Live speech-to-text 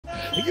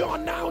You're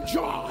now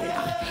joy.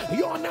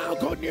 You're now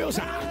good news.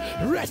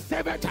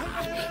 Receive it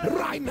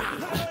right now.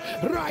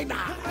 Right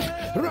now.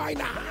 Right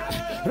now.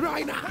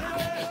 Right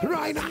now.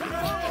 Right now.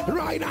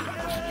 Right now.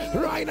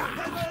 Right now.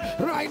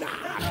 Right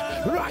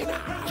now. Right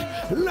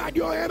now. Let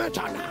your image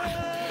on.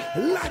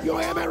 Let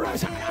your image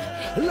rise.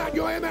 Let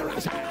your image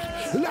rise.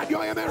 Let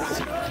your image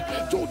rise.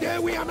 Today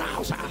we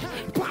announce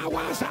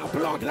powers are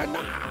blocked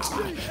now.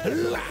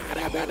 Let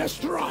them be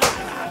destroyed.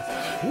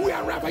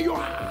 Wherever you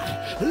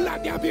are,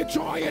 let there be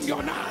joy in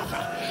your now.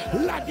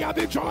 Let there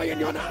be joy in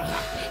your now.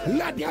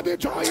 Let there be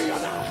joy in your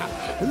now.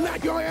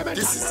 Let your image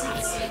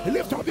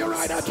lift up your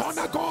right hand on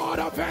the God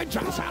of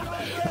vengeance.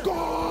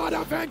 God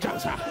of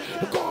vengeance.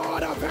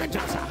 God of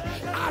vengeance.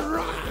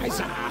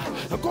 Arise.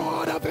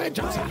 God of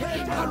vengeance.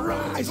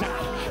 Arise.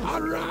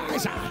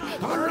 Arise.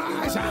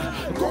 Arise.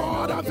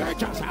 God of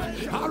vengeance.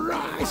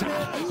 Arise.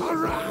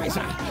 Arise.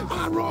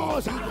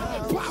 Arose.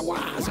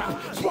 Powers.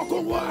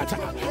 Spoken words.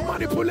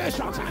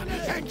 Manipulations.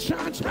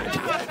 Enchantment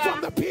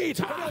from the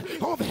pit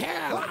of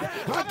hell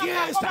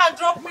against. Come and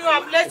drop me.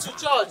 I'm late to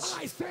church.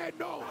 I say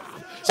no.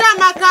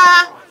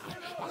 Chamaka.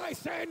 I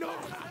say no.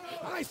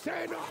 I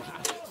say no.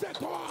 Say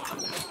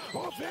God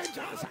of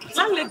vengeance.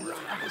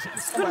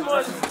 Good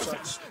morning,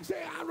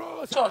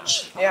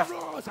 church. Yeah.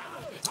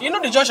 You know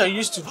the church you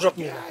used to drop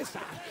me.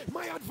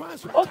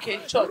 Okay,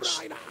 church.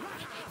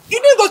 You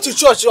didn't go to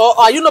church, or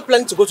are you not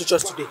planning to go to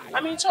church today?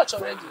 I'm in church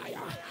already.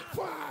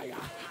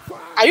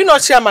 Are you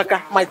not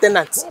Chiamaka, my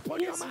tenant?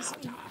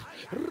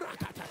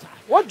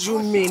 What do you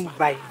mean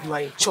by you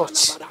are in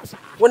church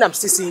when I'm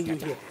still seeing you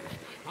here?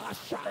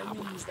 What I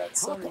mean is that,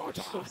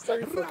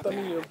 sorry for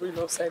turning your brain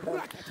upside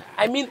down.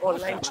 I mean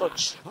online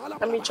church.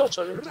 I'm in church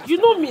already. You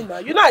know me now.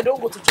 You know I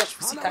don't go to church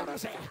physically.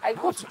 I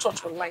go to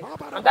church online,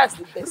 and that's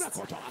the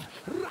best.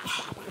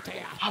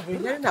 I've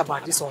been hearing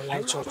about this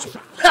online church.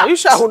 Are you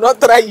sure I will not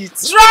try it?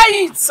 Try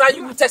it, and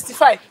you will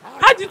testify.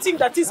 How do you think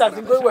that things have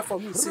been going well for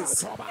me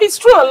since? It's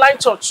true online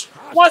church.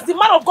 Once the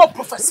man of God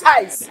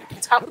prophesies,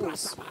 it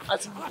happens.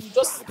 As you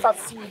just start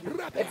seeing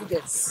the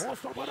evidence.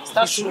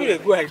 That should be a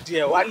good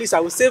idea. Or at least I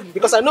will save,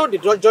 because I know the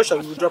Joshua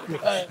will drop me.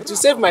 To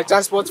save my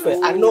transport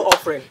fare and no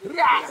offering.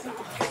 Yeah.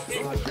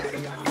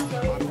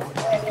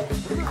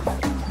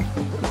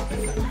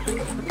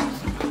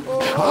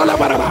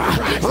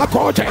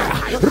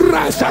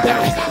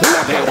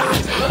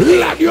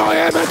 Let your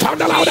image turn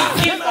louder.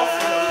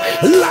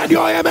 Let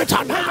your image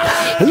turn.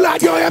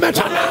 Let your image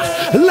turn.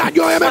 Let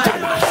your image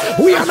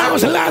turn. We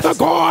announce, let the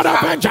God of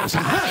vengeance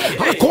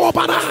arise.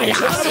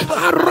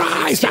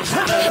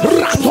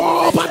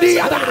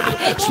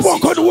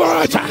 Spoken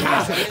words,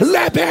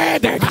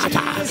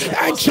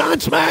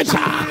 enchantments,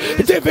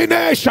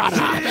 divination,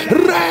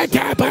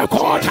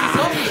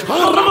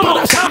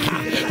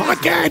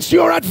 against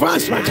your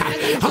advancement.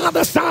 At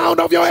the sound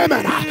of your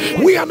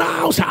amen, we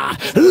announce,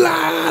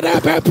 let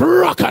it be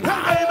broken.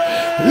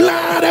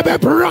 Let it be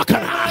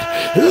broken.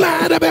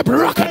 Let it be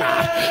broken.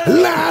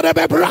 Let it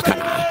be broken.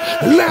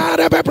 Let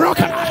it be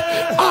broken.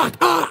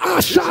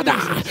 Ashada,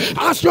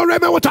 as your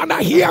amen will turn,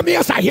 hear me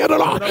as I hear the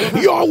Lord.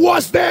 Your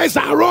worst days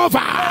are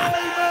over.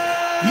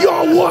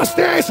 Your worst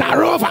days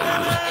are over.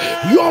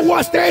 Your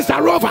worst days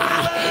are over.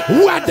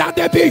 Whether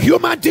they be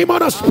human,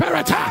 demon, or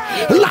spirit,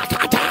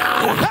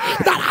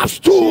 that have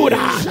stood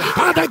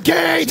at the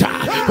gate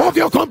of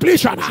your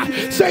completion,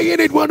 saying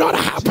it will not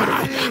happen.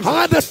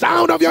 At the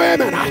sound of your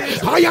amen,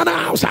 I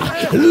announce,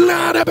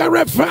 let it be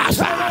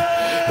reversed.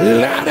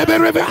 Let it be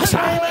reversed.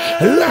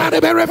 Let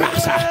it be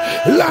reversed.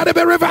 Let it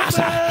be reversed.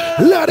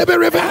 Let it be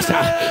reversed.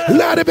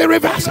 Let it be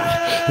reversed.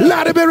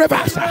 Let it be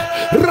reversed.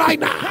 Right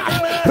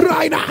now.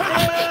 Right now.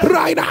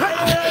 Right now.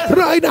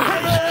 Right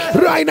now.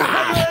 Right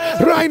now.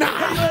 Right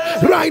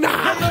now. Right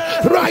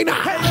now. Right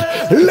now.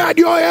 Let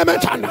your amen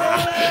turn.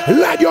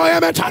 Let your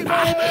amen turn.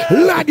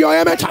 Let your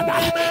amen turn.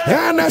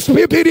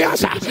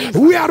 Nsppd,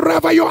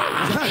 wherever you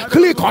are,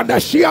 click on the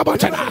share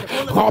button.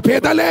 Copy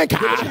the link.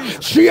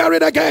 Share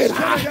it again.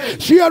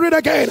 Share it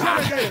again.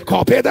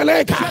 Copy the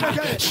link.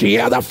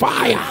 Share the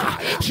fire.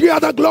 Share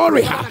the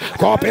glory.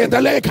 Copy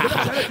the link.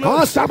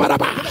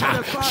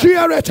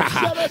 Share it.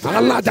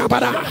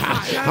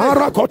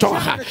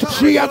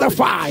 Share the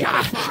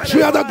fire.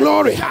 Share the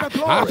glory.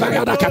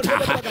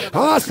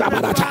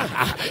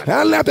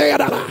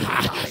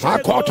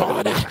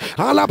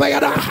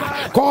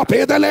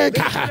 Copy the link.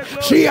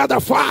 Share the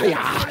fire.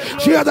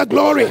 Share the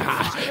glory.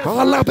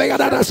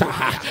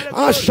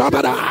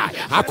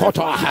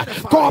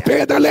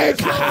 Copy the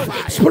link.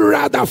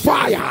 Spread the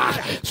fire.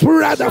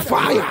 Spread the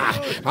fire.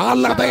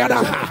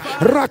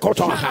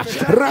 Rakoto.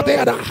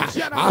 Rabeda.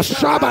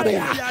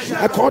 Ashabada.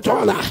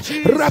 Akotola.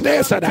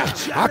 Rabesada.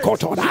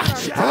 Akotola.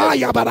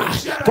 Ayabada.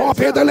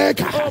 Copy the link.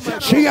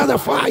 Share the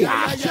fire.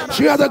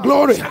 Share the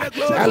glory.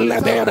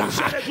 Alabeda.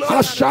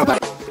 Ashabada.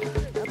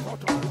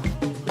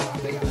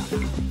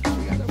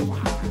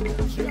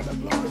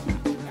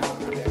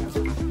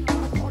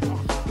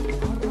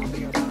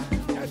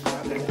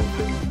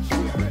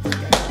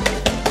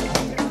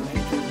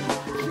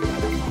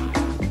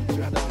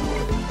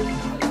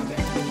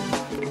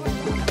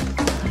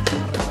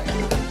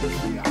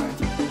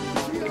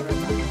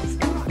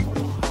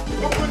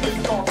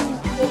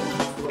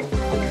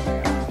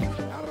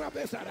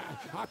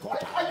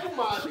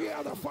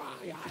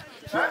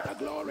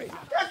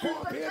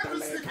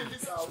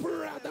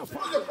 Spread the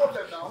fire. What's the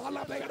problem now?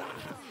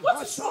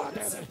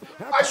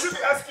 I should be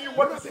asking you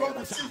what is wrong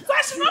with you. So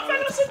I should not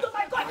fellowship to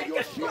my God and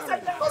get close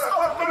and then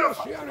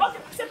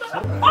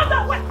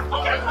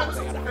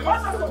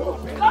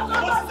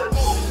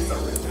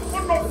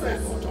What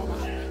nonsense?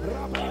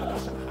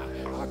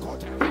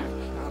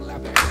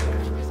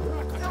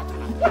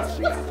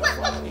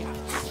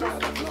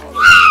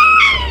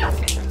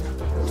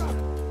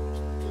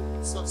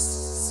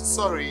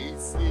 Sorry,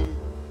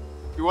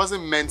 it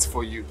wasn't meant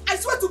for you. I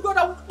swear to God,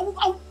 I will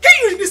kill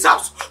you in this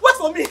house. Wait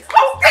for me. I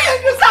will kill you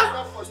in this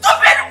house.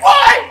 Stupid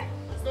boy!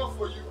 It's not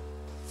for you.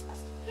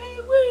 Hey,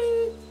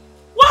 wait.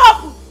 What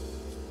happened?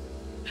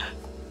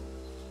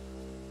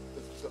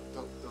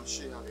 Does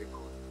she have a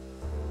gun?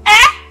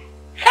 Eh?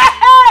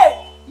 Hey!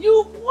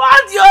 You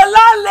poured your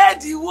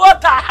landlady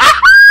water.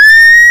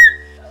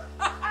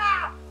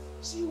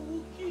 She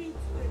will kill you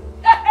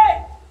today.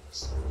 Hey!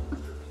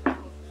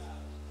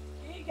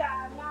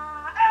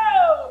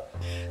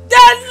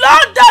 The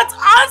Lord that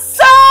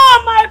answer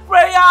my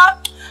prayer,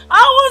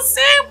 I will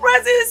sing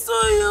praises to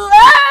you.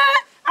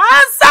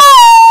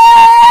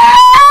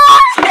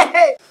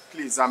 Answer!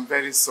 Please, I'm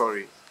very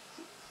sorry.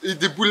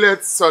 The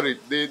bullet, sorry,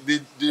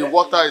 the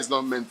water is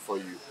not meant for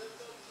you.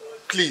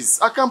 Please,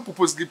 I can't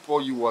purposely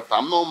pour you water.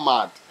 I'm not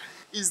mad.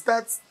 Is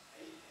that's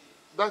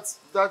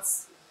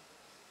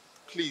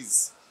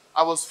please.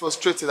 I was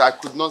frustrated. I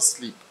could not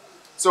sleep.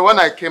 So when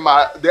I came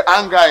out, the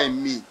anger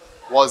in me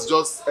was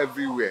just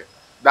everywhere.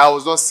 That I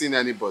was not seeing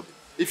anybody.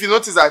 If you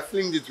notice, I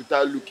flinged it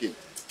without looking.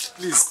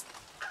 Please.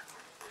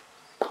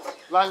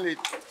 Landlady.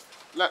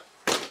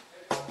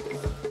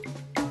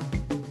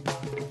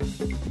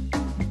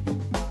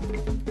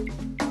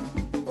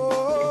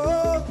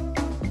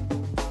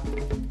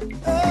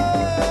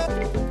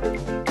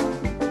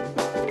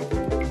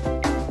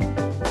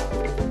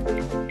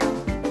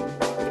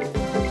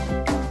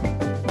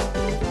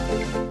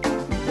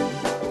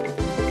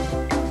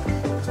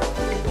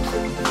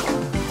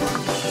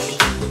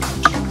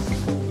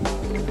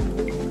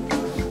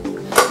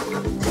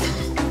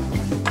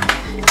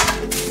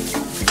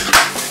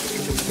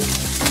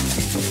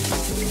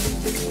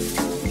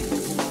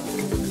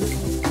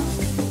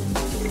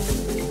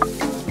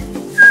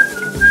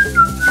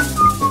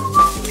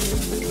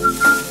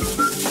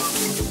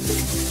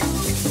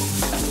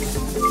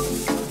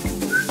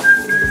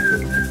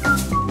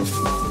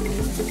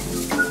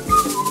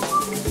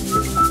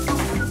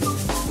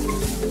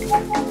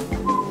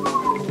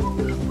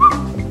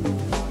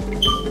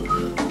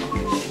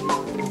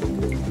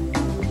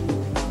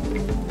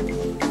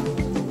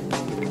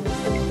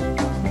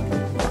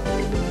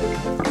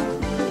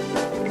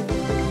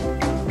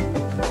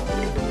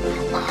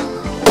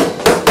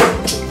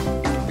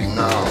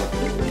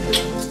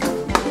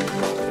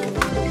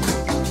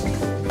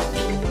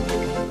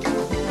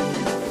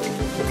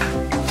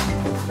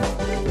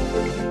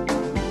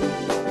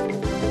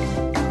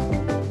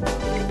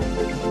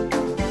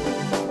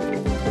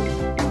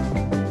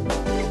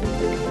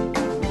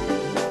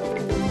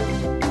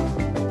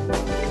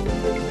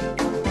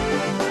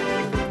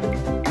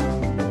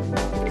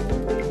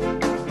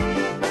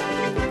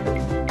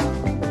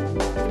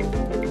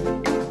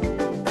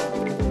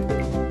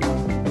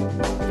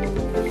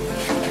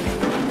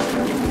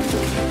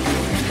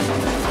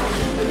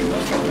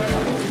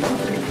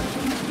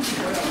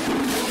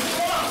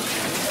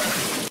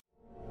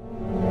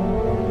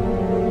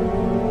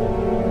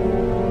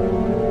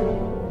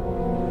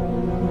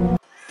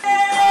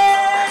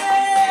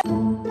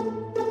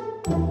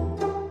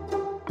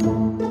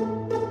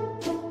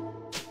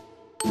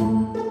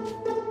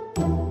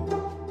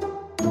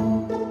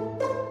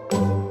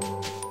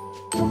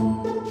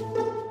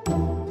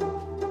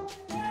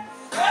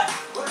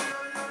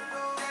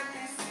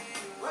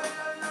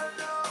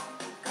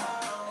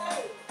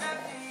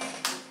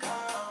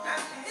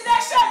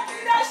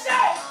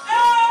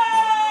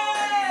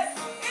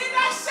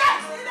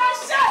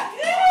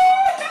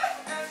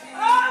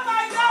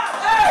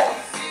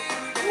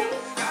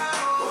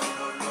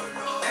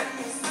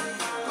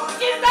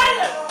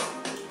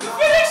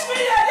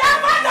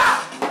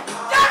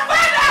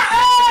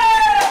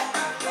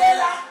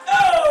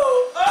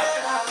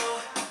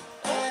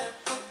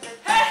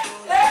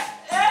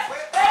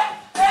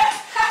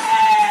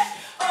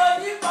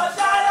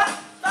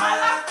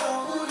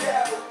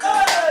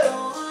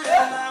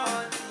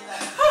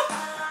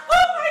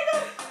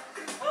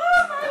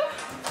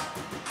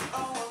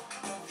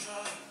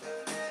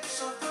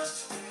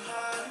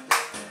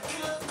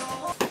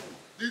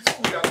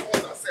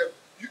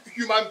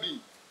 human being.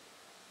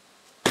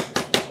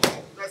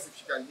 That's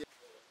if you can hear.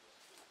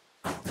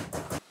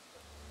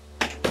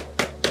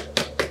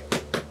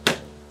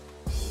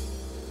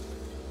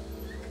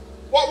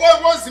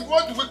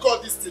 What do we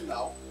call this thing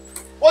now?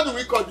 What do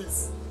we call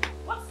this?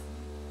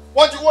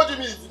 What do you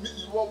mean?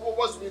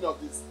 What's the meaning of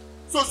this?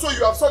 So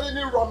you have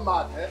suddenly run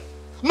mad, eh?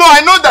 No,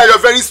 I know that you're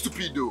very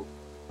stupid though.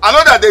 I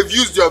know that they've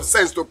used your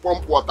sense to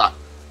pump water.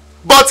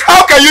 But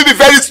how can you be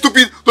very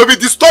stupid to be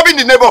disturbing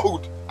the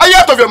neighborhood? Are you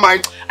out of your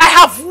mind? I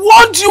have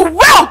warned you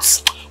well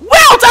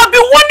Wealth, I've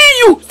been warning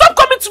you. Stop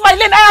coming to my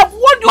lane. I have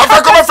warned you. My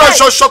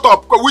friend, shut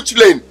up. Which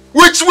lane?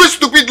 Which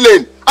stupid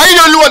lane? Are you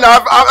the only one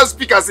that have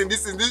speakers in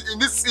this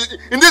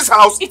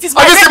house? It is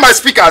my have you rent. seen my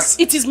speakers?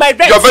 It is my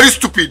rent. You're very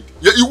stupid.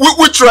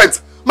 Which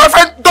rent? My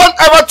friend, don't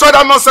ever try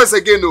that nonsense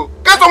again, no.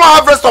 Can someone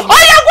have rest of me? Oh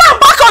yeah, go and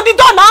back on the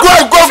door now. Go.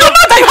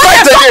 Try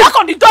it again. Back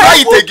on the door.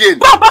 Try it again.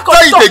 Go back on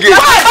the door.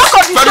 Back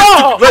on the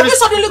door. Have you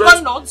suddenly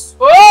gone nuts?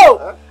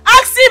 Oh,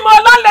 ask him,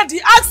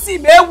 landlady. Ask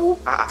him, Ewu.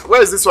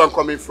 Where is this one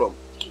coming from?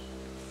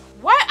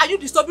 Why are you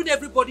disturbing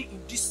everybody in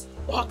this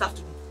hot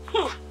afternoon?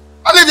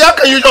 Lady, how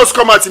can you just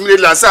come out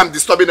immediately and say I'm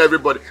disturbing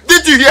everybody?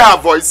 Did you hear her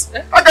voice?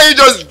 How can you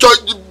just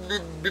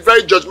be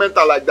very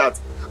judgmental like that?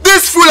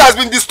 This fool has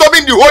been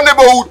disturbing the whole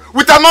neighborhood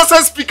with her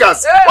nonsense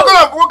speakers.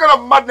 What kind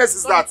of madness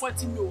is that?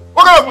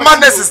 What kind of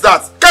madness is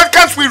that?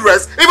 Can't we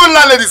rest? Even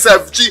landlady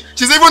herself, she's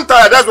even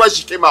tired. That's why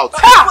she came out.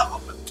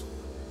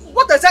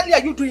 What exactly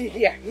are you doing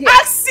here?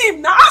 Ask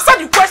him now.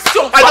 Answer the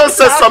question. I just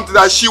said something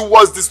that she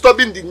was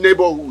disturbing the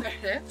neighborhood.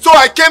 So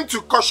I came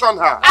to caution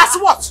her. As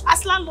what?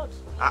 As landlord.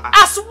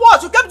 As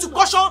what? You came to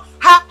caution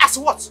her as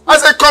what?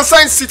 As a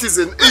concerned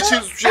citizen, she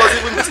was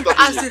even disturbing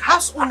as the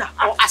house owner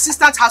or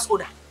assistant house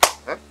owner.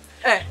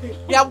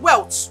 Their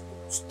wealth.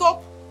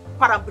 Stop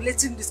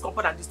perambulating this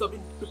compound and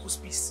disturbing people's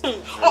peace.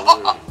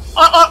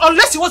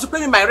 Unless you want to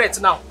pay me my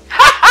rent now.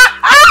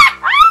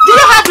 Do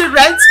you have the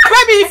rent?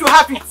 Pay me if you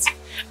have it.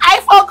 I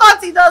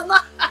forgot he does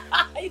not.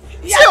 I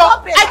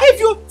give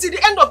you till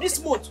the end of this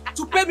month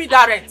to pay me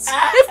that rent.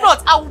 If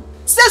not, I will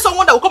send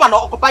someone that will come and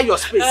occupy your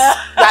space.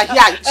 You are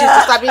here, she's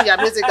disturbing your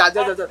music.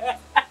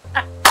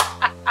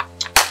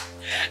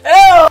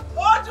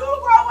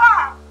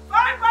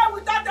 Buy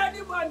without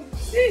any money.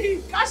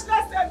 See,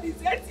 cashless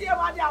service, ATM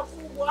and their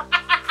food.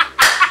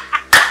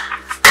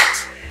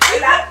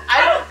 I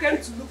don't came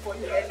to look for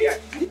you earlier.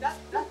 That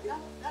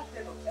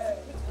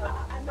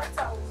I'm not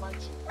how to find you.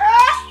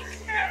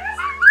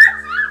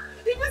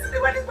 If you see the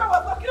way this man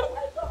was walking on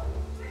my door.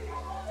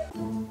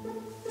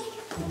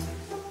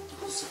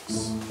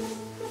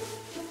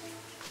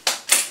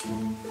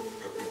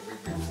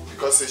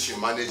 Because she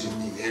managed to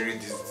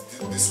inherit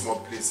this small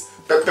place.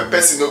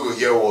 Person no go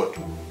hear word.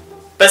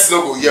 Person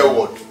no go hear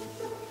word.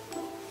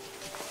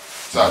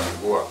 So I can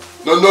go out.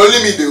 No, only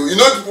me. You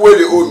know people where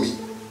they owe me.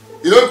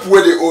 You know people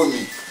where they owe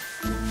me.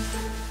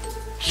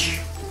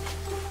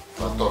 I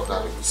thought that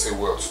they would say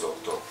well stuff.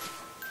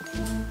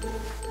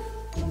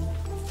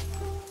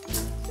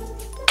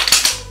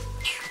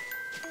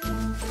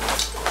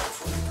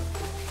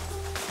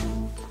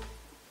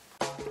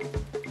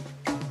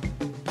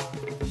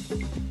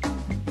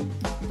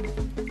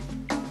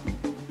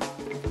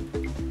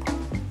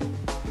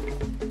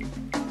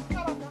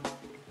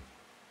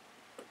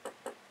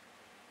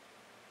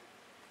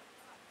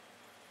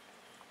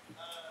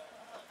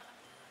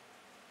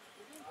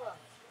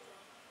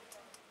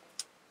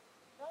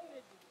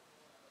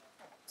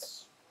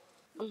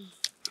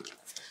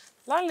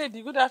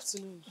 Landlady, good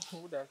afternoon.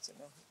 Good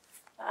afternoon.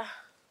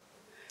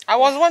 I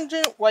was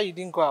wondering why you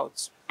didn't go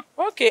out.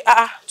 Okay,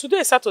 today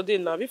is Saturday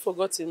now. Have you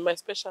forgotten my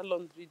special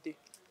laundry day?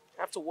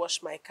 I have to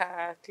wash my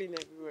car, clean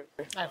everywhere.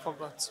 I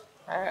forgot.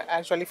 I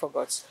actually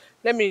forgot.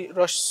 Let me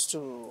rush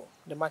to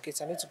the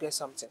market. I need to get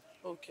something.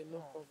 Okay, no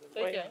problem.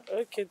 Take care.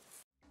 Okay.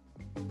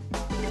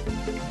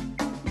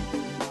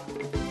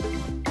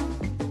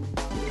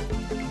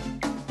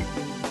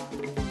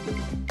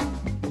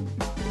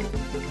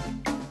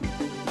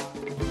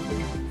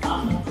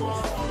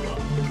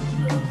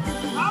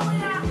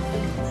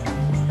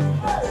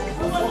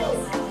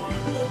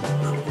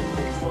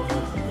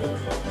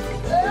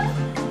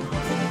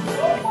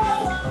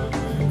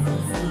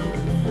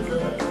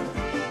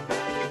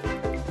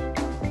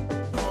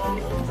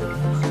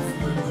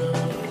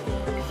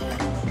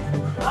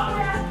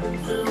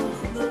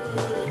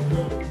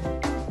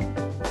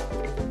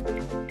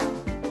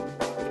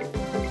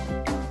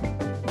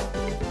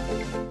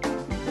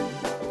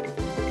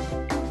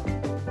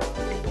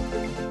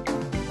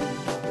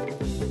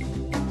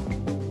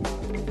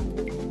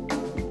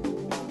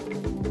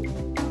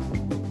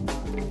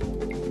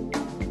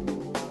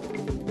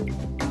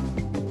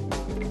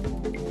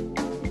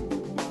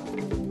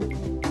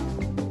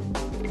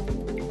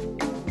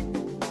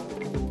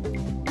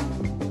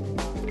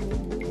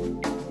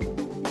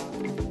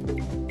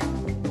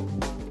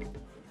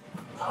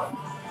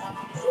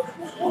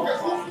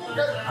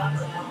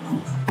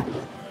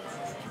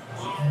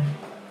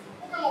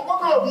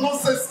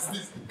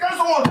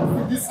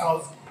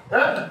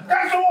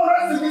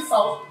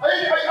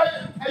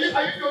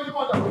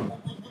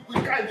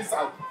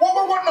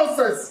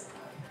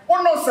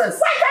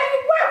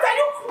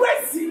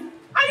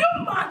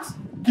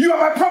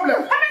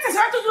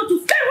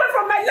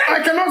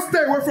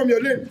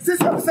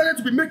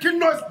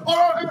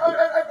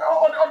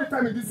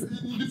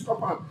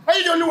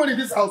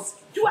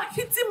 You are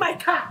hitting my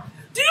car.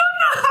 Do you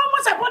know how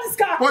much I bought this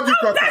car? What do you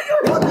call car?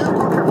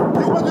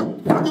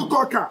 What do you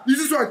call car? Is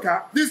this one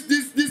car? This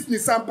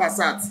Nissan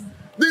Passat.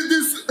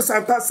 This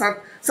Santa.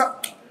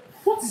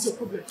 What is your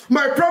problem?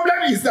 My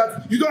problem is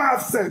that you don't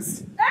have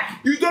sense.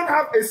 You don't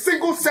have a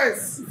single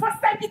sense.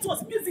 First time it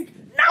was music.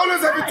 Now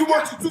Always having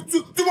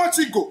too much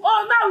ego.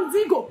 Oh, now it's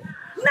ego.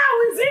 Now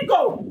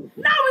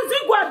it's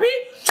ego, Abi.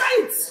 Try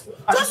it.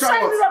 Just try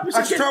the rubbish. I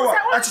should try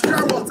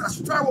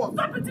what?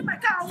 Stop it in my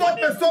car.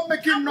 Stop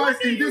making noise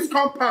in this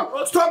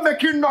compound. Stop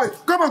making noise.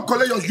 Come and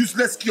collect your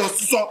useless skills.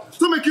 Stop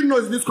making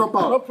noise in this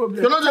compound. No problem.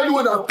 You're not the only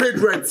one that paid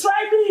rent.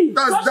 Try me.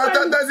 That's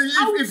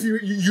if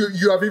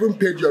you have even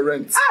paid your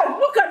rent. Hey,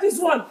 look at this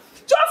one.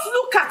 Just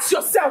look at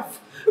yourself.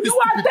 You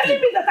are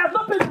telling me that I've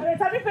not paid my rent.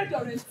 Have you paid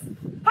your rent?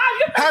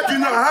 How do you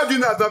know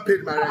I've not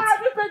paid my rent?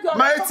 Have you paid your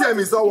My rent? ATM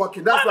is not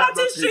working. That's why I'm not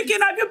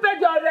paying. Have you paid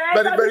your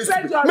rent? Very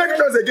stupid. Make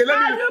noise again.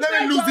 Let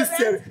me lose this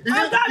theory.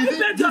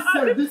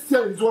 This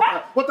theory is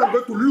what I'm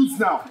going to lose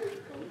now.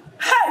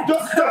 Hey!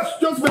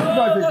 Just make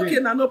noise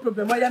again. Okay, no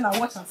problem. Why you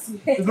watch and see?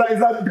 It's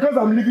like because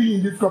I'm living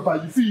in this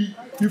compound.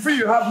 You feel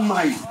you have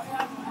mind.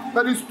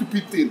 Very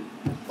stupid thing.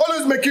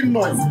 Always making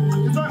noise.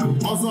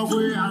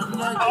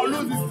 I'll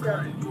lose this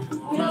theory.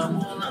 I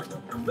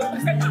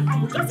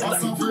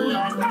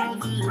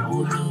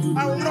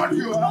will not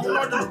you.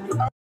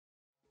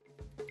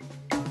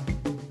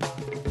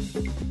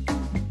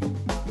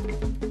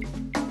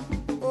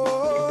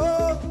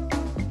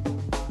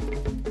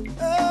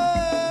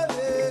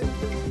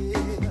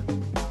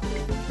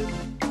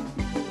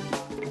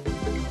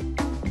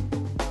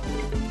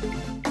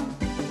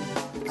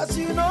 As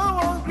you know,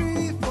 won't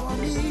grieve for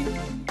me.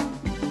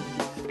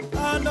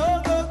 I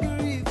know go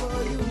grieve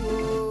for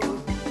you.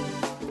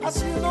 As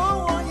you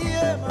know, won't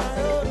hear my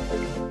own.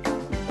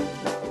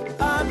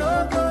 I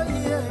know go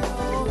hear your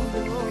own.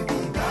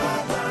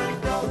 God and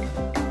dog.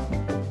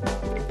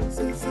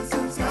 God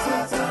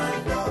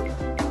and dog.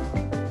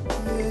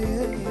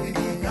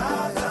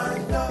 God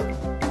and dog.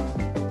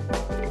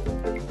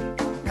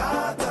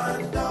 God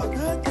and dog.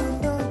 God and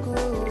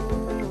dog.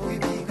 We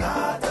be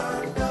God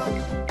and dog.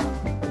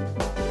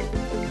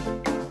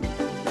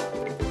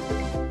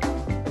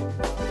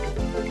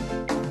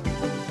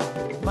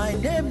 My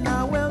name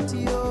now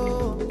wealthy,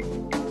 oh.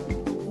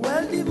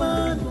 Wealthy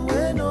man,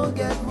 we no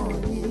get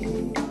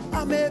money.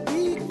 I'm a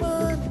big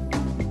man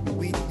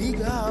with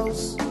big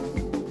house.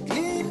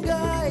 Clean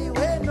guy,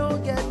 we no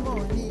get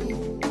money.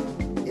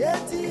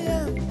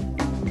 ATM,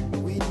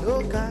 we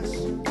no cash.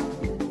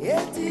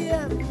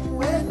 ATM,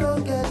 we no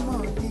get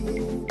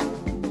money.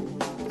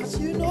 As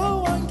you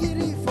know, one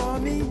giri for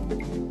me.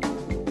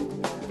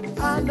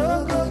 I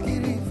no go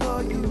giri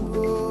for you,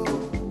 oh.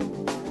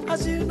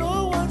 As you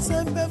know, one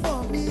sempe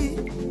for me.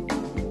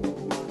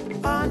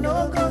 I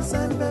no go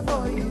sempe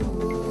for you.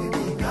 We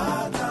be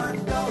God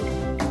and dog.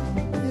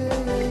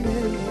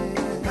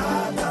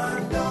 God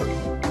and dog.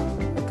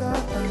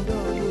 God and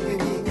dog. We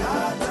be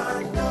God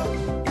and dog.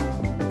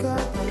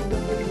 God and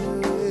dog.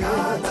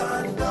 God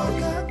and dog.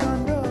 God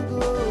and dog.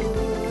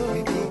 We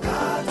be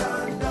God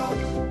and dog.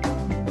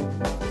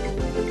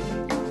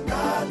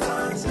 God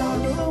and dog.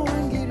 No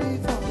one give it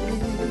for me.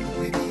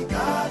 We be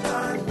God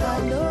and dog. I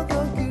no go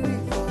give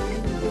it for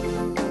you.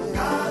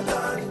 God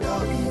and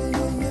dog. We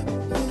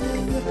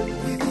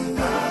be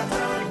God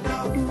and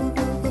dog.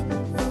 God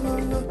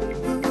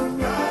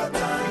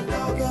and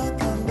dog. God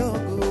and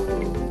dog.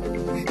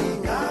 We be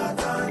God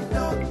and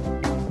dog.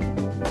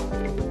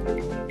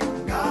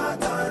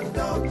 God and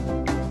dog.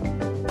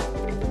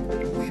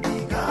 We be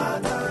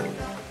God and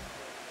dog.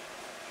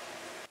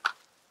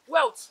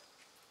 Wealth,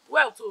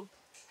 oh.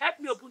 Help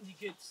me open the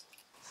gate.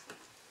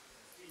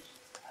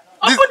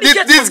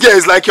 This girl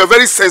is like you're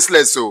very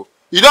senseless, so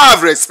you don't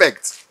have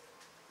respect.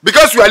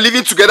 Because we are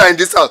living together in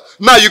this house,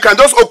 now you can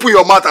just open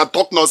your mouth and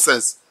talk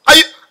nonsense. Are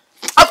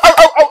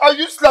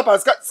you slap and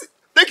scat?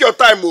 Take your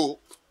time, oh.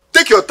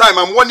 Take your time,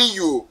 I'm warning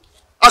you.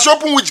 I should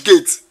open which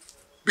gate?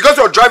 Because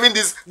you're driving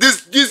this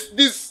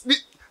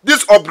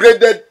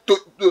upgraded to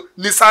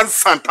Nissan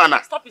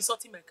Santana. Stop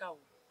insulting my car.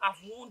 I've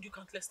warned you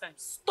countless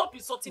times. Stop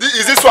insulting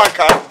Is this one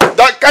car?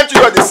 Can't you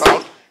hear the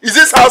sound? Is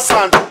this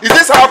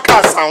how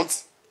car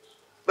sounds?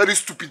 Very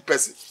stupid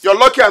person. You're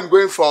lucky I'm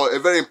going for a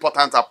very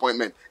important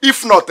appointment.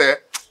 If not,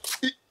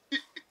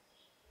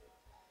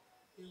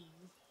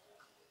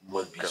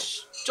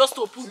 Just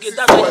to open gate.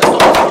 That's why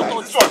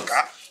you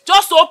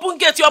just to open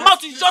gate. Your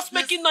mouth is just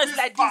making noise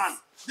like this.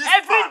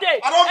 Every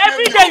day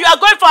you are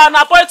going for an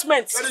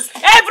appointment.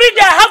 Every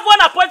day I have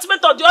one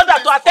appointment or the other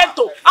to attend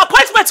to.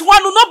 Appointment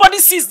one, nobody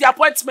sees the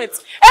appointment.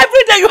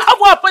 Every day you have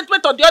one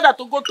appointment or the other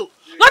to go to.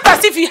 Not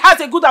as if he has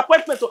a good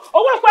appointment. Or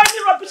what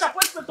any rubbish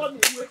appointment on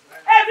his way.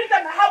 Every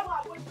time I have one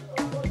appointment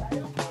or the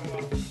other.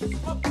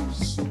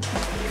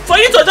 For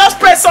you to just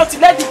press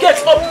something, let the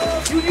gate open.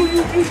 You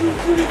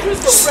refuse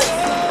to press.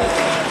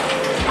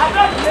 I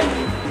don't blame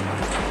you.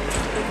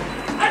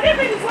 And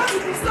even if what you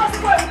discuss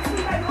for you,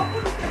 like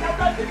open the gate, I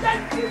can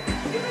pretend to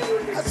give you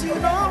this. As you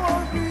know,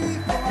 won't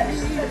grieve for me.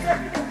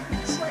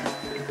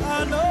 I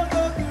know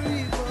go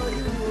grieve for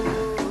you.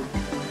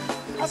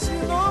 As you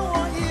know,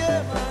 won't hear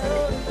my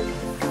own.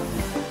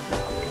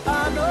 I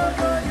know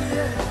go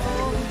hear your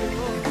own.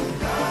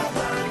 God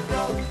and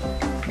dog.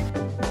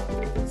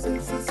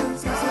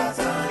 God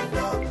and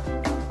dog.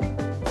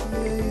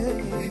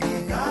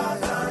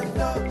 God and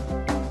dog.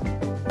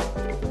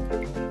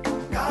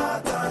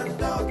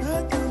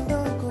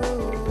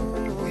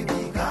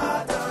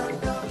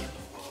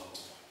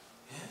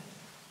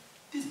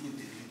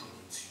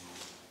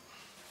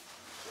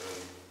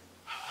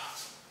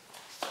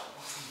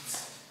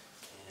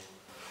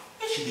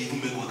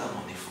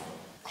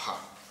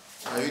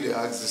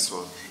 ask this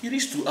one. You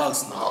reach to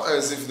ask now. How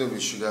else if no be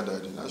sugar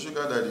daddy? Now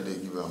sugar daddy they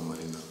give her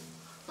money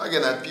now.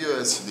 Again, at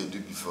POS they do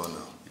before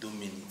now. You don't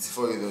mean it.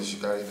 Before you know, she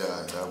carry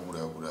that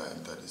Buddha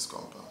enter this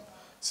compound.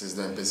 Since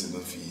then, person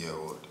don't feel hear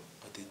word.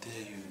 But they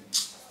tell you,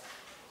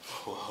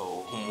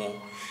 wow,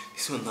 homo,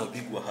 this one na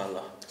big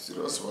wahala.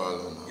 Serious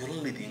wahala now. Your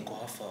own lady in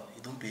Kohafa,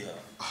 you don't pay her.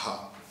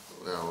 Aha,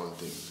 where I want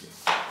to take.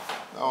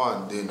 Now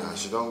one day now,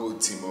 she don't go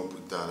team up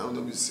with her. Now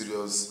don't be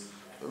serious.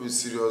 Don't be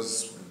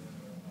serious.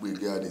 We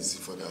get this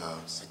for the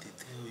house. I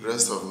tell you.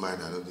 Rest of mine,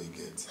 I know they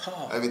get.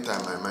 Ha. Every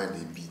time my mind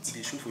they beat.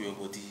 They show for your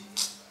body.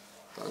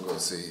 Thank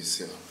God say you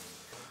see.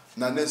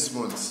 Now next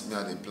month, me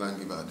and the plan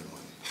give her the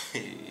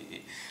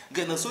money.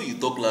 Again, that's what you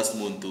talk last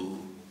month though.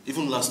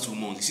 Even last 2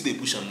 months. See they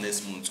push them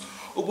next month.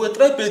 Oh boy,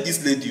 try pay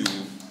this lady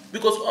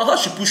because how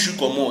she push you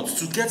come out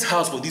to get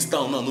house for this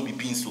town now no be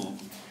being so.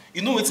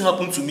 You know what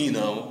happened to me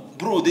now?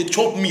 Bro, they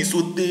chop me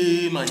so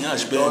they my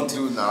nyash bend. Don't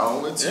do now.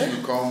 Wait till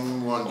you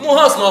come one day. More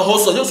house now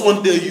hustle. I just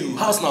want to tell you.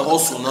 House now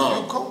hustle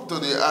now. You come to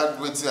the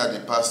ad waiting at the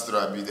pastor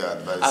and be the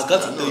advice. I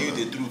got to tell you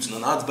the truth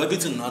now.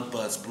 Everything not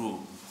bad, bro.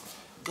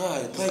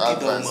 Guy, try to give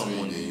that woman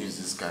money. They use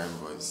this kind of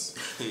voice.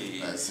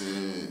 I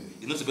say.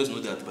 You know the person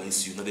know they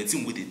advise you. Now the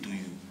thing where they do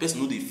you. Person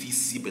know they feel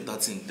see better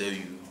thing tell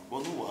you.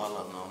 But no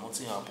wahala now.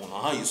 Nothing happen.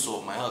 Now how you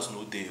saw my house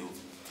no day.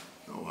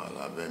 No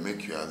wahala, abeg.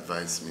 Make you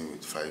advise me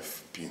with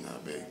 5 pin,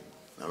 abeg.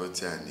 Now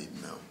what I need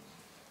now?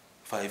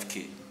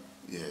 5K.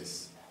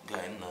 Yes.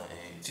 Guy, nah,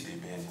 see the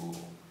bag go.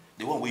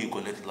 The one where you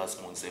collected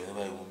last month,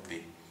 never even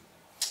pay.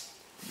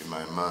 Be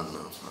my man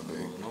now,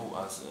 abeg. No,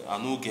 I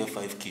no get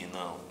 5K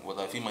now. But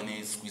I feel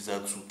money squeeze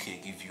out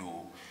 2K give you.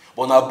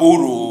 But na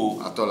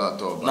borrow. At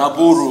all. Na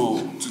borrow.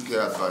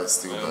 2K advice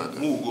still bad.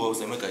 Who go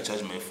upstairs, make I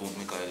charge my phone,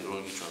 make I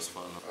run me transfer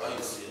now. How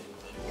you see it?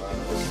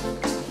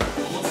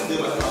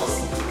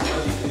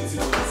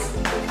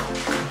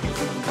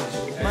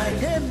 My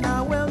name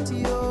now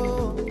wealthy,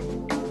 oh.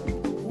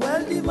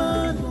 Wealthy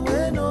man,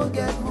 we no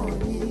get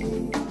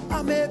money.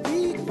 I'm a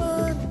big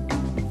man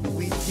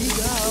with big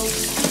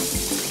house.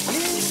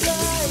 Big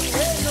life,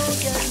 we no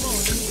get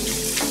money.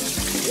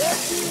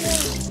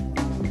 ATM,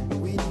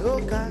 we no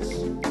cash.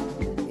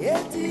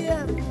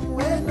 ATM,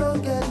 we no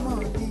get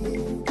money.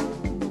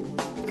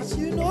 As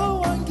you know,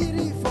 one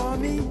giri for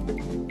me,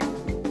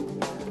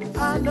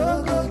 I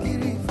no go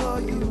giri for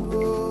you,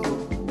 oh.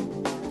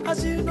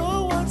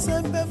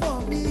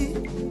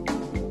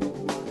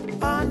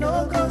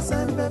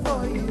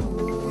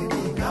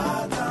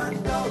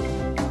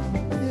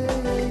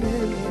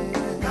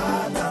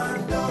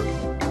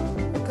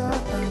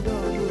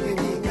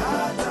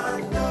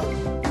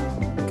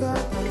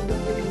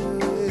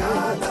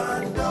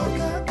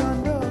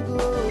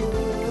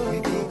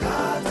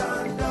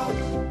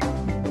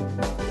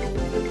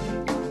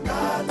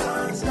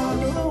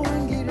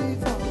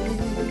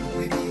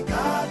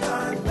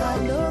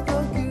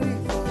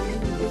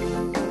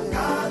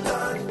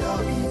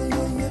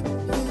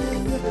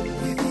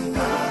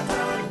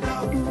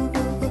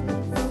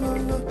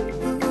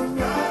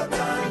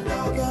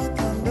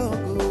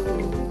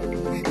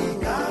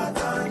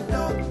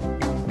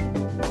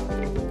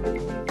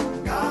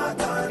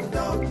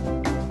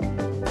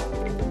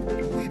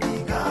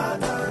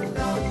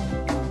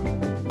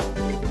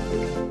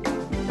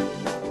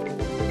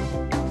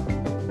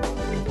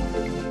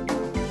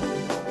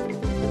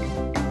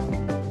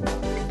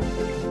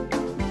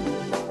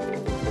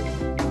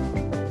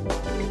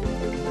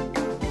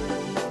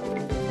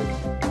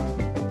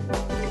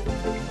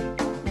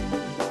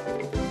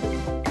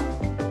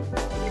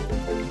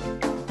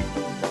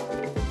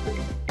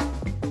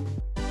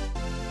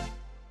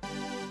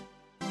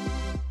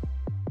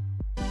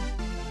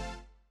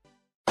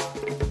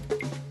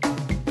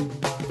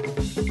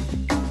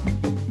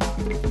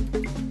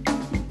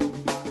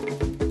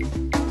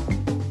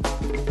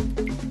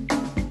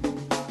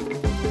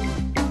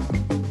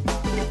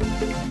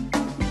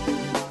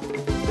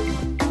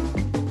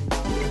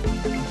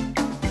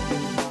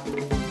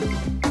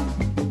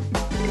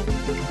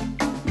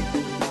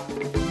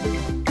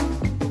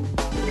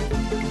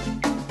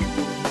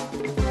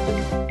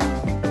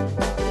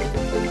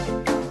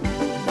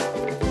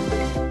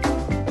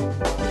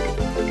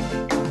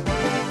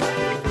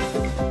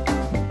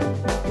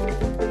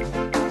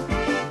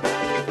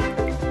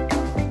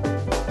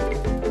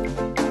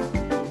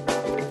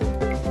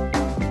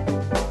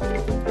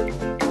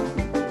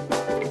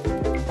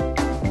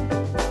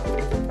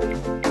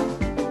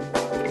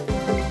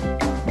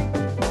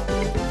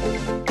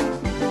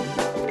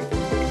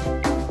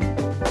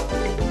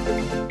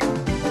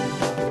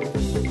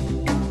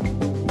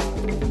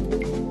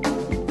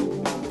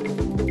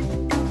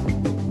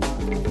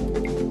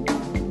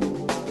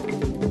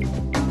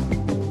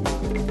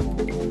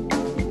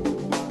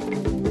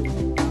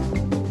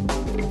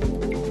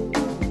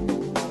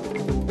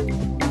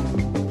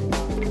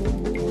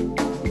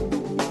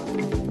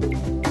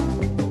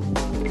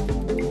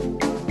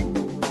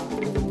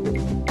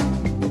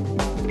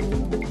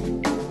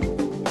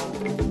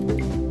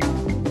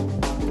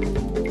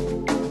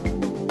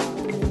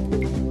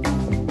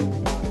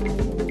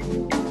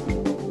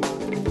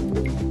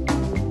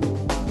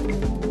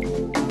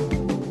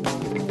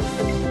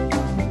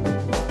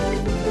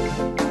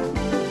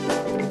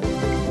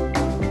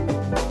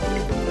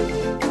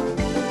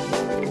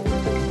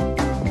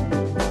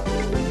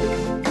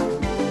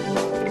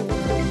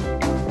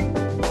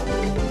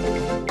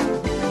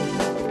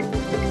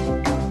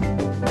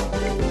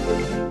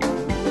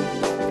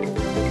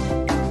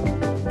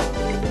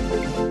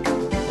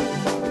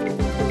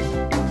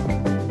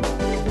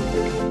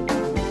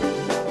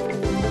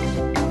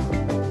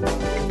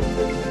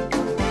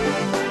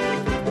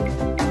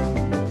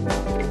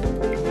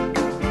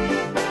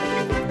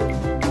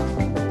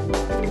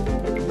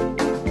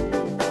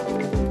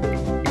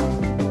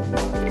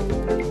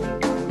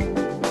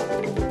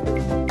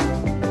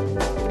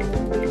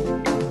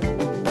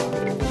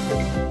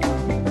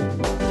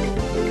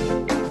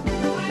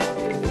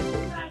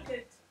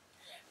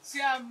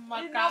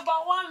 Chiamaka. The number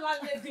one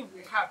landlady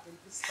we have in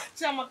this town.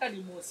 Chiamaka,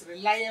 the most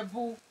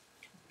reliable,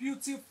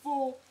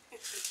 beautiful,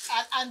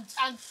 and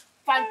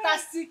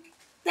fantastic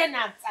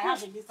tenant I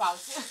have in this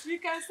house. You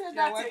can say You're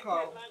that welcome.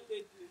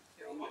 landlady.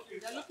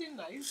 You're looking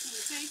nice.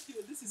 Thank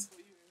you. This is for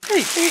you. Hey,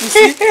 you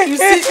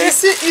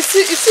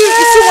see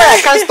why I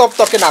can't stop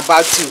talking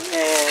about you.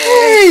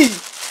 Hey,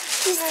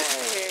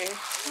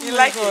 You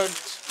like it?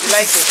 You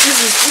like it?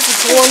 This is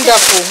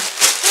wonderful.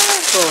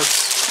 God.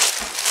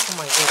 Oh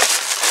my God.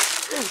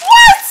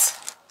 What?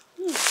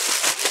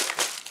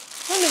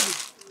 Landlady,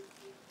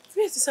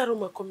 where is this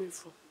aroma coming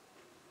from?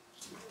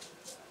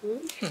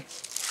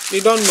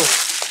 You don't know.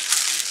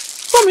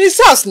 From his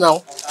house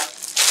now.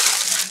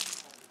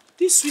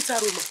 This sweet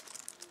aroma,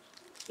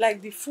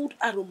 like the food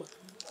aroma.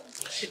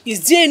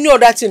 Is there any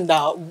other thing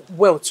that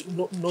Wealth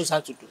knows how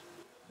to do?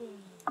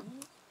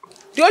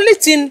 The only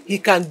thing he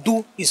can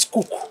do is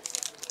cook.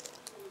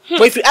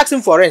 But if you ask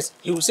him for rent,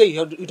 he will say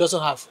he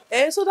doesn't have.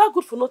 So that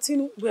good for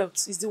nothing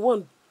Wealth is the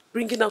one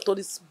bringing out all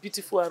this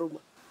beautiful aroma.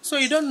 So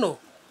you don't know.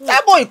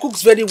 That boy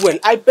cooks very well.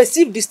 I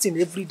perceive this thing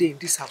every day in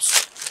this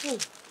house.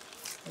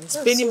 He's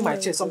paining my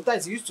chest.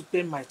 Sometimes he used to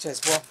pain my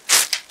chest, but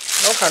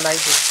what can I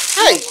do?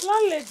 Hey!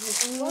 Landlady,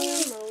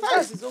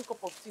 that's his own cup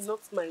of tea, not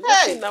mine.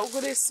 Hey! Okay, now we're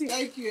going to see.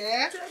 Thank you,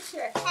 eh?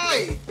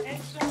 Hey!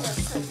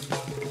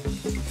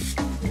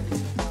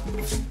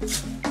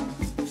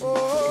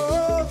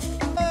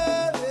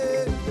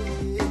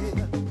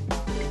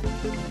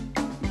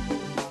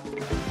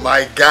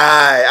 My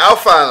guy, how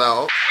far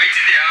now?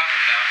 Waiting dey happen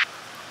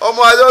now.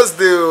 Omo, I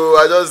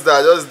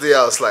just dey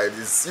house like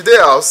this. You dey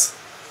house?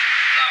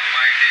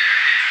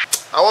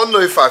 I wan know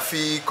if I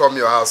fit come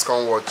your house,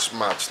 come watch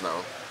match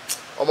now.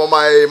 Omo,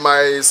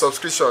 my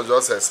subscription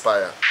just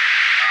expire. My own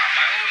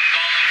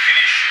don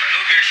finish. I no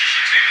get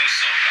shishi to even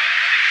solve now.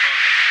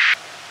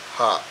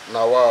 Ha,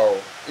 now wow.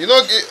 You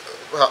know,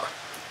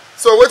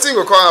 so wetin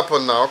go come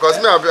happen now? Cause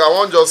me, I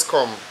wan just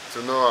come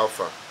to know how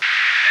far. You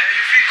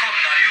fit come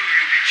now. You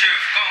be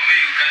chef. Come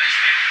make you garnish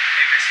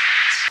make person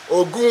eat.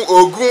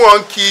 Ogun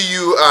wan kill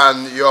you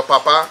and your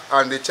papa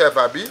and the chef,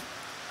 abi?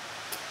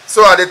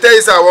 So I dey tell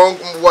you say I wan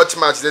watch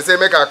match. They say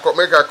make I come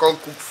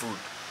cook food.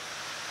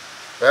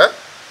 Eh?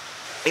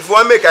 If you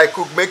want make I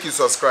cook, make you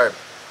subscribe. So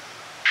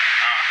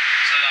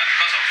na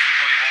because of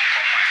football you won't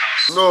come my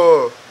house.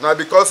 No, na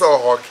because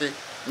of hockey.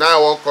 Now I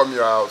won't come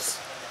your house.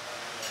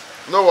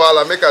 No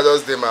wahala, make I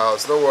just dey my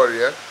house. No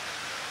worry, eh? Nothing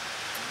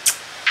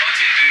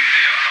do you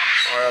dey your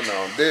house. Oh yeah,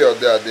 now day your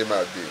day, I dey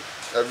my day.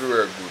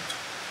 Everywhere good.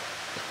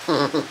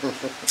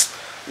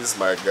 This is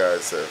my guy,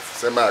 sef.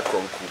 Say make I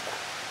come cook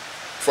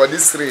for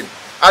this rain.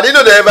 I didn't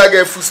know they ever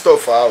get food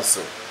stuff for house.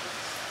 So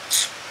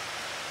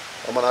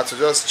I'm gonna have to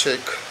just check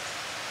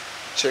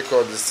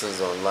all these things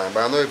online,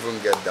 but I don't even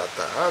get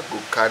data. I go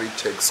carry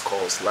check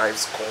scores, live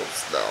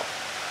scores now.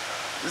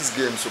 This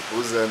game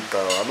supposed to enter.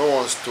 I don't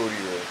want story.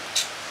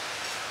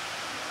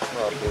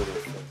 No, I borrow.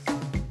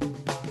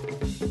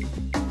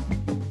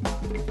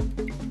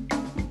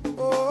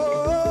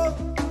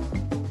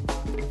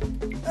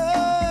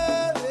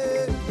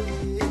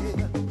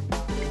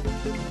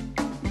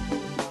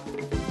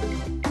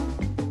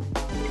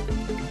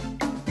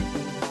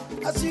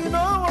 As you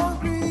know, won't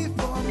grieve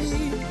for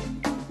me.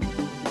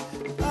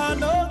 I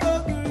know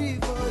go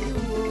grieve for you.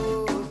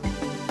 Oh.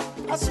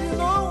 As you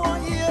know,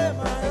 won't hear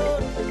my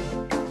own.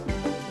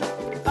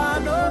 I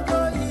know go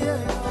hear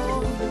your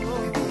own. We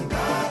be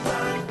cat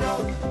and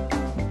dog.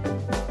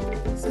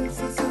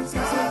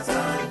 Cat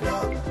and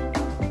dog.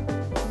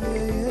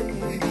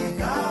 We be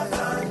cat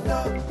and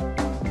dog.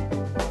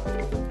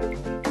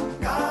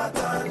 Cat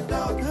and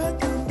dog.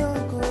 Cat and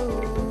dog.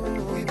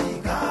 Oh. We be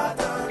cat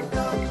and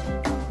dog.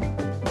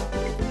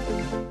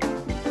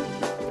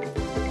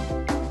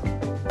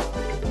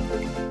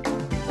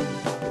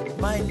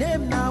 My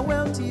name now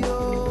wealthy,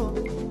 oh.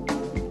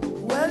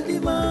 Wealthy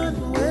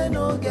man, we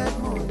no get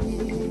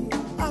money.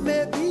 I'm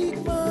a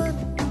big man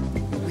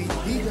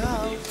with big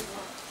house.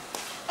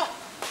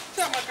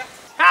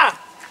 Ha!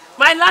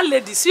 My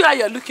landlady, see how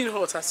you're looking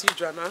hot as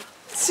usual now.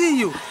 See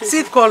you,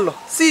 see color.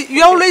 See,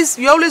 you're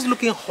always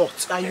looking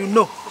hot, and you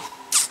know.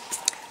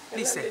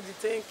 Listen, Landlady,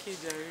 thank you,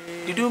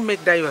 Jerry. did you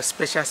make that your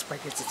special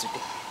spaghetti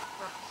today?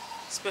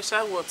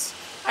 Special what?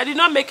 I did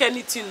not make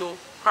anything, no.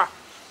 Ha!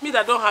 Me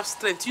that don't have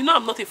strength. You know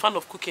I'm not a fan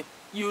of cooking.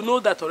 You know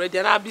that already.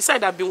 And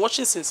besides, I've been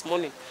washing since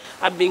morning.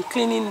 I've been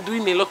cleaning,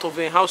 doing a lot of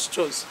house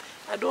chores.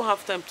 I don't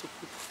have time to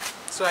cook.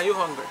 So are you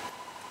hungry?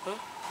 Huh?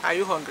 Are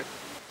you hungry?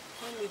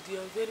 Landlady,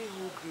 I'm very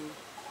hungry.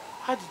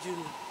 How did you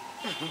know?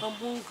 I'm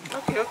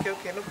hungry.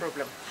 Okay, no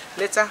problem.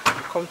 Later,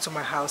 come to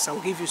my house.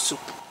 I'll give you soup.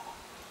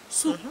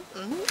 Soup?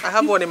 I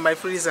have one in my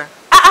freezer.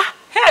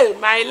 Hey,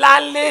 my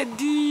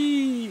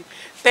landlady.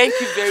 Thank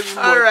you very much.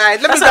 All right,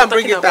 let me go and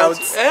bring it out.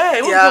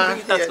 Hey, Yeah, go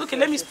bring it out. yes, Okay,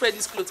 yes, let me yes. spread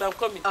this clothes. I'm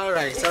coming. All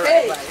right,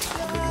 Hey. bye.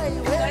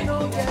 We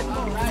no get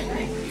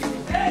money.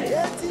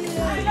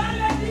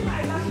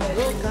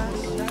 No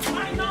cash.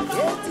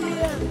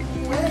 ATM,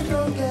 we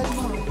no get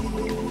money.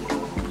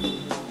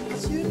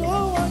 As you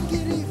know, one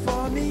giddy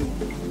for me.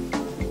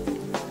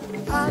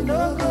 I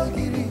no go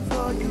giddy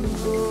for you.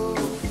 Oh.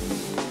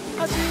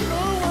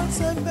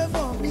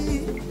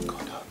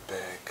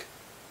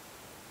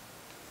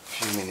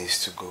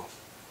 to go.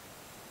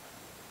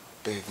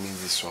 Beg me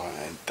this one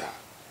enter.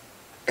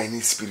 Any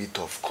spirit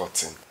of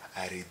cotton,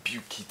 I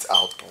rebuke it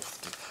out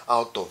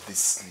of this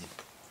sleep.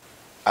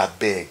 I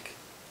beg.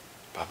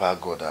 Papa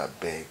God, I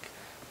beg.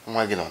 I'm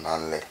not getting on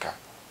Anleka.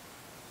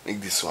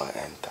 Make this one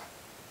enter.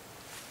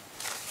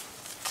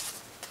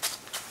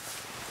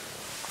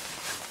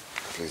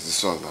 Please,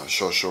 this one's not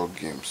short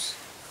games.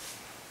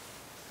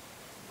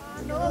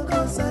 I know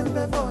God sent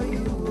me for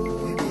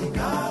you. Baby,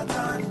 cat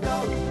and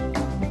dog.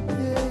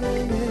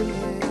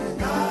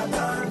 Cat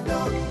and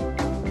dog.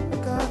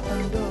 Cat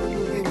and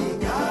dog. Baby,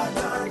 cat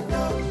and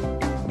dog.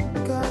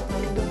 Cat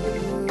and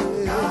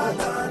dog.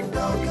 Cat and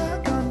dog.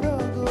 Cat and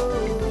dog.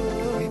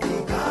 Baby,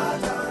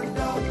 cat and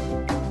dog.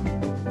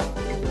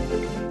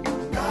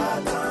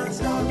 Cat and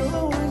dog.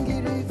 No one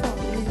get it for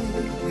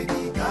me.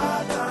 Baby,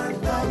 cat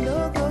and dog.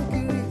 No one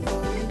get it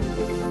for you.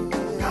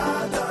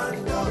 Cat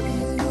and dog.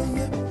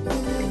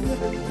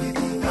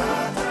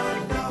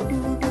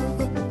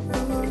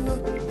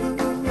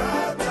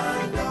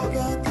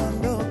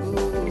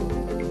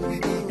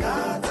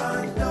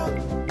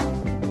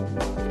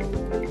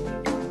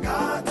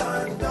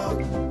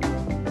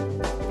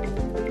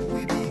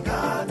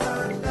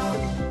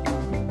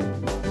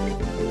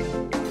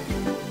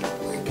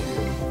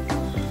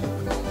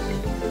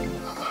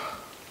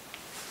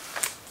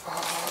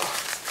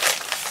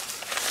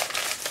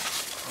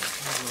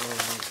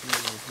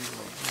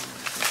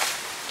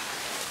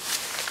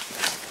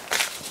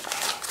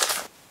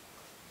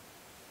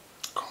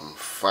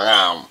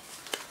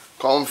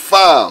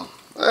 Confirm.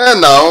 Eh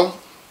now.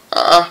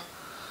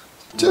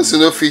 Just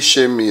no fish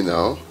shame me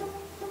now.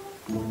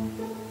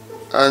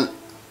 And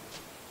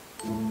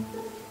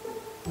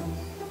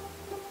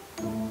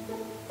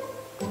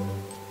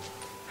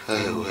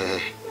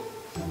where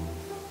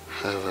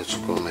to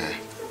come here?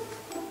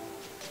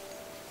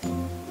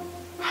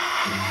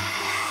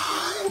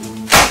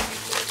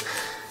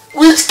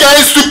 Which kind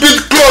of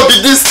stupid club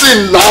is this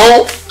thing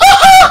now?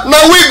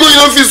 Now we going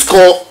off his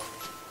score.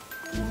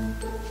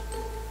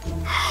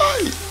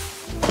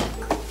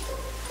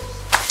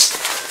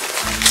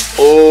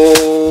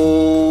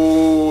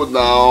 Oh,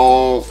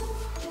 now.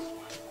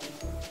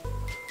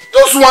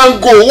 Just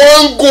one go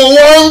now.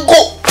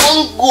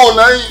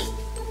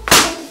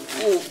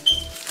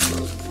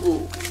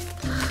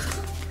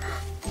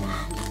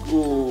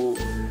 Go.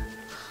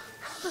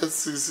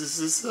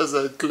 See, as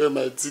I clear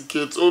my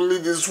ticket, only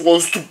this one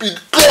stupid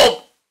club.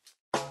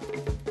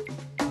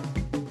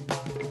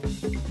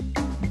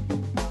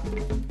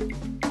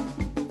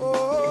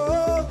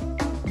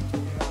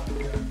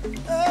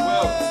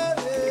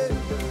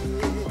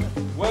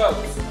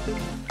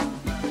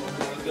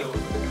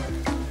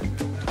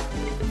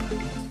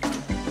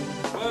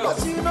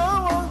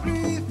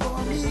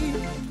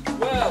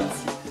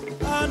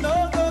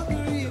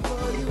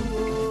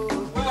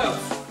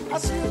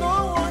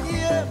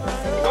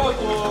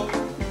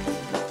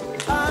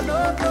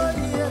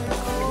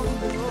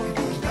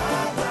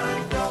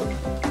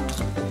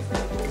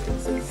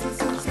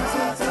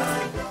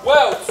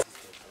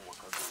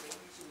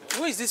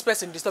 This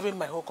person disturbing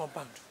my whole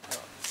compound.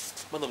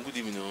 Madam, good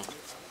evening.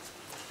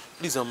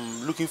 Please,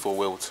 I'm looking for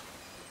Wealth.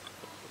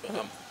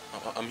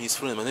 I'm his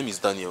friend. My name is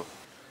Daniel.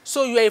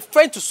 So you are a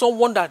friend to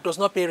someone that does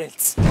not pay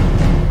rent?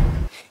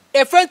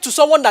 A friend to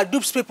someone that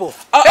dupes people?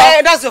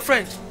 That's your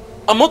friend.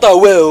 I'm not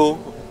aware.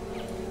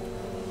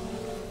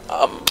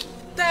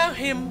 Tell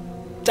him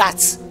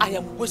that I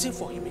am waiting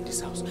for him in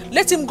this house.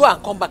 Let him go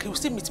and come back. He will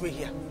still meet me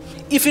here.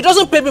 If he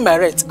doesn't pay me my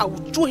rent, I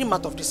will throw him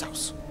out of this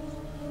house.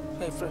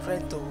 My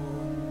friend to...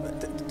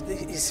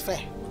 It's fair.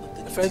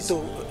 Friend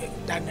to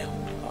Daniel.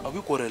 Are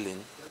we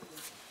quarreling?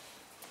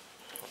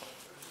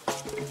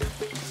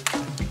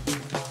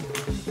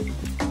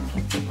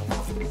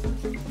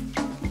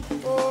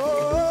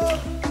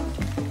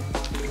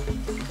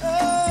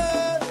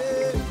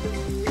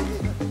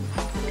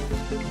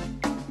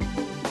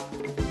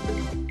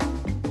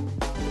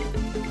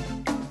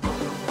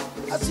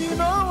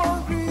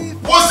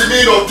 What's the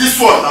meaning of this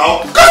one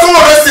now? Can't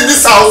someone rest in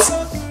this house?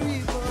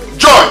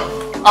 Joy!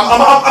 Am I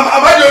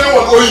the only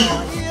one owing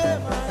you?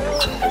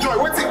 Joy,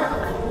 waiting.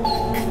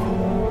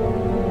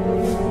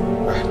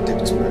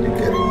 Take to really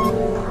get it.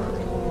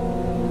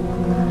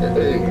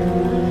 Hey,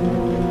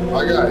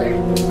 my guy.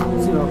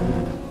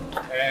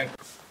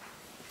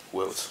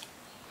 Wealth.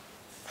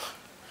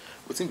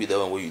 What be that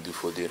one what you do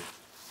for them?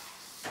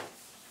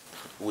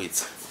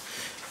 Wait.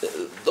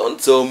 Don't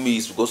tell me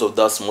it's because of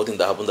that small thing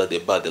that happened at the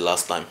bar the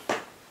last time.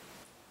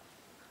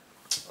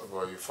 Oh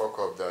boy, you fuck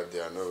up that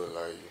day, I know will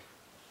lie you.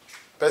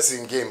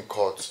 Person game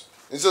caught.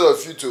 Instead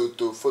of you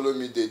to follow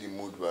me there the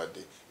mood where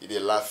they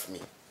laugh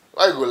me.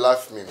 Why you go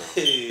laugh me now?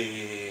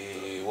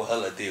 Hey,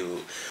 wahala deal.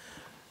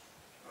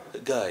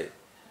 Guy,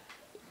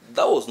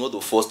 that was not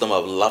the first time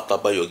I've laughed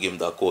about your game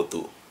that caught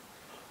though.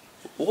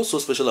 What's so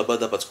special about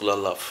that particular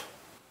laugh?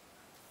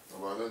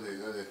 Well, no,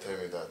 they tell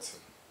me that it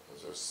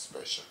was just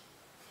special.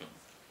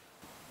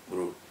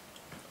 Bro,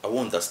 I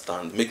won't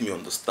understand. Make me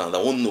understand.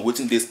 I want to know what's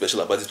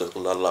special about this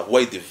particular laugh.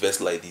 Why the verse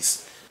like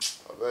this?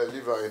 Well,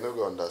 leave her, you no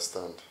go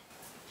understand.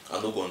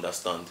 I no go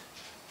understand.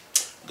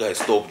 Guys,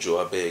 stop, Joe,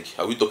 I beg.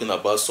 Are we talking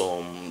about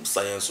some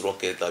science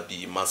rocket or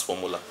be mass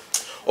formula?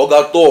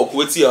 Oga, talk.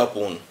 What's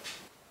happen?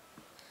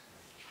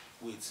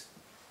 Wait.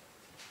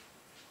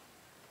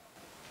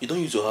 You don't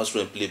use your house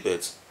rent play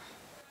bet.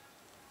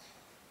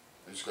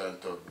 Which kind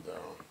of talk with that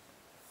one?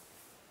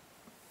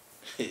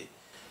 Hey.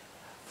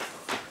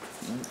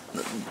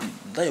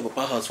 That your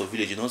papa house for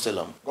village, you don't sell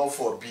them. God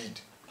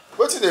forbid.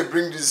 What did they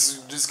bring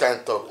this kind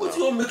of talk? What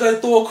you make I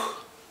talk?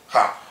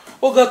 Ha!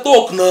 Oga,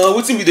 talk now.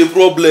 What's be the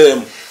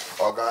problem?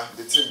 Oga,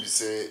 the thing be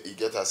say he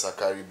get a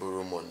Sakari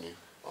borrow money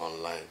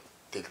online,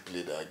 take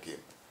play that game.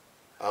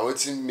 And what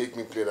thing make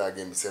me play that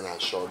game is saying I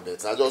short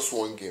bet. I just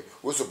one game.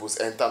 We supposed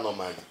to enter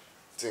normally.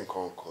 Thing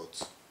can't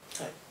cut.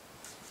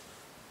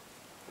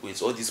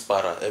 Wait, all this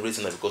para,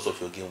 everything is because of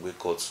your game we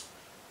cut.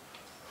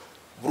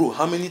 Bro,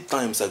 how many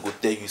times I go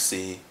tell you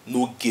say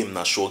no game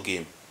na sure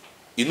game?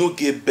 You no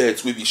get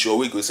bets we be sure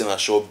we go say na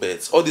sure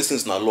bets. All these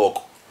things na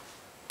luck.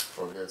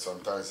 Forget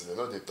sometimes they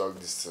know they talk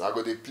this thing. I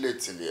go they play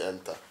till they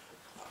enter.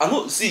 I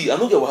no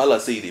get wahala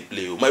say they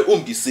play. My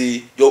own be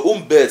say your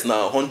own bet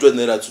na 100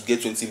 naira to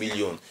get 20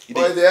 million.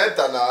 But they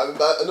enter now,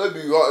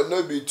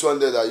 no be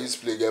 200 I use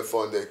play get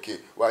 400k.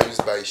 Why use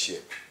buy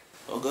share?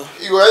 Okay.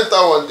 You go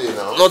enter one day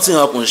now. Nothing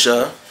happen,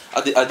 sha.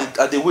 At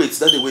the wait,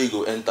 that's the way you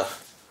go enter.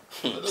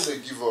 I don't they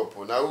give up.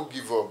 Now who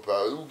give up?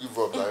 Who give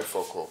up? Now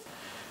fuck up.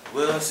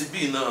 Well, as it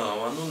be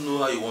now, I don't know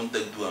how you want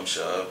to do am,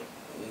 sha.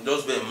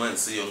 Just bear in mind,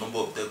 say your number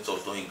of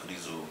debtors don't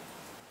increase, oh.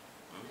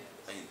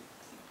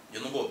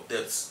 Your number of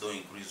debts don't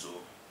increase,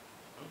 oh.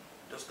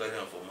 Just carry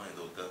on for mind,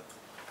 okay?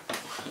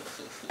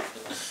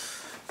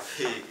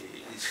 Hey,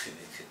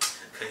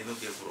 you don't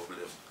get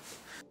problem.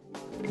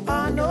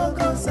 I know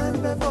God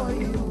sent me for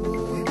you.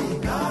 We be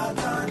cat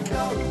and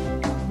dog.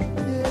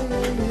 Yeah.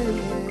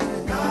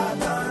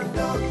 Cat and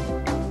dog.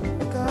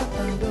 Cat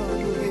and dog.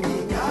 We be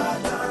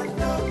cat and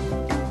dog.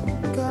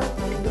 Cat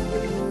and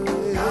dog.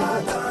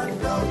 Cat and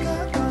dog.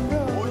 Cat and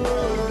dog.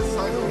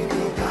 We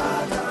be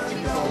cat and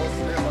dog.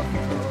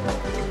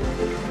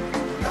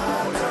 Cat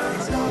and dog.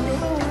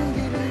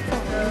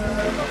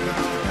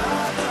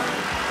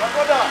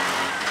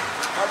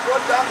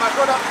 My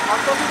brother, I'm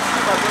talking to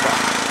you, my brother.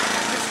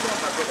 Please come,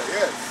 my brother,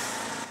 yes.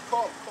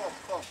 Come.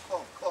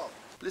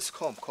 Please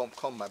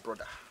come, my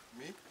brother.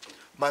 Me?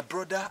 My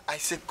brother, I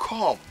say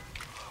come.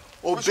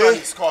 Obey. Which one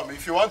is come?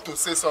 If you want to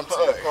say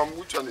something, come.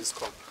 Which one is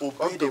come?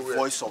 Obey the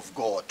voice of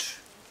God.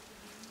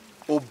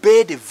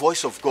 Obey the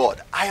voice of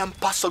God. I am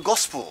Pastor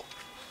Gospel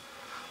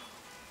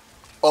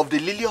of the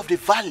Lily of the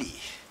Valley,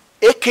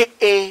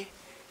 aka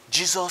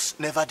Jesus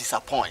never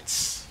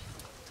disappoints.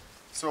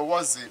 So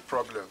what's the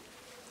problem?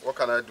 What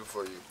can I do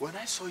for you? When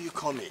I saw you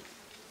coming,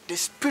 the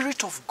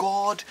Spirit of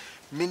God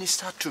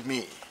ministered to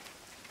me.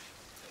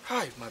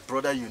 Hi, my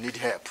brother, you need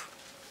help.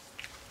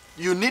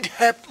 You need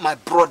help, my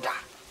brother.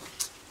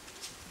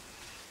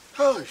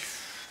 Oh.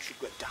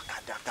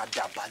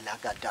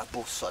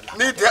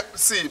 Need help?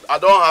 See, I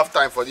don't have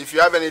time for it. If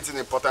you have anything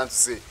important to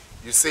say,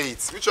 you say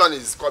it. Which one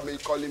is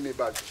calling me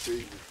back to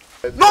say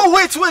it? No,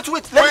 wait. Wait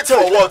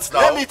for what now?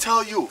 Let me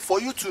tell you, for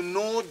you to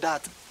know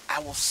that I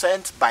was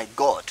sent by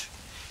God.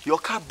 Your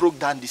car broke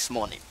down this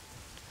morning.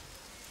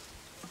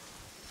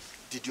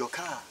 Did your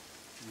car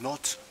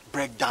not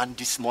break down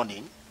this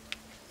morning?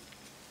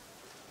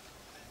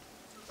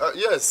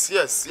 Yes.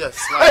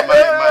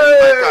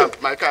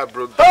 My car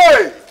broke down.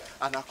 Hey!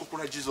 And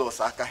Akukura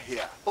Jesus Aka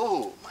here.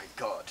 Oh my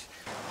God.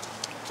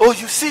 Oh,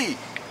 you see,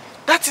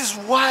 that is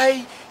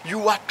why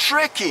you are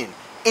trekking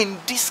in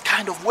this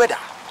kind of weather.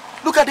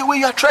 Look at the way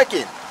you are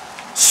trekking.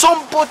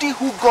 Somebody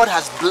who God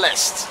has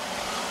blessed.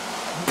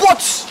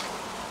 But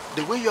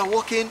the way you are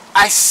walking,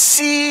 I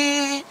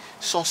see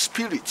some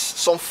spirits,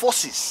 some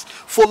forces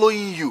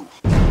following you.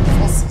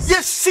 Forces?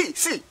 Yes,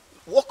 see.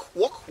 Walk.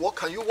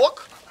 Can you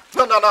walk?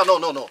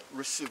 No.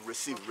 Receive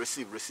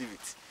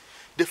it.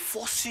 The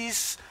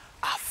forces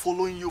are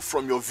following you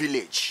from your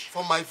village.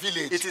 From my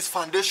village? It is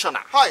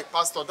foundational. Hi,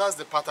 Pastor, that's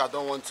the part I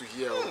don't want to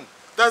hear.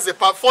 That's the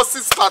part,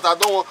 forces part I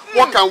don't want.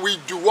 What can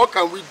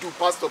we do,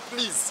 Pastor,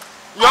 please?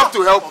 You have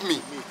to help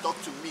me. Talk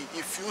to me.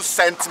 If you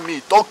sent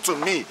me, talk to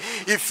me.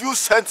 If you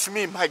sent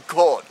me, my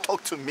God,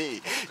 talk to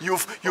me.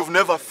 You've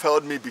never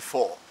failed me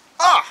before.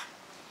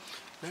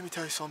 Let me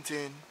tell you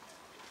something.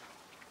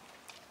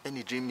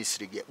 Any dream is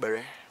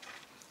regret.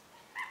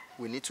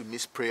 We need to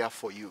miss prayer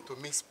for you. To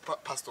miss,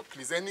 Pastor,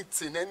 please,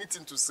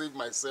 anything to save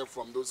myself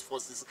from those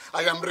forces.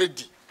 I am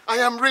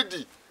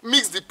ready.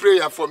 Mix the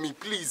prayer for me,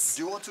 please.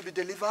 Do you want to be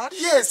delivered?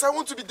 Yes, I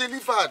want to be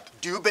delivered.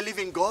 Do you believe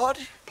in God?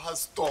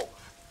 Pastor,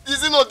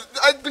 is it not?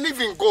 I believe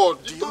in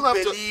God. Do you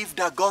believe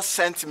that God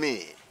sent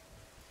me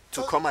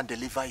to come and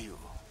deliver you?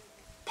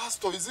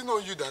 Pastor, is it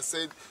not you that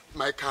said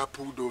my car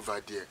pulled over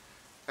there?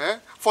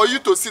 For you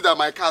to see that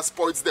my car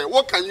spoiled there,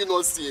 what can you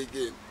not see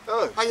again?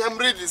 I am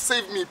ready.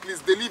 Save me,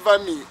 please. Deliver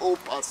me. Oh,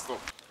 Pastor.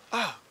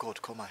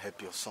 God, come and help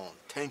your son.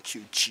 Thank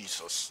you,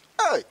 Jesus.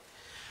 Hey,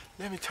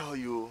 let me tell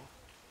you,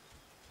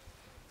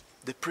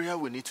 the prayer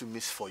we need to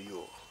miss for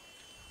you,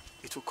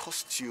 it will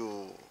cost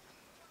you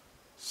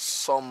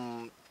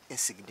some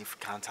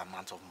insignificant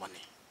amount of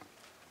money.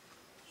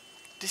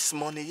 This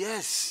money,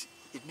 yes,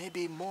 it may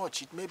be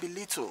much, it may be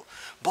little,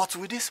 but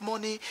with this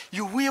money,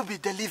 you will be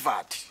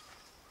delivered.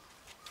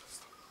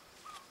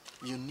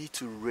 You need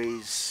to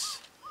raise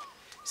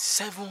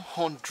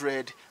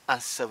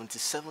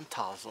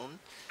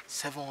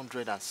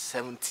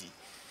 777,770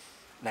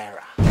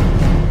 naira.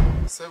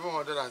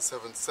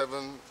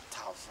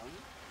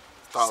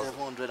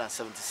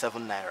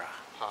 777,777 naira.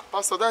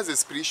 Pastor, that's a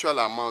spiritual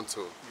amount.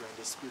 Oh. You are in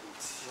the spirit.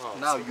 Wow,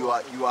 now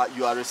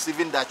you are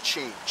receiving that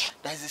change.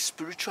 That is a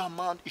spiritual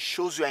amount. It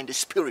shows you are in the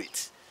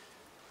spirit.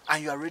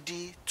 And you are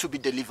ready to be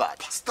delivered.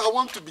 Pastor, I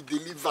want to be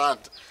delivered.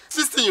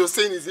 This thing you're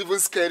saying is even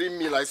scaring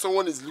me, like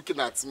someone is looking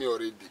at me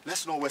already.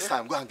 Let's not waste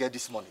time. Go and get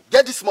this money.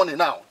 Get this money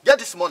now. Get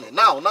this money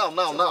now.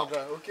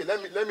 Okay,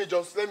 let me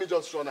just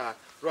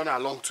run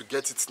along to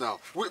get it now.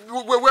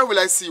 Where will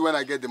I see you when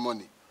I get the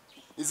money?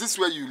 Is this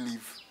where you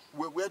live?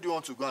 Where do you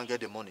want to go and get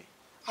the money?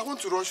 I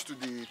want to rush to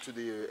the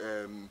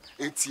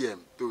ATM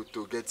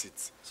to get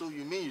it. So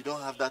you mean you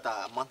don't have that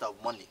amount of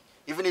money?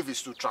 Even if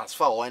it's to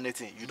transfer or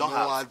anything, you don't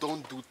have? No, I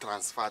don't do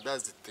transfer.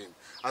 That's the thing.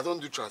 I don't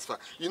do transfer.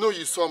 You know,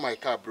 you saw my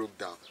car broke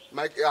down.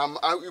 I'm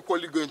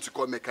equally going to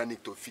call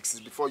mechanic to fix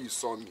it before you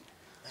saw me.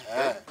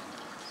 Yeah.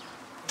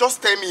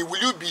 Just tell me, will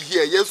you be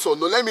here, yes or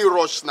no? Let me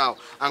rush now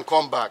and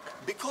come back.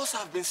 Because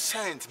I've been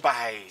sent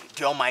by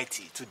the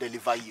Almighty to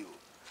deliver you,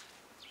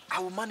 I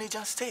will manage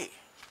and stay.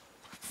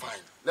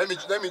 Fine. Let me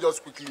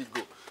just quickly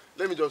go.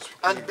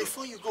 And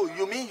before you go,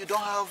 you mean you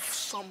don't have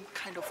some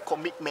kind of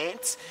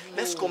commitment? No.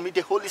 Let's commit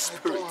the Holy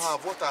Spirit. I don't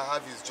have. What I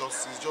have is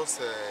just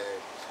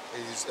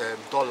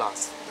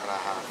dollars that I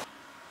have.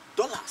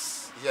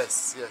 Dollars?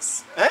 Yes.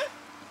 Eh?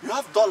 You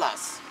have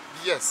dollars?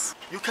 Yes.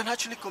 You can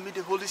actually commit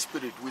the Holy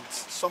Spirit with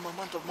some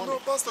amount of money. No,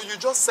 Pastor, you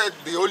just said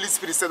the Holy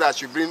Spirit said I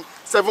should bring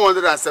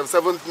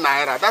 777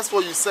 naira. That's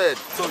what you said.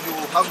 So you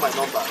will have my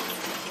number.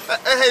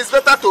 It's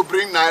better to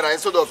bring naira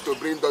instead of to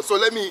bring dollars. So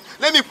let me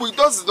put.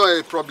 This is not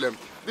a problem.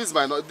 This is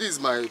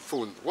my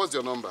phone. What's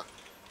your number?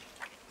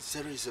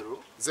 00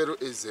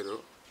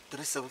 080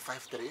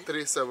 3753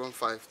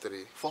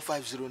 3753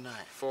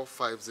 4509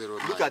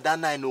 4509. Look at that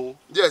 90.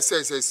 Yes.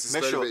 It's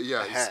Make sure.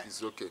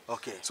 It's okay.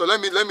 Okay. So let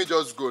me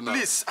just go now.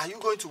 Please, are you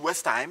going to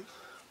waste time?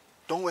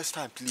 Don't waste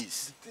time,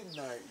 please. The thing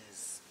now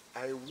is,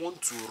 I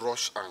want to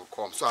rush and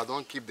come, so I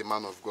don't keep the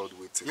man of God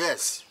waiting.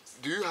 Yes.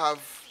 Do you have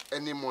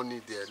any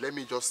money there? Let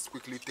me just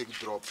quickly take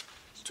drop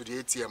to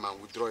the ATM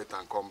and withdraw it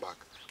and come back.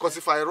 Because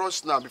if I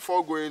rush now,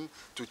 before going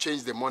to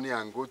change the money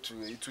and go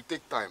to it will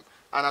take time.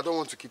 And I don't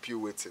want to keep you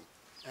waiting.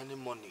 Any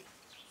money?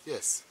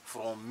 Yes.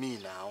 From me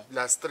now?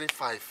 Last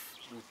 3-5.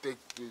 You take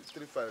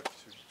 3-5 to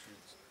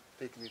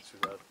take me to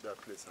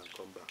that place and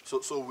come back.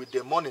 So with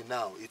the money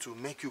now, it will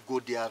make you go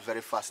there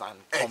very fast and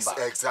come back.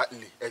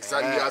 Exactly.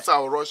 That's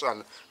how I'll rush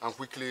and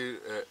quickly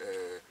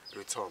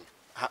return.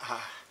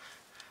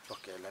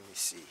 Okay, let me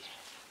see.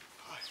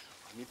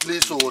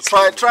 Please,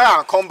 try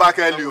and come back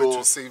early.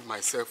 To save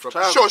myself from.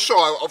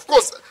 Sure. Of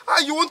course.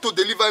 You want to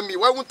deliver me?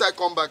 Why won't I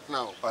come back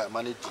now? All right,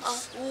 manage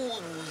this. Who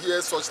will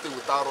hear such thing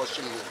without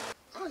rushing me?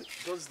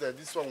 Just that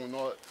this one will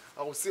not.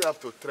 I will still have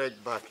to trek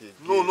back again.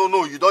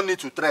 No. You don't need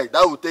to trek.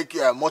 That will take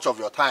much of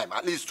your time.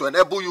 At least to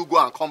enable you go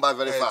and come back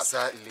very fast.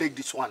 Take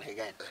this one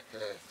again.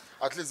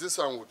 At least this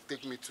one will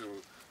take me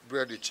to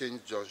where the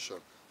change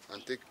junction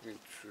and take me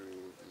to.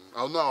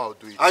 I'll know how I'll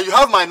do it. And you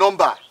have my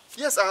number.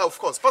 Yes, I have, of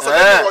course. Pastor,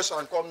 let me rush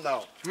and come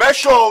now. Make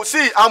sure.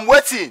 See, I'm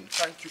waiting.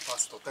 Thank you,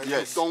 Pastor. Thank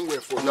you. Don't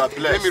wait for me. You are blessed.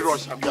 Let me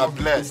rush. You are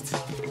blessed.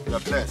 You are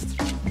blessed.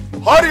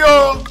 Hurry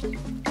up!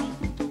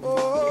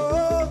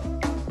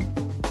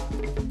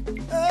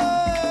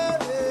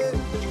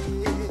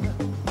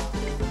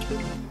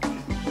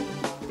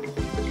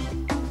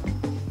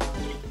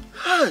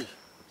 Hey!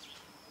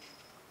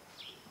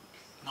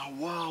 Now,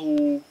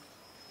 wow.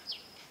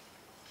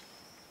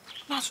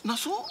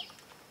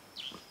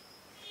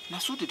 Now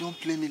so they don't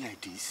play me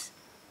like this.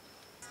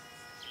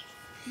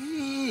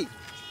 Hey,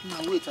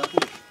 now wait a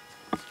minute.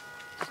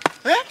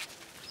 Eh?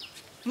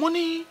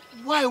 Money,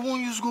 why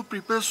won't you go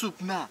prepare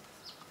soup now?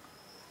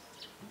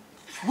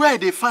 Where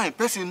they find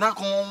person now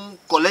come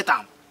collect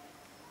them?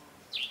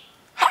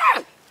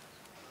 Hey!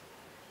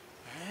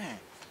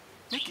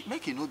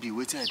 Make it not be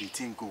waiting at the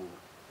thing go.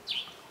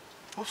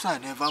 Hope I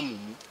never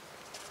move.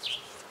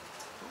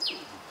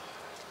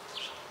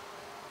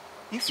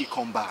 If he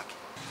come back,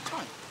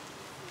 come.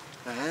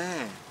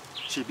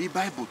 Should be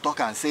Bible talk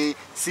and say,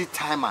 seed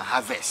time and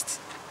harvest.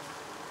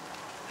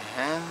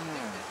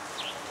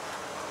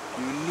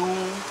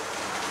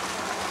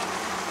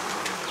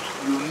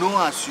 You know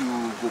as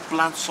you go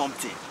plant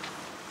something,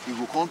 it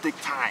will come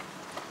take time,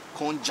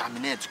 come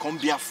germinate, come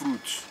bear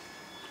fruit.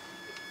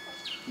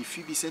 If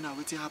you be saying now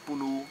what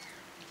happen, oh,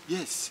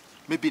 yes,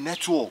 maybe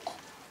network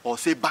or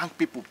say bank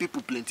people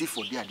plenty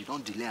for there, they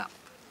don't delay.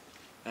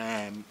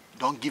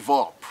 Don't give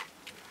up.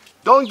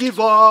 Don't give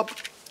up.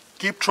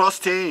 Keep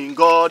trusting in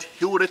God.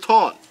 He will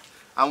return.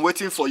 I'm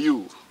waiting for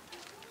you.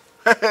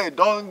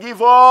 Don't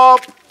give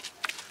up.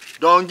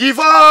 Don't give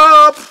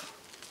up.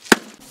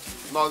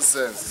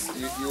 Nonsense.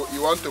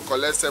 You want to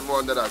collect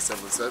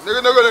 777?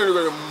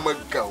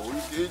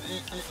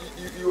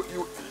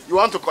 You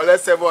want to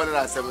collect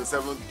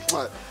 777?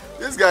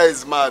 This guy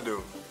is mad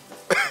though.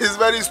 He's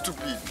very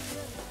stupid.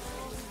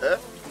 Eh?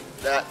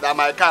 That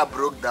my car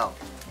broke down.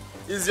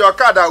 It's your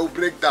car that will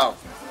break down.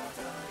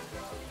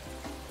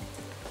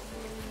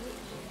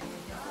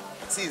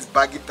 See his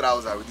baggy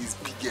trouser with his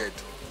big head.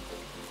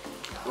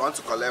 You want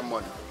to collect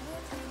money?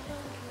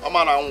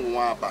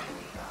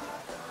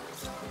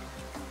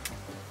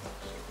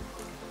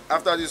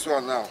 After this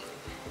one now,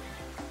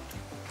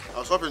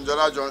 I'll stop in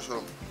General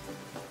Junction.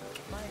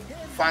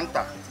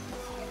 Fanta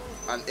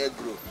and egg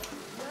roll.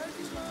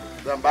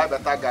 Then buy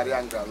better Gary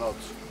and granite.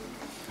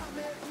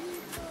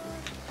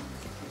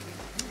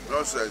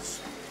 Nonsense.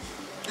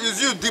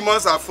 It's you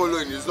demons are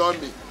following, it's not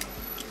me.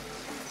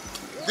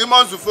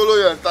 Demons will follow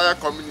your entire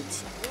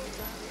community.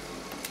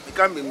 It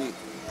can't be me.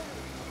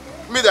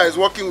 Me that is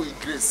working with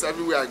grace.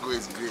 Everywhere I go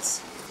is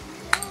grace.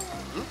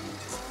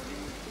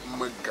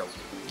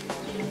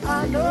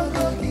 I know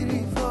go get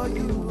it for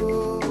you,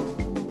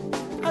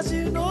 oh. As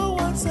you know,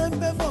 one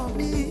sempe for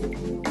me.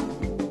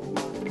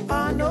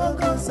 I know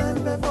go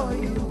sempe for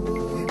you,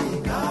 oh.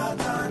 Baby,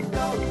 cat and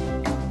dog.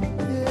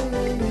 Yeah.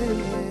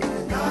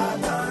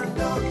 Cat and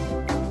dog.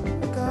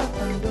 Cat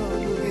and dog.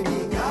 Baby,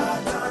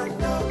 cat and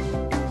dog.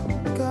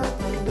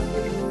 Cat and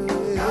dog.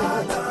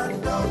 Cat and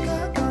dog.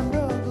 Cat and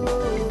dog.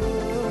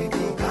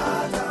 Baby,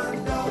 cat and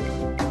dog.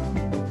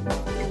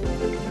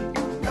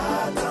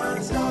 Cat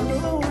and dog.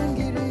 No one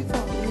get it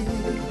for me.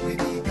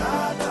 Baby,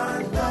 cat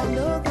and dog.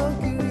 No go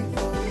get it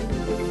for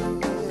you.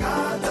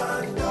 Cat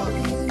and dog.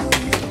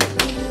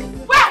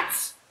 What?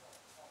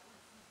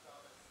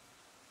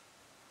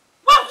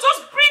 Well,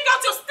 just bring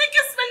out your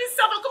stinking smelling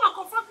self and come and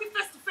confront me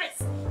face to face.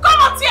 Come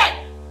out here.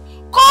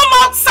 Come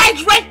outside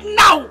right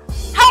now.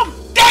 How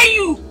dare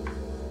you?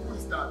 Who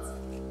is that?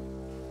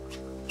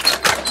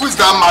 Who is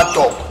that mad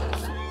dog?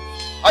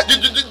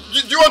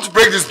 Do you want to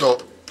break this door?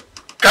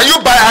 Can you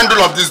buy a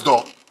handle of this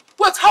door?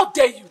 What? How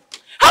dare you?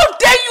 How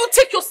dare you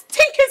take your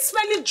stinking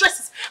smelling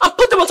dresses and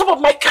put them on top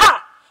of my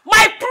car?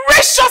 My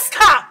precious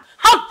car!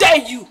 How dare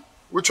you?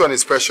 Which one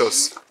is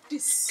precious?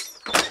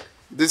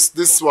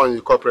 This one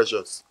you call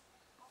precious?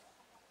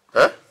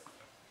 Eh?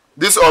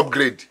 This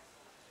upgrade?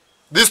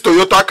 This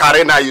Toyota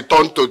Carena you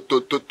turned to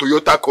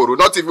Toyota Corolla,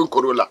 not even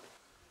Corolla.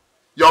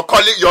 You're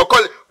calling,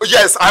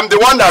 yes, I'm the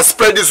one that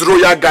spread these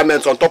royal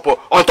garments on top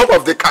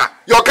of the car.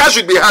 Your car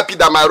should be happy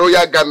that my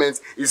royal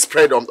garments is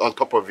spread on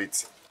top of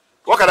it.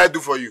 What can I do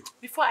for you?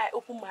 Before I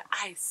open my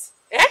eyes,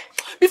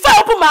 Before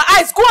I open my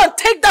eyes, go and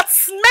take that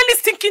smelly,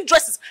 stinking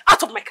dresses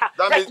out of my car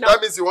now.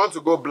 That means you want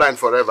to go blind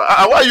forever.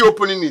 Why are you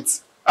opening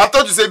it? I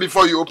thought you said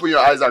before you open your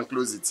eyes and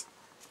close it.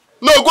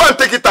 No, go and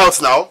take it out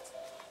now.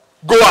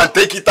 Go and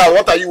take it out.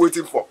 What are you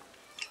waiting for?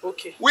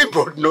 Okay. We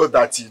both know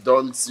that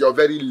you're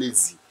very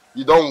lazy.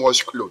 You don't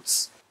wash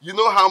clothes. You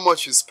know how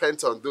much you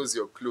spent on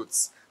your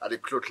clothes at the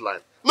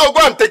clothesline. No,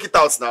 go and take it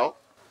out now.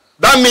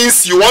 That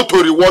means you want to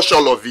rewash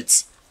all of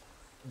it.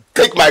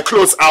 Take my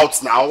clothes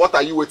out now. What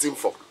are you waiting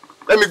for?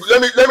 Let me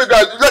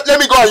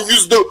go and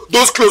use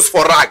those clothes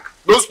for rag.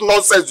 Those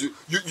nonsense you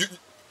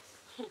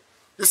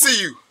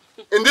see you.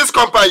 In this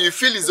company, you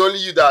feel it's only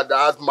you that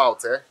has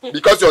mouth,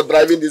 because you're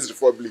driving this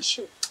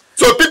refurbished.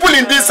 So people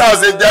in this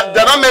house, they're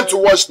not meant to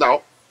wash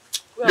now.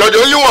 Well, you're the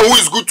only one who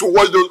is good to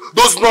wash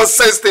those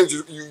nonsense things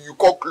you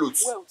call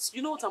clothes. Well,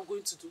 you know what I'm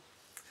going to do?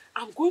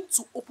 I'm going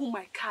to open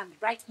my can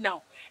right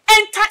now.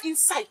 Enter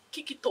inside,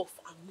 kick it off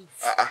and move.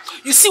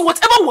 You see,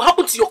 whatever will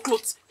happen to your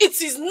clothes,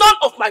 it is none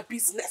of my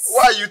business.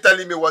 Why are you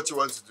telling me what you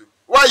want to do?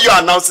 Why are you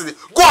announcing it?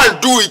 Go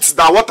and do it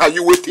now. What are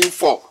you waiting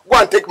for? Go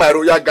and take my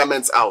royal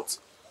garments out.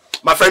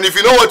 My friend, if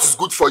you know what is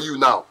good for you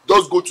now,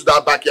 just go to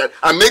that backyard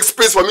and make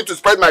space for me to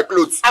spread my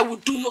clothes. I will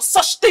do no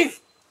such thing.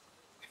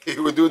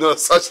 You will do no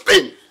such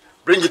thing.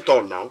 Bring it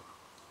on now.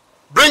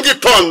 Bring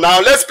it on now.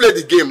 Let's play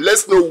the game.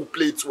 Let's know who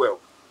played it well.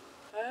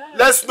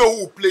 Let's know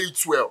who played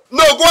it well.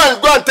 No,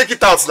 go and take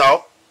it out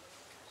now.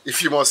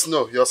 If you must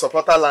know, your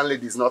supporter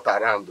landlady is not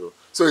around though.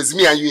 So it's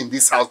me and you in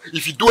this house.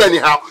 If you do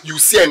anyhow, you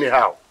see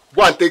anyhow.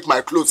 Go and take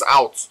my clothes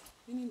out.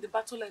 Meaning the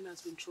battle line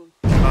has been thrown.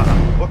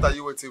 What are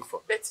you waiting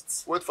for? Bet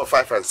it. Wait for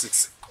 5 and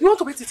 6. You want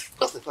to bet it?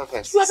 Just the 5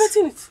 and 6. You are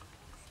betting it.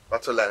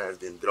 Battle line has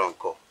been drawn.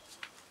 Go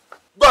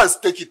and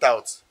take it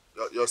out.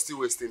 You're still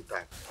wasting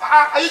time.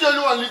 Are you the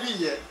only one living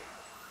here?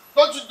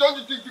 Don't you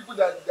think people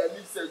that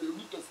live here, they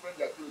need to spread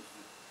their clothes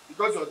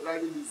because you're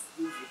driving this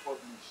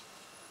refurbished?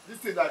 This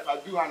thing that if I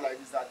do hand like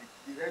this, that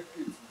the red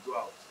plate will go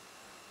out.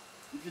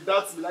 If you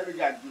doubt me, let me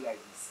go and do like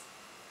this.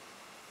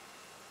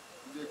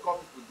 If they call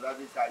people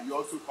driving car, you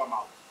also come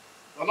out.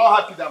 You're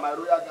not happy that my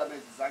royal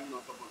garment is hanging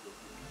on top of your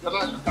plate. You're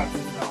not looking at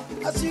it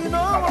now. As you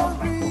know, won't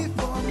grieve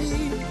for me.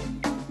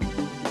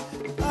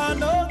 I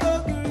know go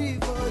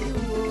grieve for you.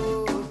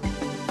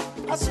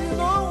 Oh. As you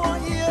know,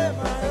 won't hear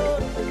my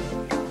own.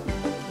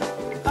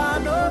 I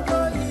know go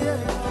hear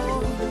your own.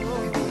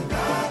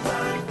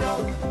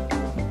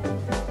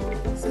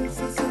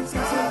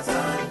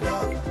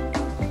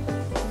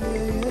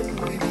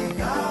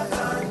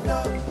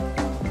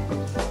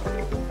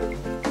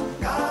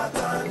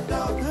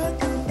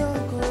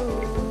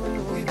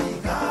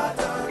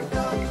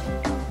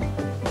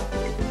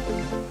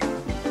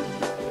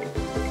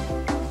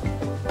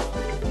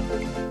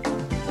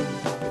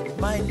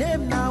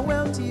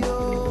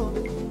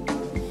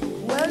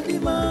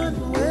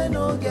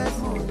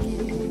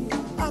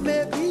 I'm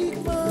a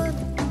big man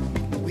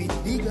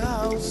with big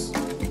house.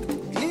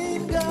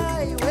 Clean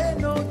guy,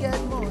 we no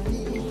get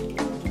money.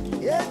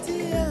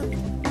 ATM,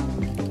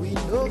 we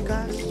no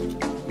cash.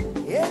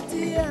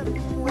 ATM,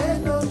 we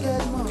no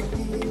get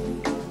money.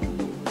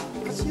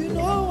 Cause you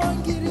know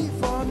one get it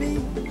for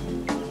me.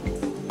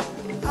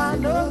 I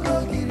no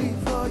go get it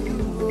for you.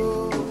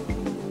 Oh.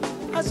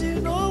 As you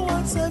know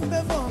one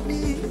sempe for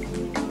me.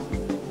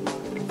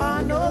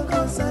 I no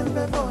go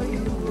sempe for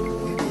you.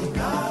 Oh. We be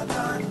cat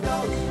and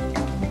dog.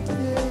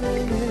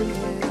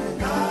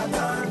 Cat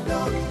and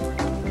dog.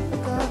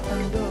 Cat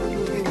and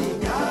dog. We be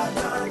cat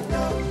and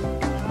dog.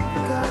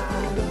 Cat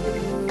and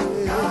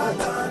dog.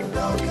 Cat and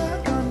dog.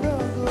 Cat and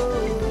dog.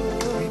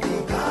 We be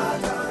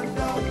cat and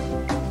dog.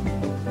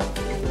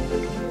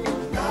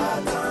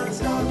 Cat and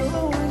dog.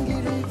 No one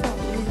get it for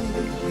me.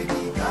 We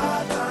be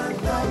cat and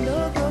dog. No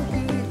go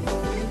get it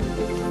for you.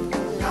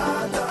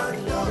 Cat and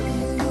dog. We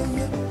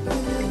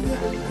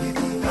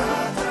be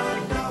cat and dog. Cat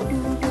and dog. Cat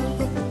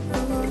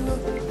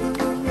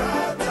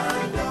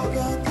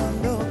and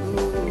dog.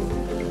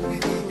 We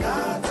be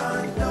cat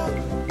and dog.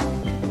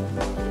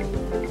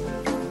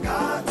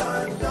 Cat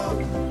and dog.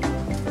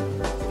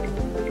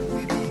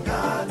 We be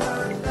cat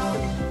and dog.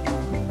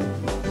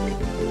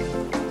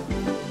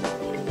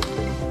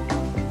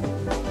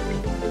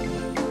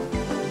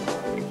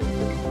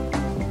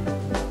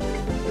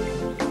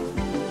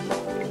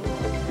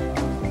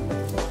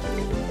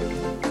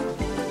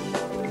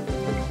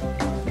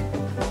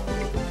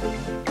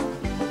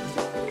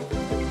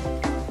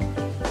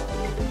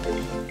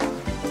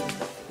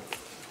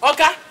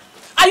 Okay?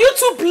 Are you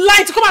too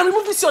blind to come and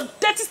remove this your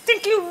dirty,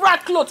 stinking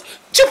rat clothes,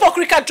 cheap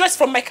okrika dress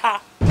from my car?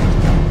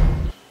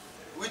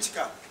 Which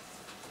car?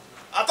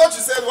 I thought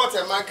you said what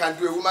a man can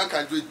do, a woman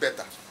can do it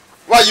better.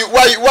 Why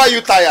are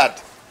you tired?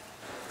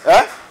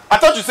 Eh? I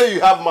thought you said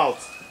you have mouth.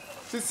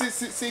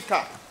 See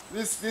car.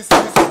 This. Is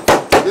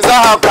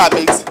that how car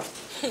makes?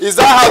 Is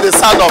that how the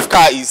sound of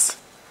car is?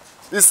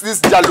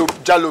 This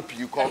jalop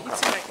you call car.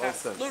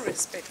 No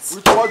respect.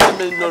 Which what do you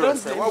mean no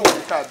respect? What would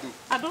the car do?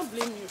 I don't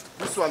blame you.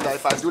 This one that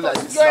if I do like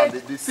this now,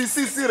 they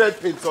see red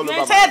paint all over.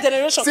 Your entire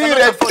generation See cannot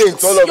red afford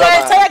paint all over. Your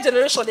entire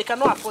generation, they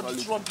cannot afford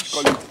this rubbish.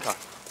 Call it car.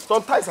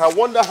 Sometimes I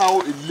wonder how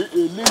a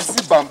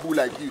lazy bamboo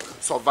like you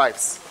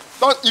survives.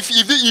 If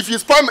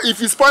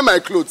you spoil my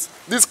clothes,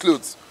 these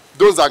clothes,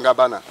 those are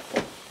Gabbana.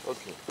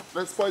 Okay.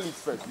 Let's spoil it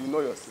first. You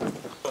know yourself.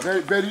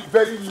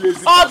 Very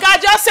lazy. Oh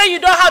God, just say you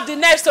don't have the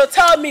nerves to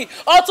tell me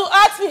or to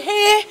ask me,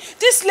 hey,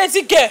 this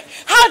lazy girl,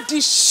 how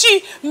did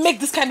she make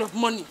this kind of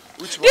money?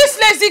 This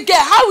lazy girl,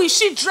 how is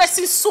she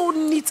dressing so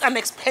neat and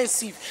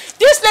expensive?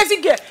 This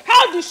lazy girl,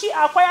 how did she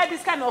acquire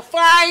this kind of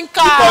fine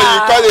car?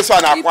 You call this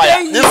one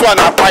acquire. This one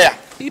acquire.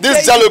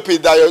 This jalopy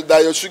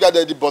that your sugar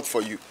daddy bought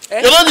for you.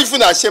 You're not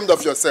even ashamed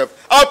of yourself.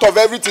 Out of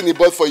everything he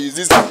bought for you, is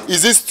this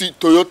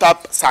Toyota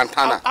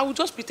Santana? I will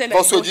just pretend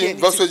I don't hear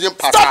anything.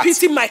 Passat. Stop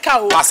hitting my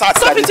car.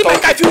 Stop hitting my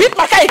car. If you hit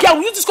my car again, I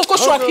will use this cocoa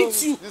shoe and hit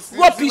you.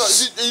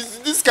 Rubbish.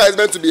 This guy is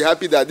meant to be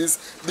happy that this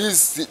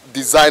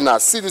designer.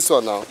 See this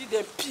one now.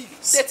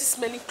 Dirty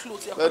smelling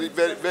clothes. Very.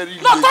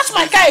 No, touch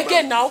my car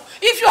again now.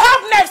 If you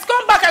have nerves,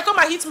 come back and come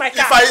and hit my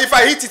car. If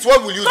I hit it,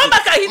 what will you do? Come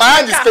back and hit my my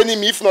hand car. is paining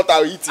me. If not, I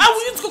will hit it. I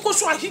will use cocoa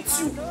shoe and hit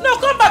you. No,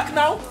 come back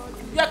now.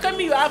 You are telling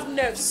me you have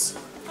nerves.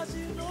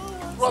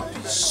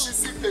 Rubbish.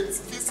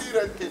 See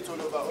red paint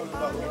all over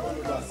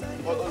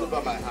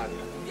my hand.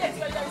 Yes,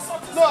 you are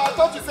insulting. No, I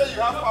thought you said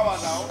you have power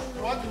now.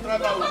 You want to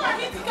drive out with me?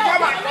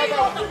 Come and drive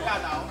out with the car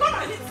now. Come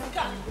and hit the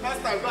car.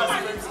 Last time,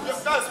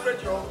 just spread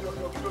your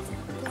clothes.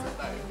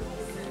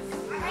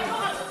 I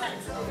don't have the time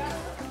to do that.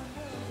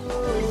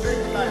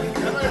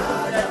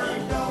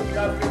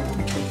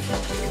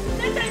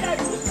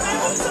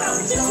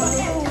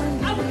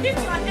 I will hit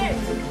your head.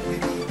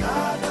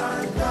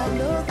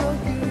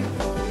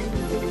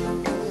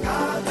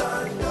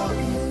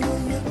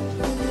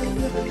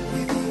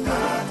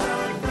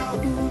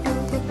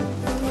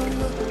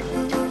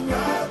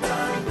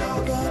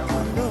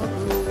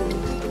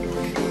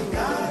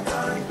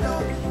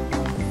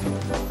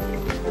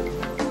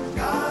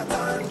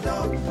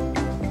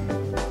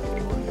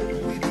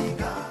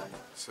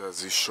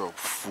 Says this shop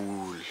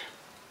full.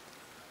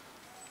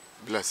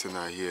 Blessing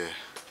are here.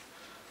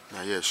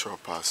 Now here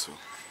shop parcel.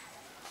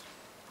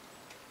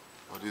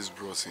 But these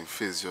bros in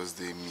face just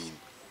they mean.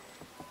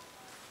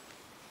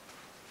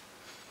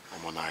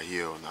 I'm on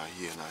here.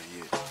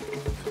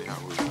 They are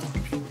waiting.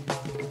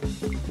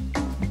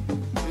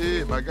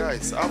 Hey, my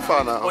guys, how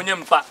far now?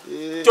 Onyempa.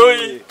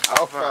 Hey,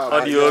 how far?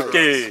 Are you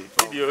okay?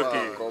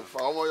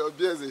 Confirm. Your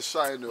beers is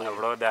shine. My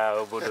brother,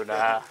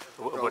 Obodona.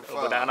 You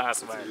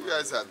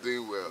guys are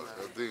doing well.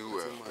 You're doing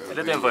well.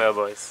 Anything for your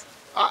boys?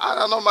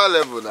 At a normal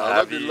level now.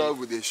 Not be long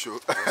with the show.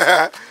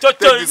 Take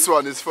this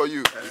one. It's for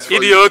you. It's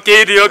for you.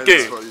 Okay.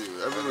 It's for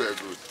you. Everywhere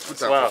good. Put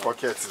them in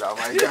pockets now,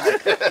 my guy.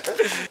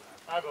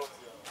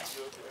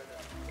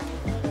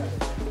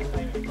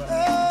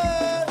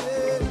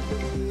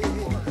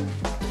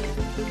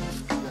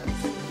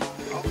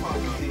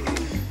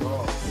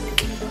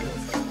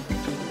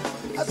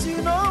 As you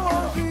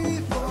know,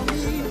 for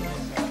me,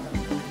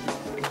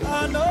 I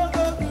know.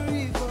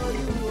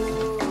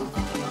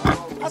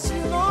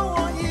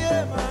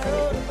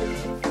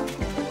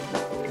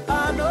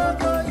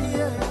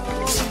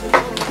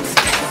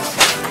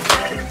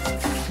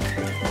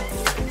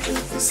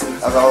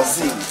 As I was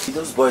saying,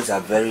 those boys are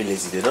very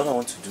lazy. They don't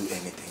want to do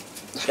anything.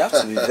 You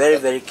have to be very,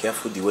 very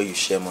careful the way you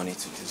share money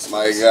to this.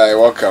 My guy,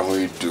 what can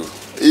we do?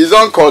 You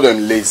don't call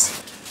them lazy.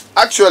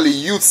 Actually,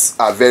 youths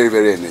are very,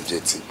 very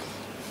energetic.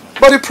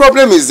 But the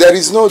problem is there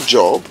is no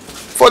job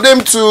for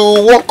them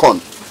to work on.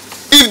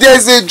 If there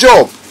is a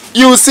job,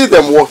 you will see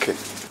them working.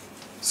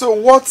 So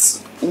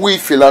what we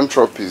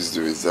philanthropists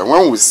do is that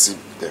when we see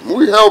them,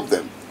 we help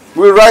them.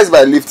 We rise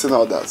by lifting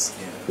others.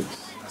 Yeah.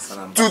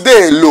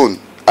 Today alone,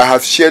 I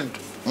have shared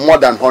more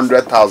than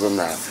 100,000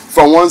 naira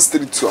from one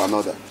street to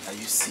another. Are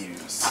you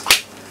serious?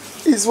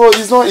 It's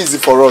not easy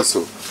for us.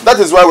 So that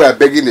is why we are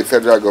begging the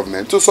federal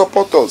government to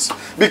support us.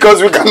 Because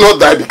we cannot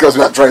die because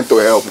we are trying to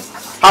help.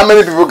 How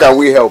many people can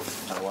we help?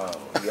 Oh, wow,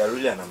 you are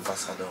really an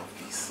ambassador of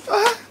peace.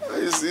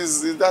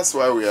 That's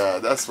why we are.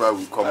 That's why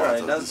we come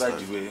out. That's by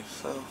the way.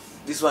 So,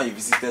 this one you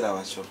visited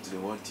our shop today.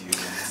 What do you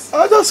want?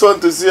 I just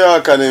want to see how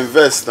I can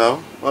invest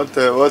now. What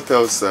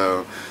else?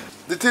 The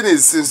thing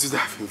is, since today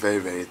I've been very,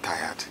 very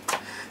tired,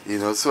 you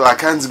know, so I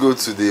can't go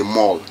to the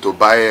mall to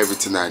buy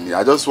everything I need.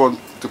 I just want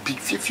to pick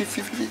few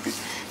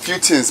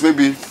things.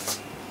 Maybe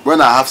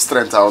when I have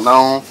strength, I'll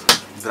now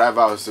drive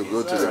out to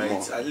go to the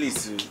mall. At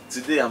least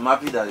today I'm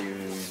happy that you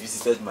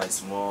visited my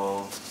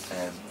small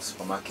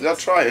supermarket. You're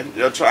trying.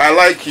 I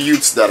like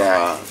youths that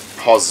are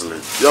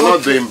hustling. You're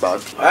not doing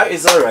bad.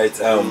 It's alright.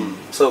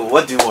 So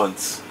what do you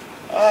want?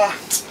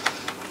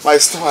 My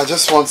store, I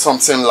just want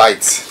something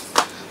light.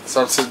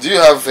 Something. Do you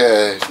have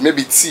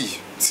maybe tea?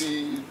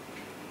 Tea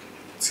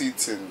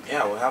tin?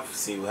 Yeah, we have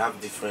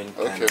different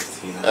kinds of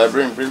tea.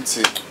 Bring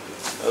tea.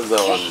 How's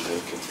that one?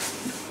 Okay.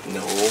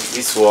 No,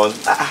 this one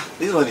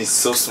is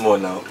so small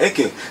now.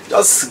 Okay,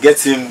 just get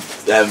him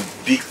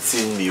big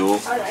tin meal.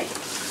 Alright.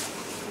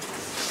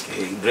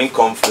 Okay, bring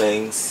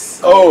cornflakes.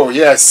 Oh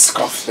yes,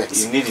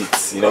 cornflakes. You need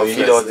it. You know, you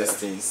need all these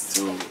things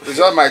too. It's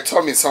just my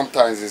tummy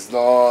sometimes is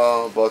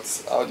not, but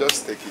I'll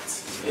just take it.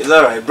 It's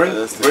alright.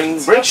 Bring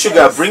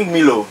sugar. Bring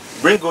Milo.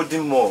 Bring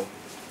Odimgbe.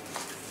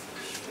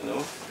 You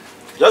know,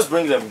 just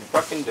bring them.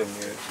 Packing them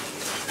here.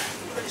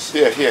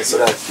 Here. So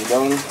that you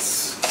don't.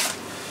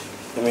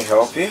 Let me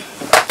help you.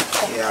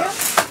 Yeah.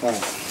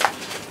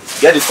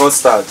 Get the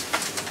custard.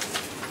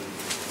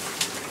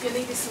 You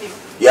need this milk?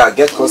 Yeah,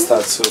 get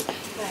custard too.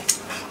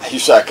 Are you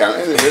sure I can?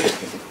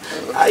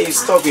 You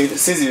stop it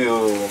since you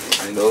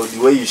know the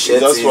way you share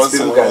things,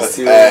 people can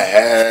still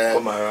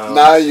come around.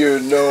 Now you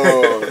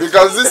know.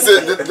 Because this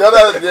is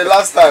the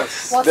last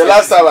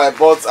time I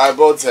bought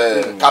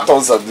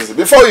cartons of this.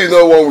 Before you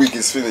know, 1 week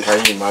is finished.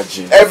 Can you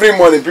imagine? Every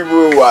morning people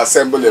will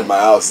assemble in my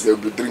house, they'll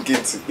be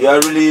drinking tea. You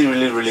are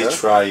really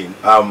trying.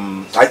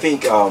 I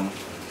think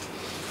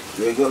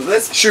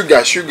let's sugar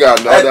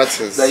and other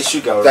things. There is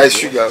sugar. There is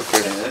sugar,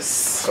 okay.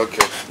 Yes.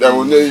 Okay. Then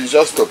we'll need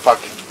just to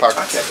pack it.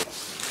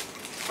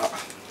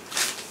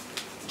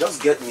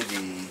 Just get me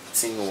the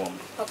tin one.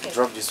 Okay.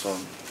 Drop this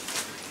one.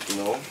 You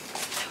know.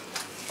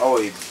 Oh,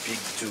 a big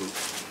two.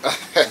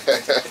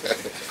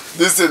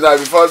 This thing now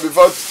before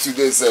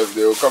today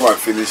they will come and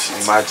finish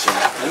it. Imagine.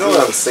 You know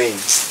what I'm saying?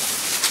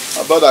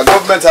 But the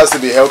government has to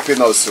be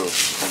helping us. So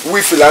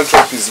we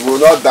philanthropists will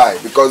not die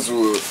because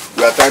we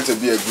are trying to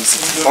be a good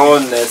citizen.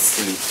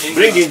 Honestly.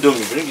 Bring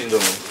Indomie.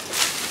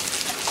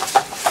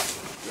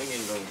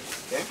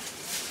 Okay?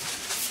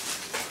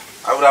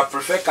 I would have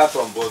preferred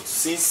carton, but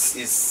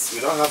since we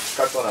don't have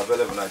carton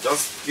available now,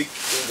 just pick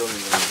Indomie.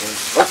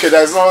 Okay,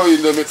 there's no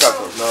Indomie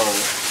carton. No.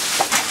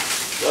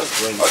 Just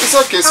bring it. It's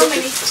okay, How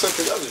many? It's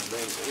okay, just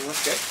bring it.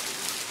 Okay.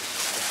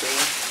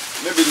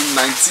 Maybe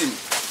 19.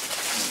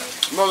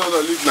 No,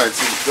 leave 19.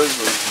 Just bring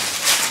it.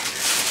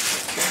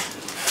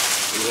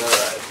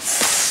 Alright.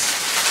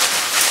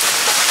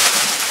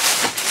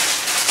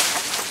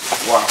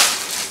 Wow.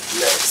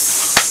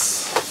 Yes.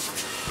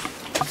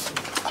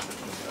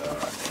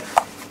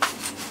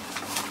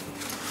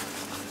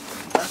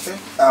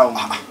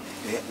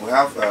 We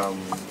have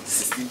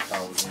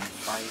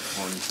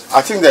 16,500.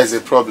 I think there's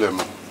a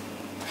problem.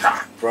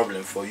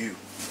 Problem for you?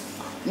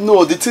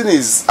 No, the thing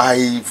is,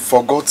 I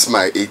forgot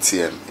my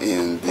ATM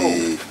in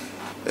the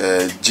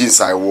jeans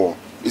I wore.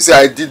 You see,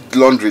 I did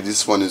laundry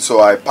this morning,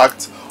 so I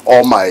packed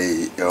all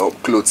my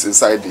clothes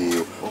inside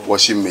the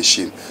washing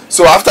machine.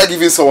 So after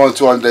giving someone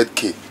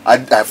 200k,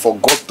 I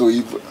forgot to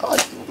even. Oh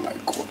my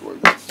God!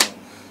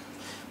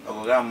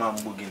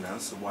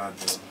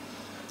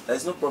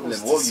 There's no problem.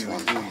 What you will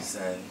do is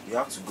you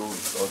have to go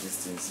with all these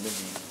things.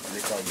 Maybe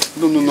later.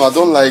 No, I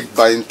don't like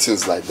buying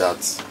things like that.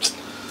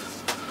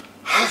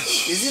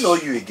 Is it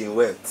not you again,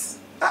 Wet?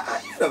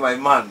 You're my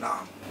man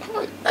now.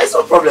 There's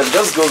no problem.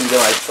 Just go with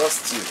them. I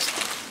trust you.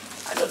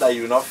 I know that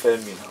you will not fail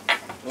me now.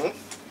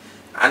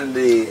 And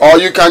or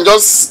you can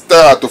just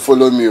tell her to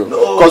follow me.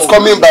 Because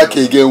coming back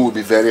again will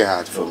be very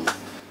hard for me.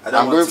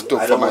 I'm going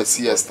for my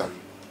siesta.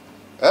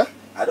 Eh?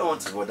 I don't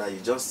want to bother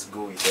you. Just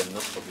go with them. No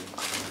problem.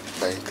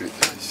 Thank you.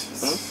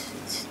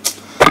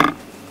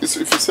 If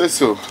you say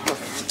so.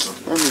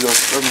 Let me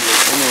just.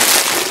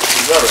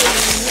 It's alright.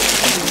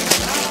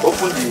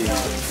 Open the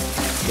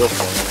door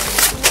for me.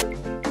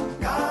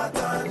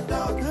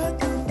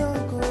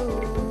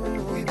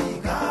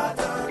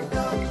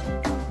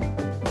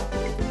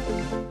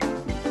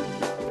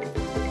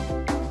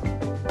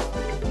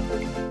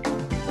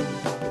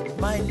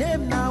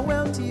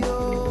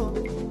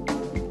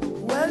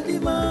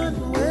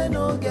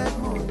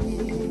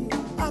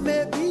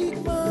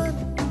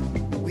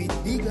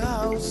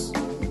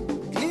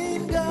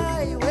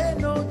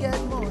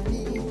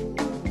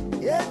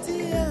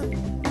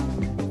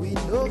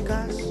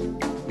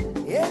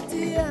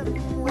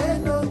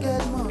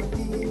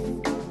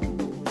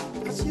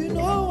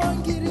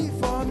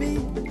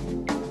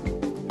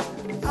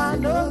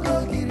 no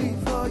go giri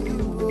for you,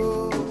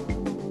 oh.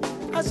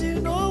 As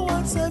you know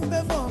what's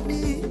sempe for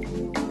me,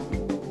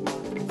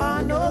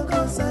 I no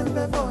go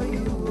sempe for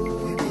you,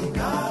 oh. We be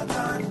cat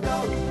and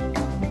dog.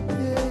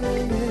 Yeah,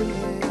 yeah,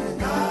 yeah.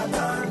 Cat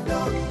and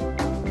dog.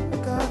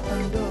 Cat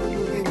and dog.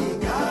 We be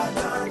cat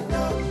and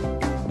dog.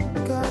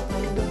 Cat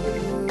and dog.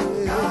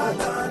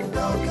 Cat and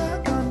dog.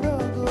 Cat and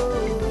dog.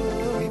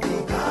 We be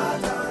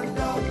cat and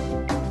dog.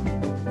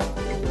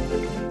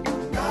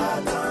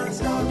 Cat and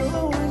dog. No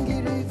one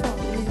giri for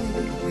me.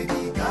 We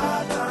be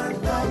cat and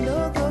dog. No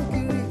go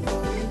giri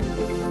for you.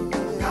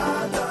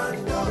 Cat and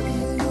dog.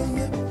 Yeah, yeah,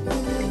 yeah,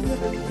 yeah,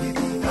 yeah. We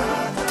be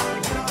cat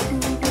and dog.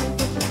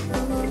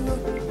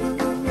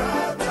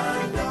 Cat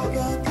and dog.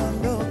 Cat and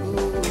dog.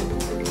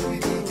 We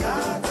be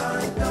cat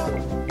and dog.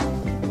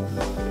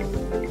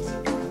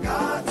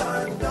 Cat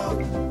and dog.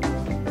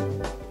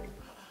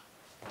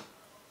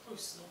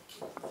 Who's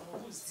knocking now?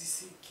 Who's this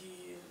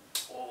again?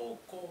 Oh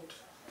God.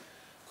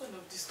 Kind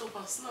of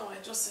disturbance now. I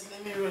just said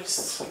let me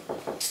rest.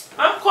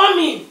 I'm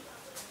coming.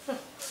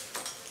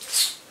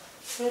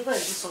 Whenever I do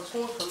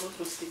something, one cannot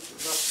just take it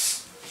now.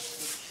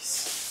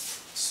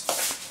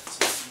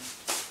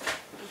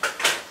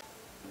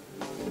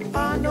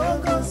 I no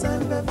go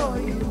sempe for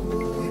you.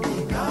 We be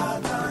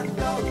cat and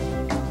dog.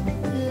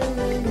 Yeah,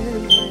 yeah,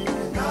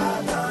 yeah.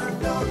 Cat and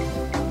dog.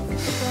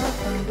 Cat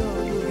and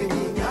dog. We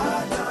be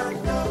cat and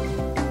dog.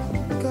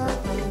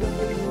 Cat and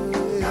dog.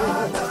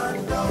 Cat and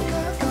dog.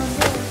 Cat and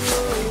dog.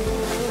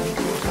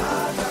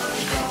 Cat and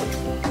dog.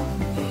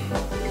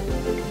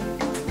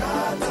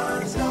 Cat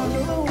and dog.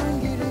 No one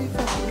giri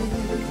for me.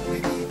 We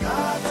be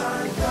cat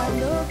and dog.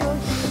 No go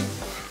giri.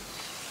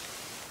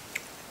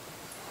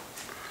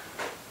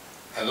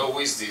 Hello, who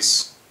is this?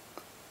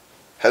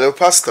 Hello,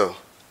 Pastor.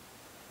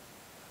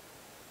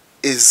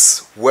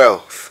 Is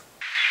Wealth.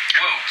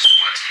 Wealth?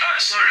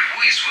 Sorry,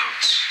 who is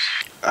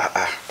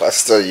Wealth?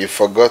 Pastor, you've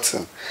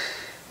forgotten.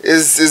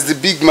 Is the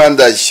big man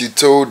that you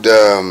told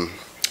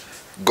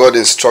God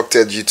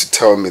instructed you to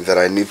tell me that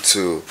I need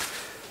to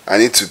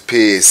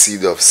pay a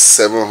seed of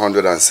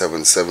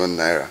 777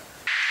 naira.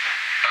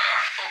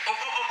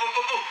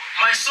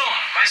 My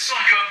son,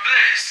 you are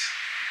blessed.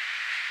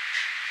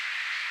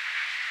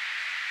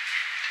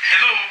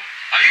 Hello,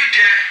 are you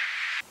there?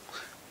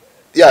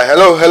 Yeah,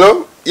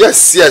 hello?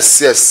 Yes.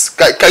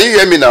 Can you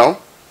hear me now?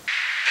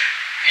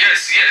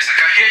 Yes, I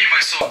can hear you,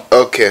 my son.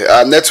 Okay,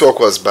 our network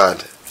was bad.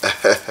 It's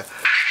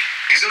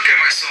okay,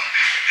 my son.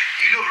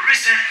 You know,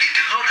 recently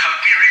the Lord has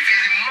been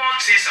revealing more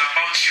things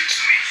about you to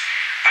me.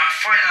 And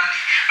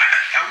finally,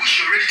 I wish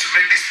you're ready to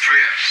make these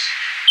prayers.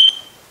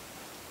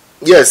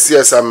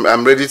 Yes,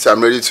 I'm ready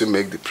to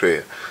make the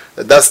prayer.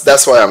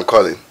 That's why I'm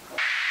calling.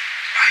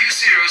 Are you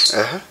serious?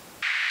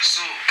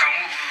 So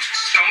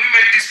can we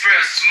make these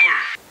prayers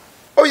tomorrow?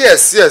 Oh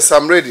yes,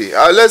 I'm ready.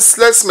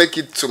 Let's make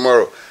it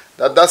tomorrow.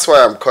 That's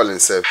why I'm calling,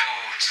 sir. Oh,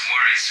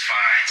 tomorrow is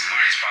fine.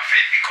 Tomorrow is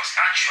perfect because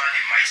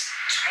actually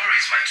tomorrow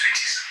is my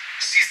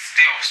 26th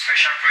day of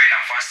special praying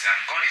and fasting,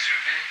 and God is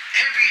revealing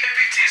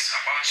heavy things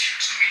about you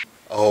to me.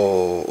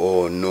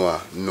 Oh,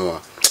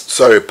 Noah.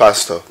 Sorry,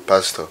 Pastor.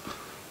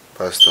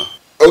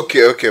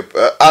 Okay.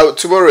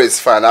 Tomorrow is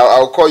fine.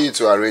 I'll call you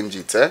to arrange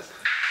it, eh? I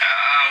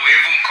will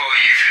even call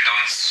you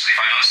if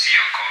I don't see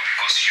your call,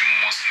 because you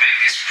must make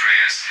these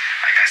prayers.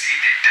 I can see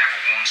the devil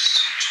wants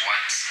to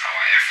thwart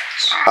our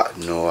efforts.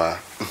 Noah.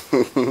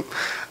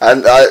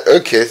 And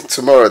okay,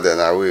 tomorrow then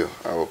I will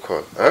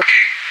call. Huh?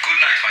 Okay, good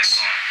night, my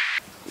son.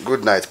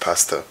 Good night,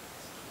 Pastor.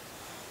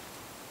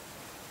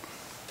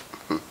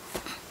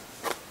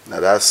 Now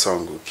that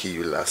song will kill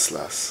you last.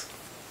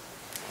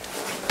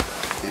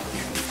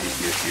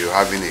 You're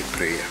having a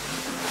prayer.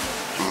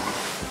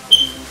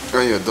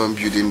 When you're done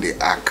building the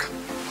ark,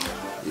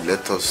 you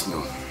let us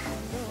know.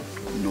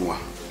 Noah.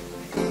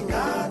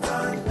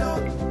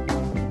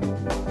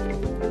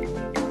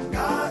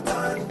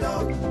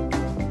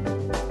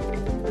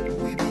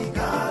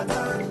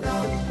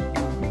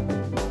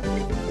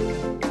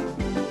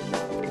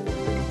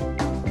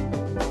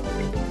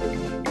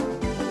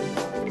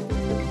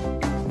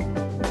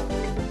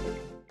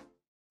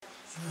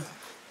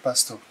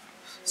 Pastor,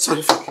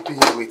 sorry for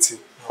keeping you waiting.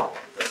 No,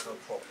 that's no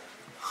problem.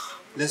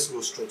 Let's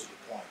go straight to the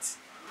point.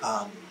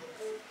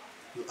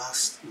 You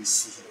asked, we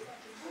see him.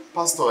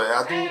 Pastor,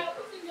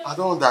 I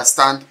don't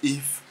understand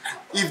if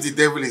the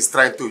devil is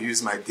trying to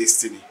use my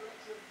destiny.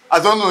 I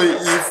don't know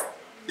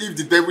if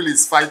the devil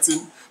is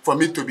fighting for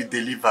me to be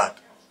delivered.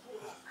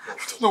 I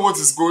don't know what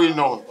is going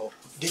on.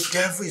 The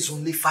devil is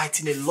only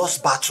fighting a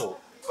lost battle.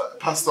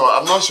 Pastor,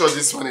 I'm not sure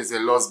this one is a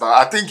lost battle.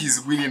 I think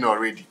he's winning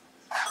already.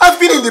 I've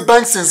been in the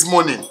bank since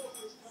morning.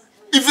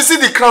 If you see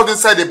the crowd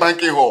inside the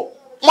banking hall,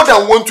 more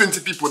than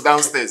 120 people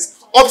downstairs.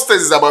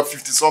 Upstairs is about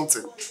 50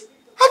 something.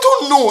 I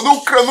don't know.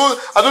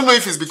 I don't know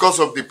if it's because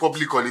of the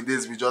public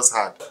holidays we just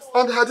had.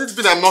 And had it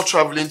been I'm not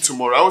traveling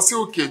tomorrow, I would say,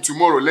 okay,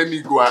 tomorrow let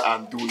me go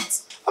and do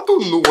it. I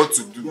don't know what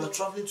to do. You are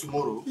traveling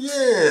tomorrow?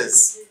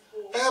 Yes.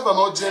 I have an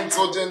urgent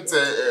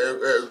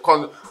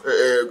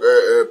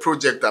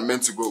project I'm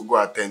meant to go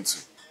attend to.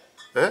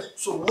 Eh?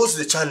 So what's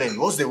the challenge?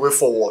 What's the way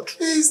forward?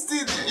 You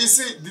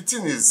see, the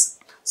thing is,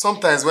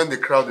 sometimes when the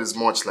crowd is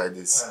much like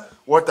this,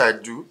 what I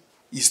do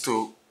is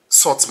to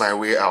sort my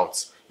way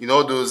out. You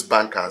know those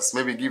bankers,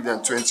 maybe give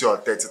them 20 or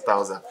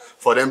 30,000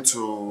 for them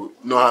to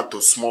know how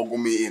to smuggle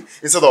me in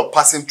instead of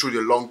passing through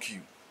the long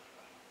queue.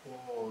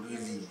 Oh,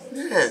 really?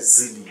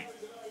 Yes. Really?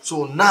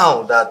 So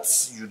now that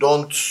you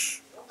don't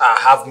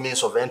have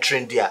means of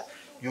entering there,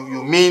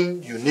 you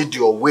mean you need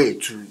your way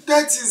to...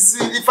 That is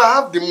it. If I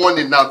have the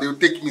money now, they will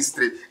take me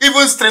straight.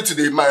 Even straight to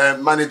the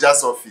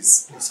manager's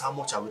office. Please, how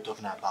much are we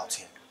talking about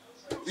here?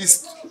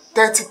 It's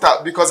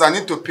 30,000 because I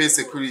need to pay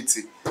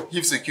security.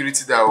 Give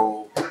security that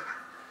will...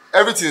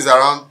 Everything is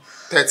around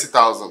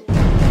 30,000.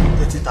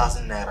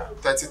 30,000 naira?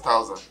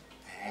 30,000.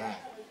 Yeah.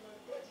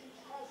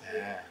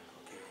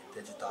 Okay,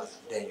 30,000.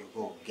 Then you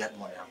go get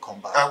money and come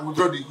back. I will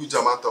draw the huge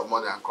amount of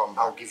money and come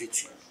back. I'll give it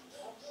to you.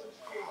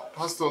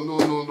 Pastor,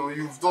 no.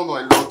 You've done a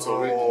lot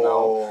already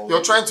now.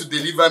 You're trying to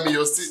deliver me.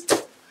 You're still...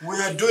 We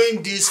are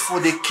doing this for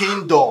the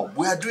kingdom.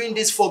 We are doing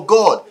this for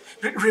God.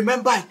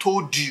 Remember I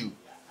told you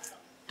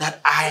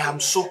that I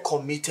am so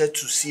committed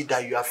to see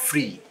that you are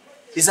free.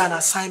 It's an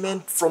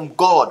assignment from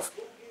God.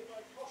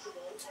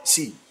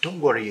 See,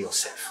 don't worry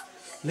yourself.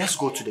 Let's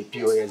go to the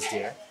POS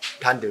there,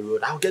 turn the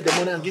road. I'll get the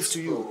money and give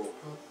to you.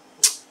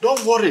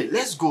 Don't worry.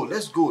 Let's go.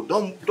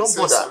 Don't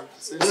bother.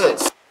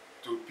 Yes.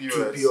 To POS.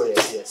 To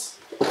POS, yes.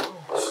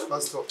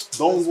 Pastor.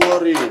 Don't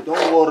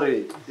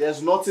worry.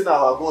 There's nothing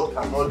our God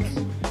cannot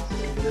do.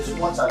 There's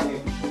much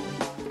again.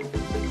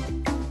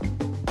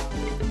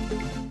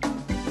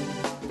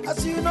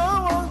 As you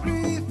know, won't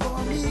grieve for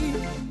me.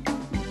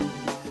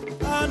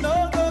 I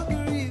know go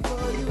grieve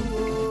for you.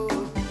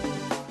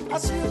 Oh.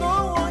 As you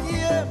know, won't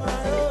hear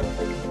my own.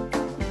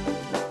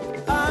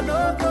 I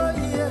know go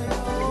hear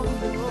your own.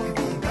 We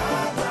be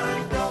God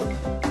and dog.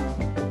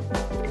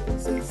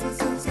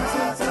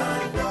 God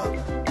and dog.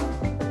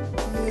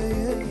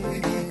 Yeah. We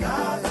be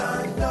God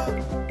and dog.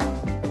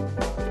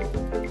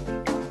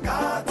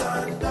 God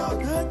and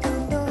dog. God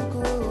and dog.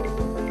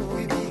 Oh.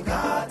 We be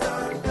God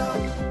and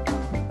dog.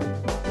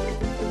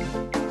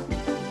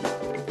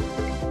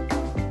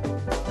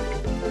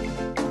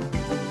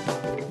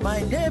 My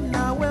name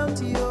now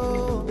wealthy,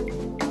 oh.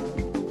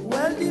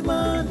 Wealthy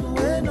man,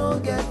 we no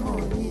get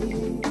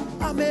money.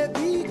 I'm a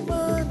big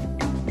man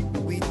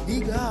with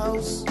big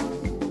house.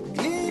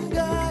 Clean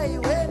guy,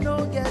 we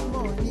no get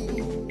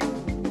money.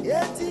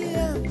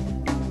 ATM,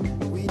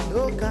 we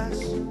no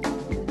cash.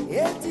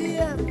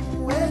 ATM,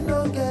 we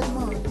no get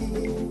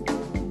money.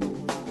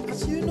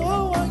 As you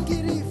know, one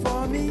giri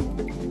for me.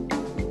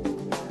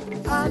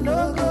 I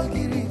no go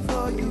giri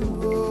for you,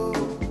 oh.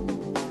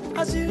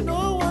 As you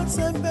know, one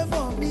sempe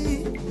for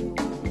me.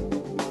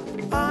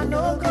 I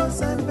no go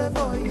sempe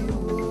for you.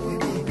 We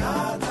be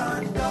God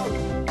and dog.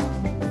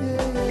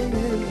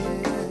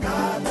 Yeah.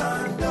 God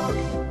and dog.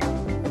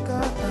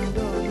 God and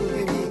dog.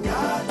 We be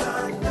God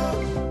and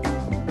dog.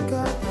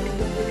 God and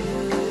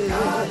dog.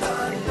 God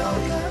and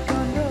dog. God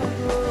and dog.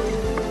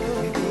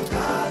 We be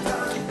God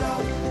and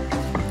dog.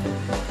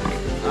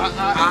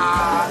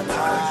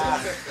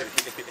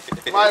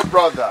 My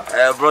brother.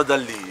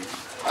 Brotherly.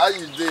 How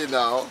you doing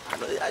now?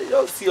 You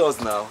don't see us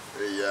now.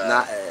 Yeah.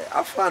 Nah,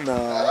 have fun now.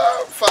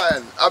 I'm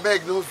fine. I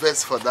beg no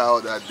verse for that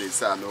other day,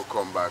 so I no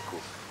come back.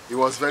 It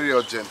was very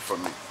urgent for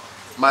me.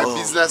 My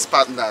business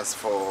partners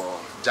for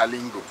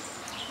Jalingo.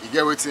 You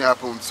get what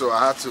happened, so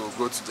I had to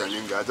go to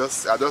Jalingo. I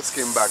just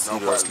came back now.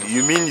 Seriously,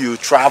 you mean you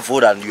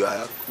traveled and you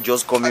are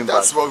just coming back?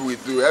 That's what we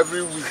do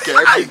every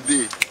weekend, every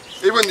day.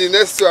 Even the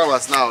next 2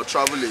 hours now, I'll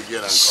travel again and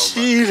come back.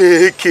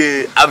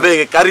 Shireke, I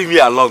beg, carry me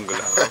along now.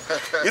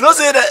 You know,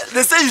 say that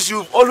they say you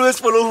should always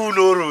follow who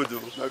know road. No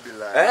be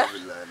lie, Eh? no be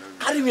lie.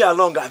 Carry me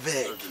along, I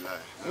beg. No be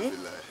lie, no be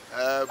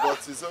lie.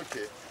 But it's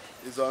okay.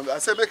 It's on. I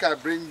said make I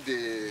bring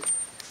the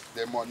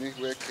money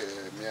where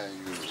me and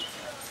you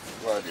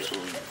what they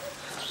owe you.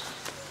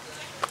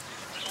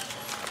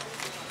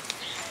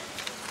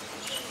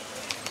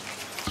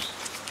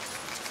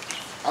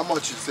 How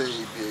much you say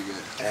it be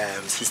again?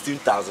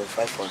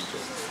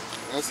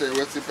 16,500. I say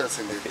what's the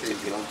person they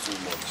take not too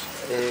much.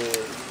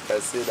 I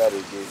say that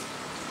again.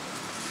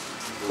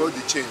 Hold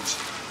the change.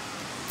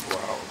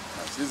 Wow.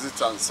 Use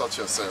it and sort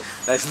yourself.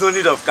 There's no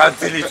need of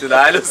counting it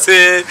now. I don't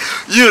say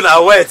you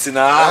now wet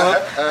now.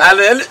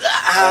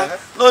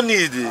 No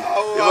need.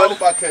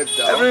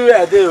 Everywhere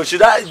I do, do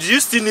you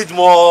still need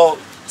more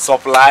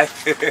supply?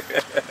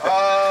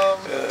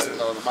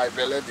 No, my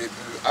belly they do.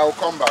 I'll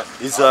come back.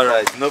 It's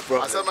alright, no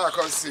problem. I said I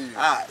can't see you.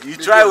 You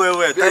try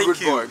well.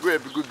 Thank you. Boy. Be a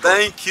good boy.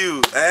 Thank you.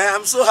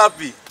 I'm so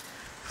happy.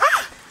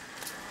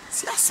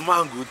 See a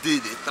man go dey,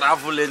 they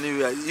travel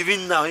anywhere.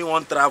 Even now he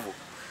won't travel.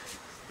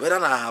 Whether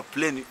na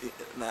plane,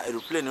 na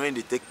aeroplane when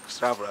they take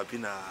travel, I've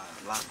been a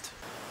land.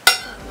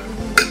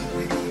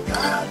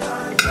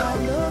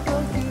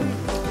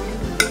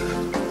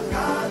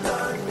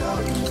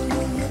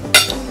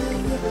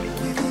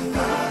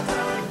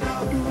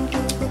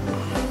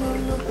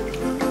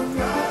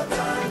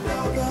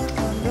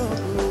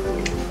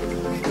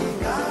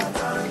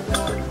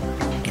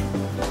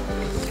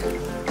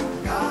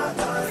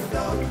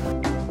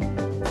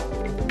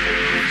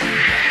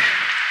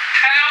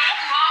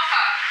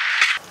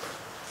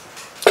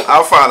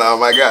 How far now,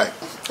 my guy?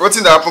 What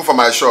thing that happened for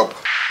my shop? Make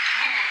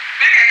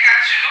I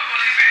catch you, not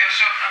only for your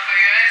shop, but for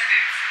your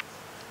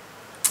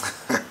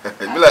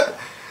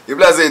estate. You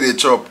be like say they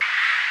chop.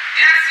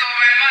 Yes, so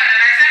my man,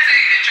 and I said say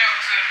you dey chop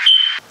too.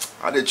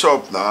 I dey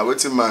chop now. What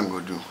the man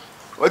go do?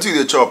 What you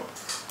dey chop?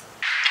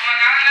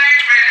 Ordinary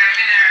bread and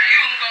mineral.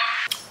 You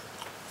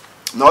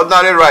go? No,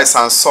 ordinary rice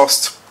and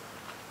sauced.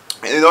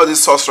 You know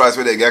this sauce rice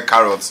where they get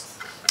carrots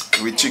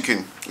with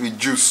chicken, with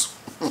juice.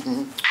 Sorry, they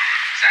want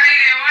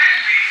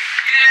me.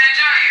 You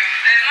enjoy you.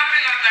 There's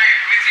nothing ordinary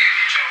for wetin you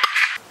dey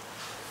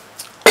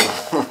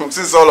chop.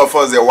 Since all of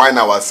us they wine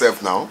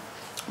ourselves now,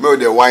 maybe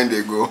they wine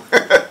they go.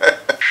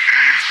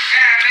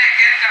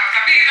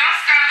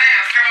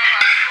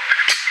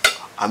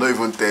 I don't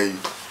even tell you.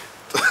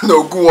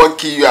 No good one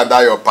kill you and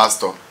die your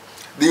pastor.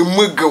 The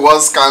mug one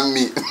scam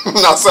me.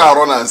 That's why I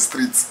run on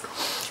streets.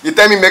 You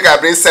tell me make I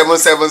bring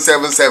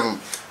 7777.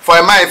 For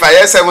a man, if I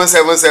hear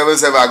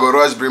 7777, I go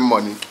rush bring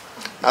money.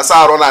 That's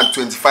how I run on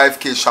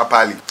 25k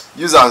sharply.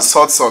 Use and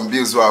sort some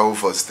bills who I hold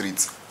for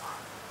streets.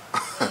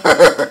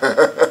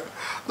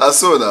 That's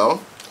so now.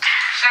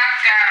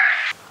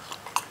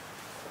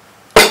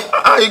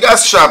 You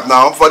guys sharp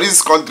now. For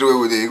this country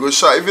where they go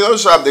sharp. If you don't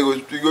sharp, they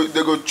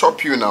go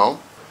chop you now.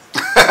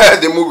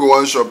 They move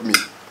one shop me.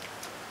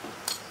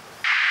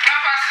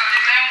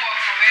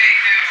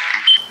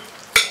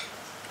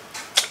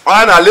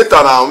 Now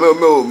later now, me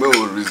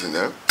reason,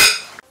 eh?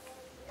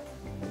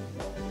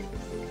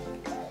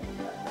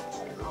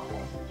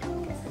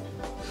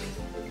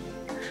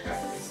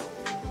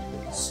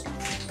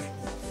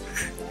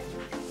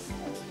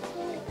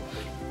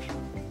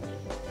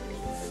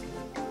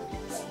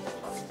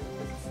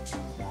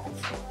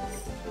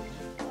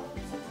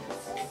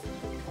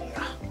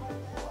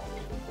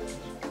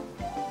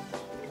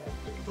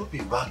 Don't be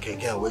back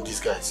again where this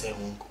guy say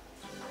won't go.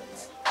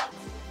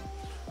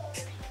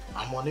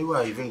 And money where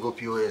I even go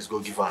POS go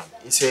give him.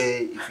 He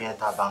say if he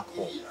enter bank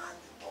home,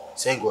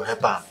 say go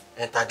help him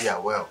enter there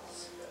well.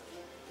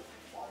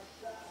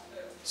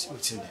 See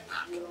what's in the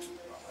back.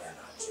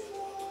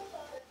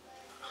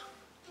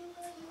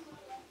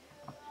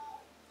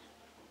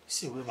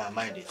 See where my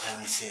mind they tell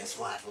me says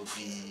why will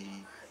be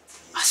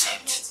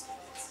accept.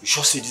 You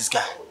sure see this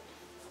guy?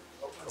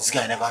 This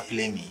guy never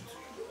play me.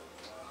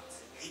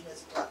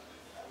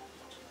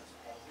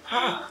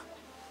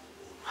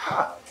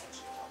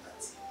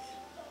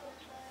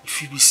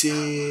 If you be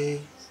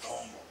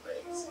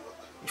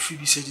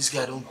say this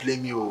guy don't play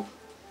me, oh.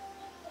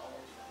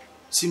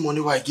 See money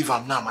why I give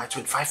him now, my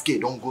 25k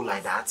don't go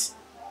like that.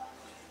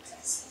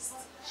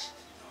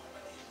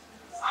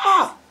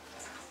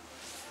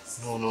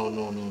 No.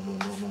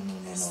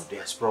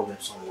 There's problem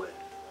somewhere.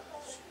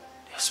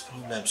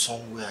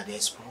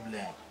 There's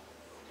problem.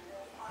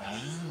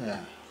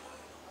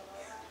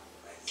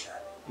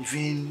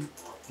 Even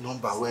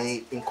number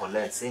when in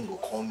collect, saying go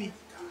call me.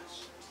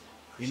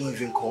 You don't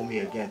even call me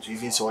again to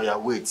even say, oh yeah,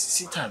 wait.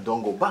 See time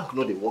don't go. Bank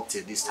no they work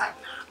till this time.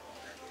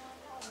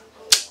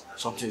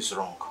 Something's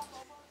wrong.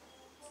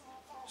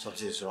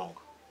 Something's wrong.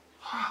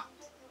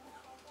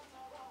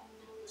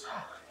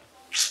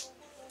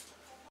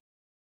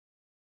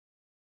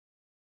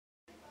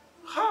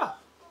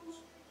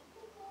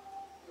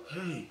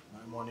 Hey,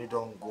 my money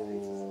don't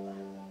go.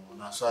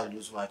 Now so I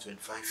lose my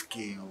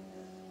 25k.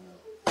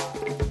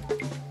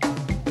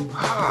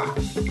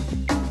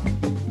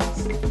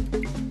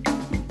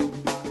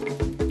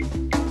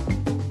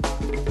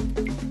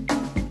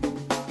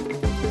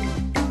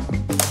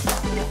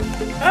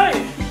 Hey,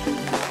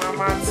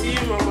 Mama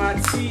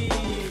T.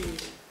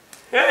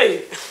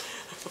 Hey,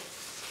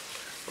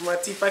 Mama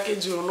T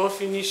package will not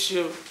finish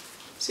you.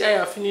 See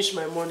how I finish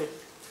my money.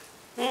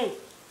 I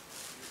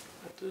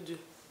told you.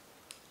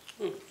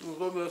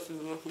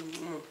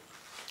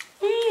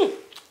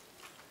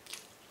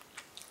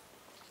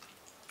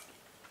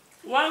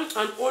 One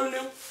and only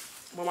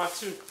Mama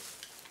T.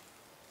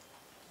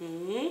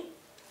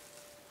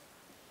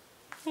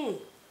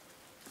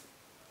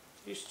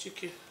 This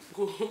chicken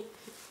go.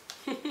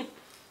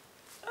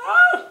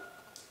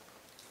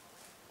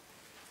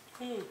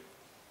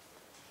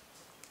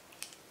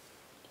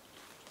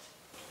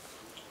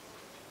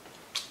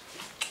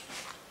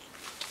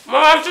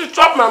 Mama T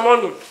chop my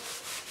money.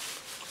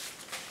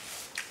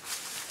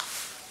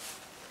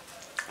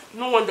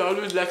 No wonder I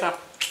always like her.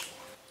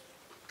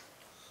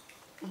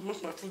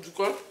 Most my food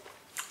because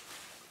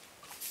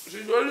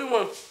she's the only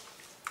one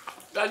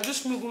that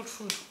gives me good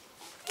food.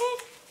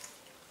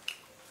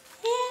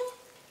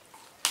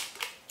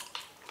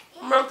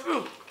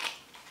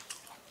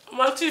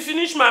 My tea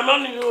finish my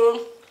money,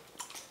 yo.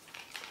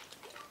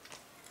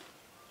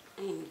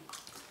 Can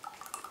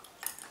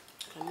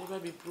never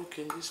be broke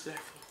in this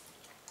life.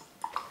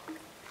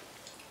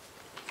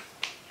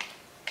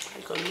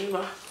 I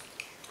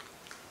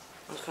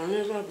can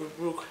never be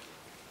broke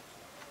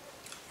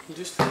in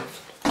this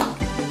life.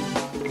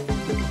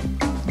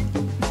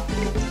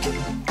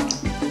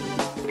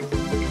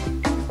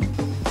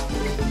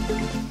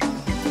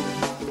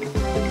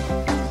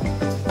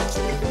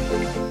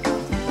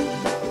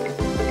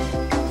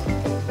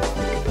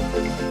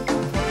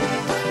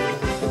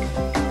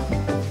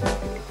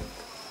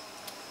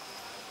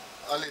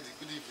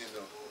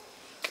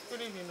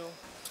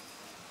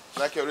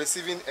 like you're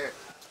receiving air.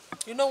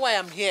 You know why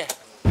I'm here?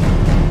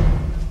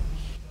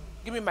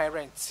 Give me my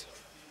rent.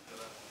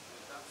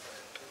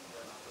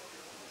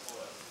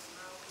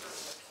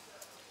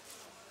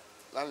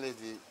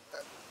 Landlady,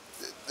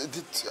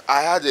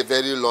 I had a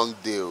very long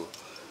day.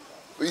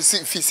 You see,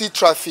 if you see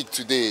traffic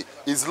today,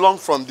 it's long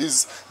from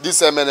this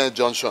MNN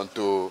junction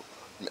to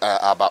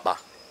Ababa.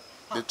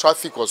 The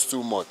traffic was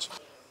too much.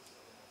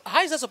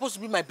 How is that supposed to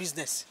be my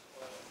business?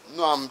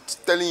 No, I'm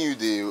telling you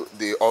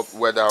the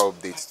weather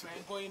updates today.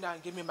 Go in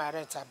and give me my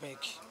rent, I beg.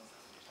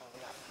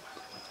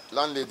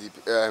 Landlady,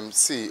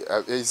 see,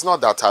 it's not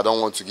that I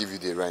don't want to give you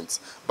the rent,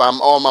 but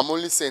I'm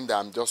only saying that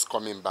I'm just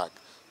coming back.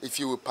 If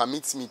you will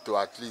permit me to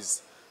at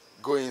least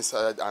go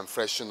inside and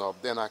freshen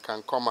up, then I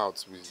can come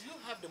out with. Do you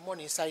have the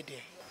money inside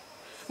there?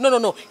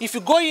 No. If you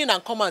go in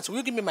and come out, will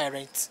you give me my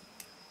rent?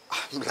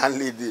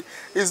 Landlady,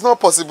 it's not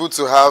possible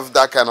to have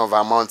that kind of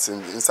amount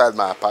inside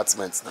my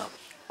apartment now.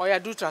 Or yeah,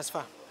 do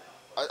transfer.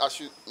 I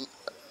should.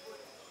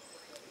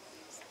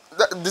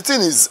 The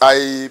thing is,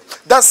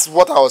 that's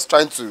what I was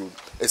trying to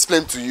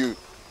explain to you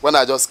when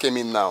I just came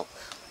in now.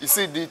 You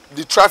see,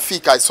 the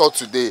traffic I saw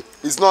today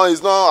is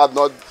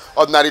not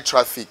ordinary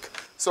traffic.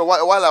 So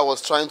while I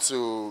was trying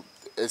to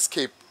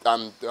escape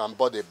and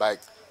board a bike,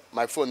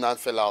 my phone now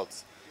fell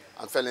out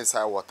and fell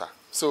inside water.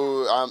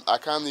 So I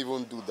can't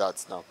even do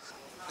that now.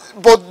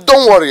 But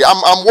don't worry,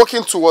 I'm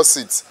working towards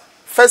it.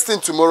 First thing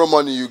tomorrow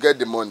morning, you get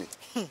the money.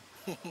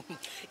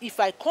 If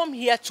I come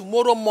here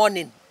tomorrow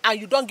morning and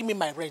you don't give me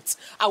my rent,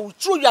 I will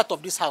throw you out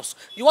of this house.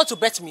 You want to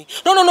bet me?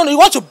 No, you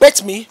want to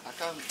bet me? I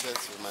can't bet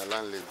with my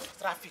landlady.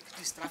 Traffic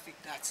this,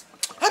 traffic that.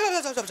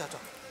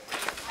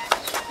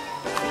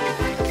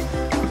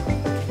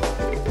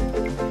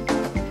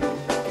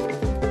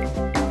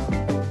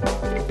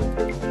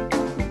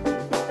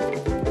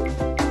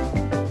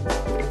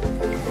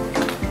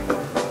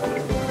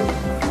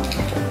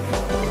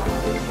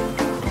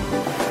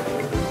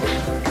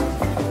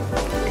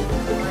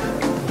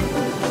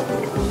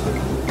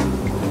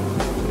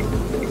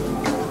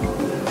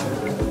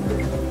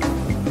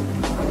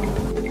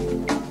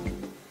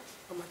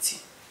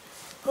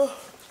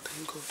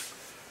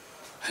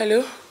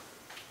 Hello?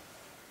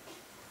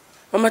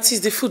 Mama T,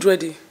 is the food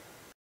ready?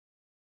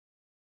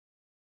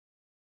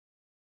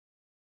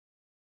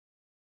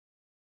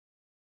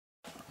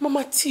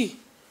 Mama T,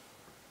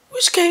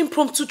 which kind of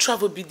impromptu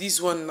travel be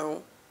this one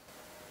now?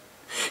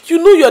 You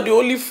know you're the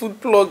only food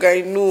plug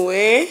I know,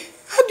 eh?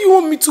 How do you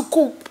want me to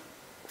cope?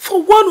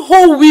 For 1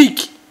 whole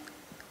week?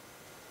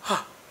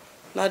 Ha!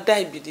 Now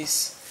die be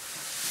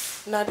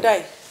this. Now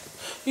die.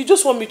 You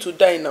just want me to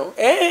die now,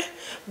 eh?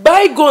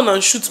 Buy gun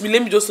and shoot me,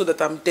 let me just know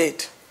that I'm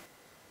dead.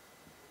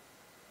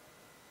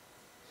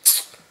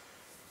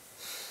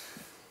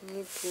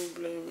 No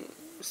problem.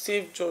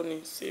 Safe journey,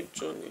 safe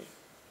journey.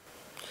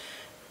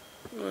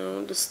 I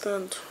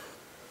understand.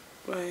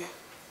 Bye.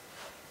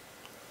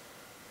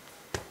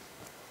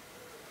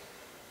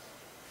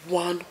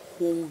 1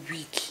 whole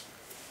week.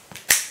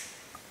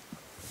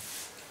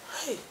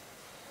 Hey.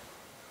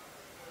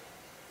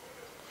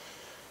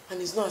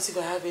 And it's not as if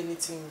I have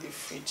anything in the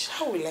fridge.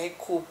 How will I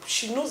cope?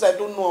 She knows I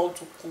don't know how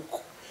to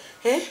cook.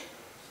 Eh?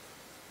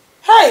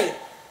 Hey!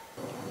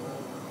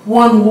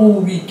 1 whole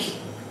week.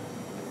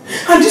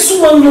 And this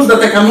woman knows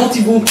that I cannot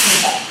even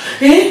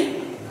cook. Eh?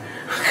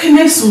 How can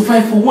I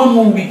survive for 1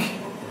 whole week?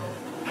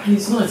 And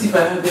it's not as if I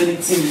have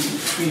anything in the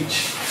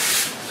fridge.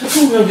 I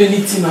don't have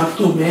anything at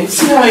home, eh?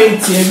 See how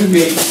empty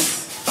everywhere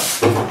is.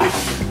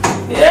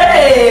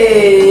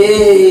 Hey!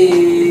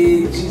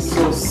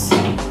 Jesus.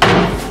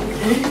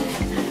 Eh?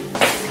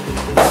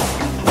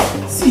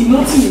 See,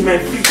 nothing in my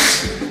fridge.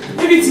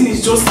 Everything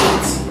is just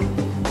empty.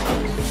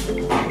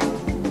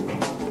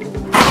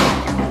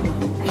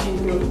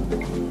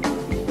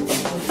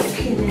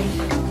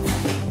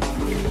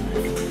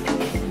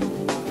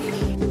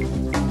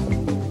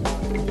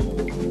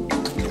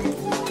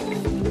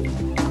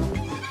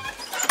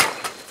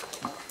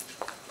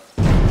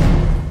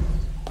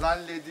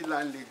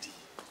 Landlady.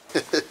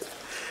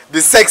 The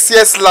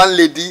sexiest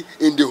landlady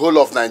in the whole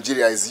of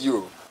Nigeria is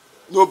you.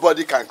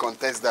 Nobody can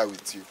contest that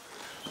with you.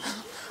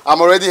 I'm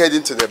already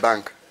heading to the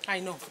bank. I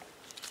know.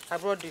 I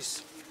brought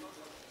this.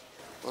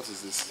 What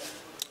is this?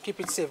 Keep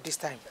it safe this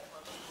time.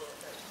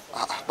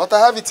 But I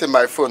have it in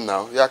my phone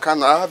now. Yeah,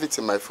 I have it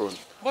in my phone.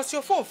 But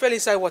your phone fell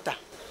inside water.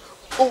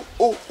 Oh.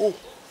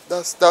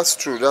 That's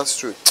true.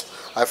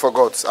 I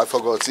forgot.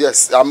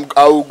 Yes, I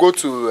will go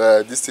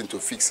to this thing to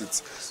fix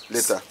it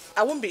later.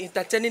 I won't be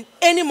entertaining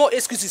any more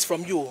excuses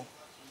from you.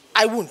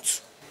 I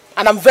won't.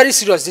 And I'm very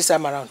serious this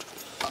time around.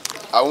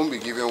 I won't be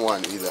giving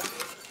one either.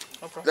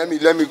 Okay. Let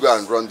me go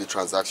and run the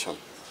transaction.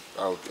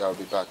 I'll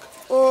be back.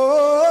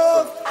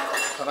 Oh.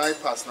 Can I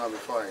pass now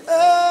before I...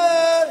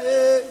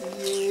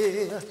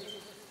 Yeah.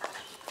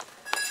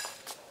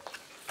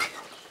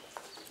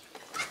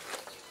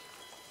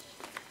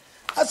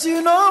 As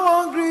you know,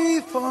 won't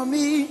grieve for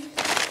me,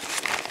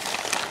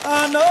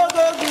 I know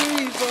go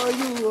grieve for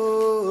you.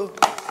 Oh.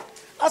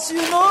 As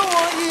you know,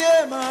 won't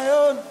hear my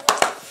own,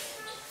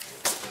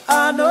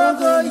 I know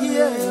go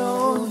hear your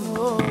own.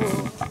 Oh.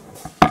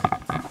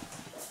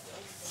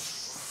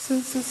 Yeah.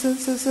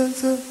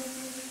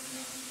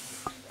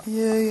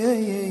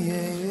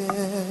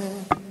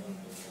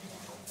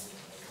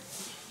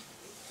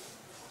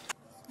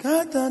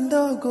 Cat and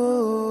dog.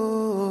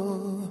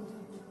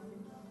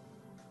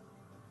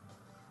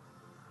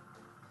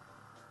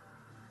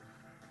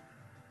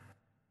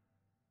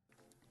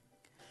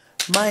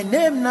 My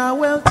name now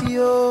Wealthy.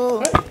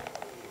 Look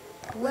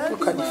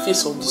at the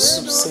face of the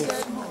soup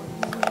safe.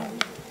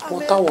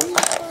 Water.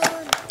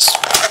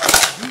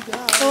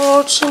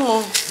 Oh,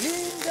 Chimo.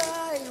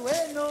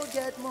 We no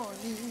get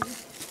money.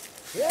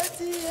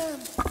 ATM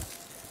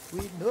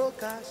with no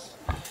cash.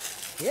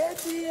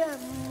 ATM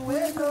we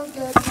no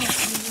get money.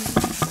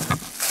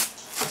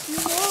 You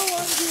know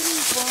one give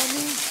it for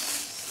me.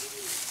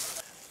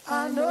 I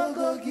no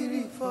go give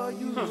it for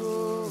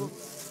you.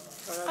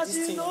 As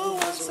you know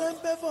one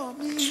sempe for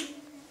me.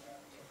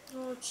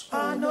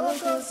 I no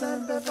go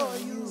sempe for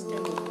you.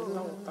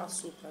 That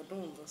soup, I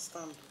don't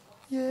understand.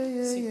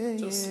 Yeah.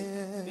 Just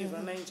leave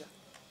a Niger.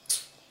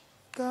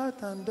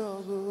 Cat and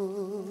dog.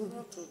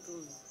 What to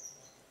do?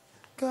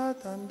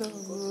 Cat and dog.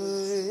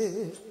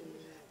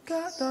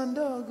 Cat and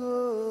dog.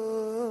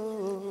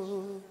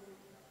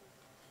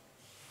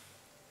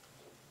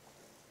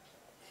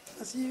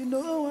 As you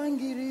know one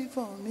giri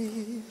for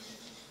me.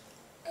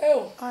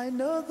 Oh. I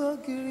know go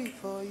giri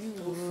for you.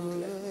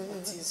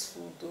 What is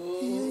food?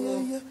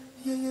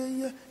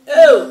 Yeah.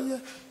 Oh.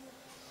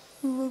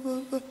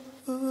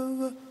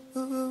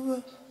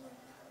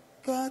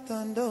 Cat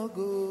and dog.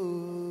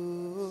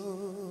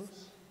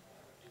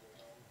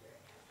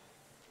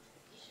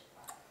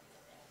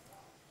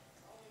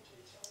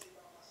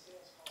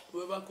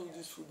 Whoever cooked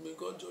this food, may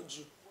God judge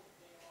you.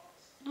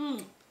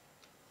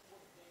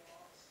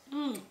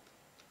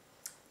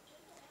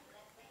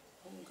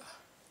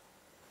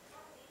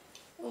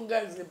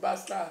 Hunger is a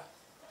bastard.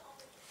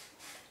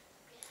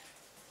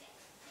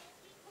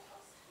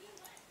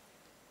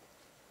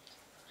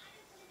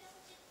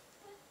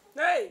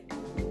 Hey!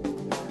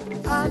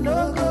 I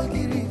know go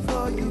giri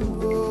for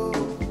you.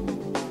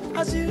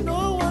 As you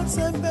know one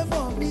sempe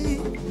for me.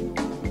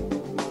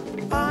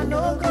 I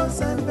know go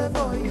sempe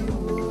for you.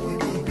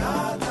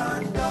 Cat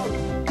and dog.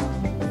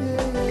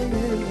 Yeah.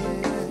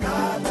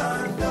 Cat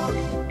and dog.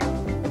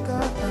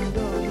 Cat and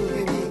dog.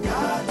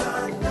 Cat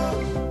and dog.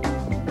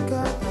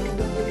 Cat and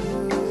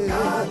dog.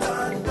 Cat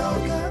and dog. Cat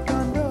and dog.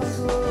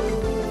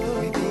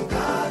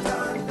 Cat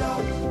and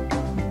dog.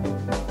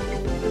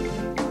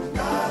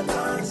 Cat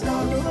and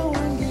dog. No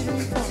one give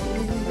it for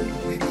me.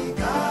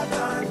 Cat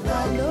and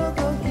dog. No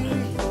go give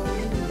it for you.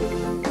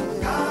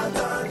 Cat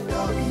and dog.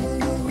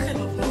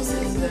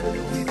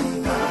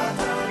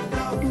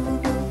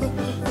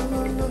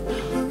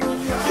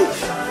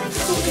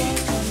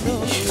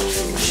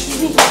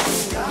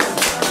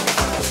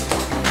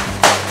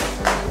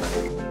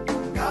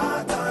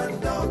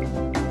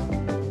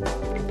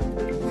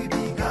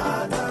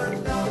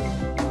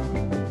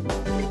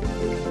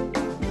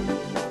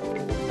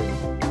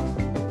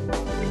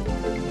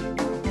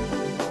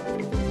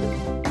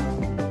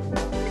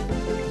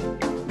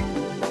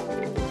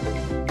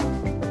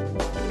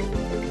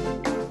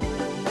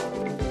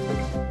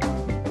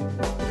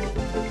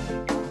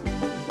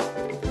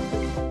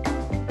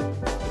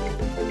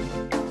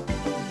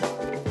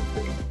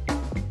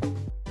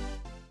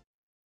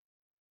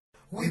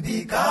 We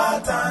be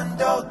cat and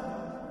dog.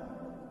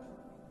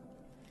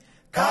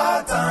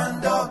 Cat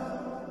and dog.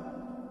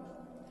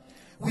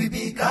 We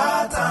be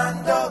cat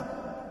and dog.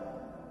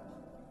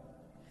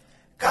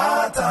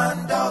 Cat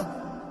and dog.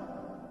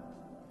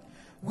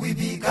 We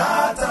be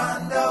cat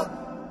and dog.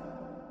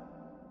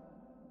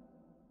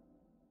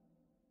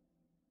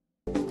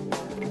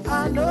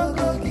 I no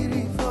go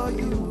giri for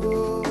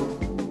you.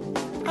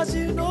 As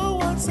you know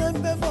one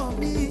sempe for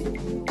me.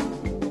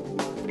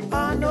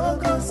 I no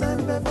go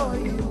sempe for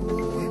you.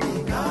 We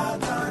be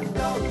cat and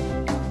dog.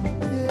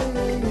 Yeah.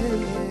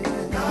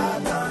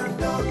 Cat and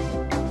dog.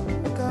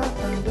 Cat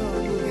and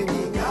dog. We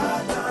be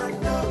cat and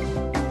dog.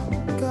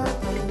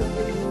 Cat and dog.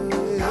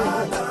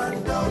 Cat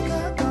and dog.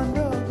 Cat and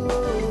dog.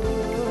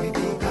 We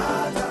be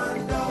cat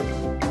and dog.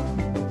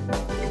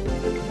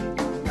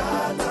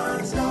 Cat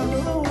and dog.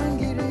 No one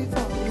giri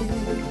for me.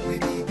 We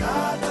be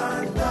cat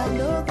and dog.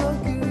 No go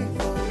giri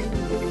for you.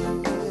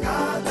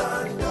 Cat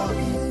and dog.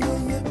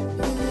 Yeah.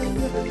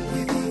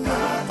 We be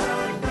cat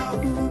and dog.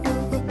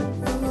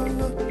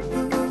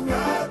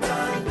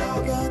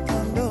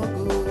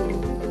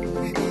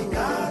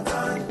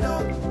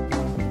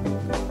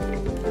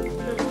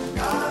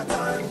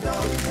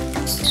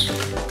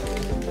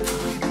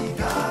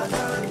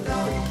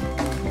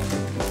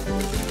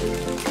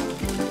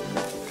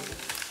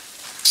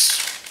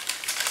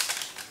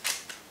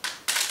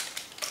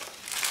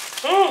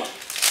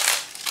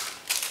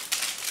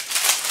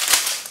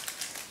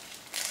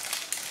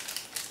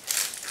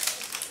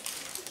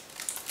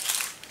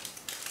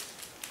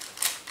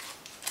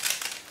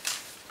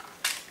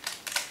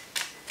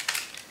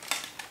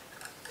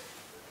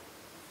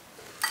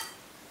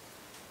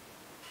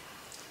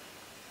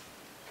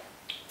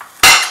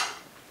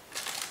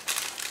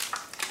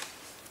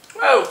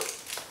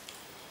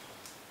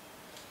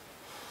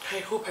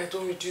 hope I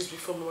don't reduce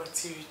before Mama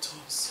T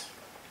returns.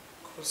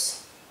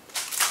 Because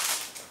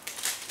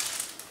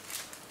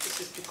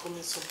this is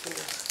becoming something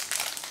else.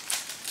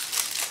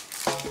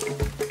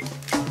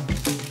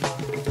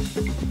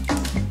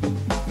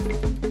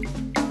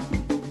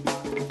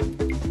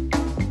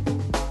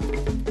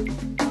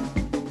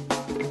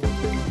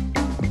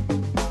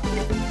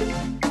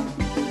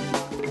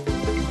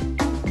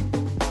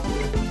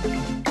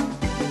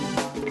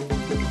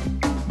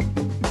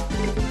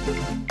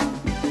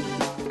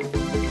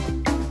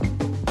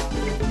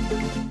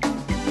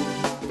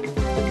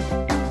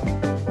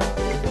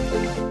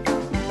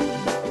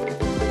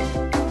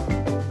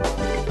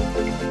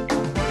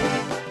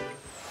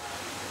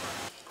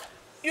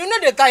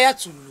 They tired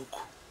to look.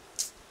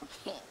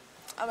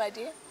 My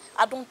dear,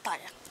 I don't tire.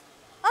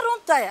 I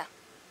don't tire.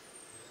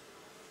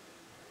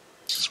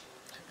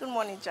 Good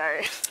morning,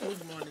 Jerry.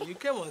 Good morning. You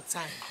came on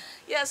time.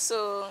 Yes,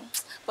 so,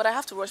 but I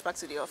have to rush back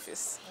to the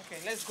office.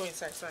 Okay, let's go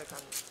inside so I can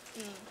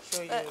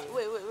show you.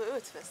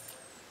 Wait first.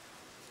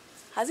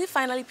 Has he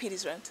finally paid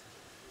his rent?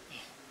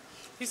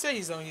 He said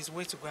he's on his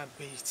way to go and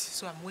pay it,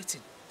 so I'm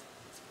waiting.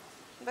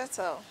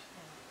 Better.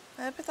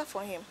 Better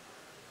for him.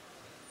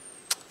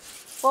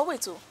 But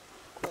wait,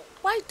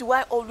 why do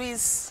I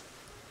always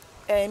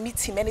meet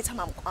him anytime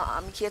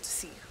I'm here to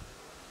see you?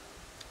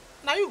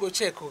 Now you go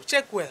check,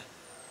 check well.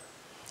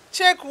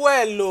 Check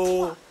well,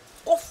 oh.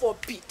 God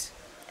forbid.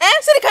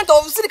 See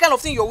the kind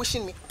of thing you're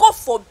wishing me. God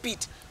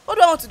forbid. What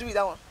do I want to do with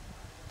that one?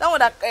 That one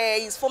that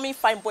is forming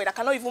fine boy that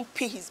cannot even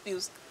pay his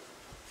bills.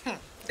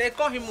 They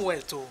call him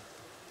Wealth, oh.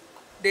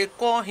 They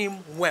call him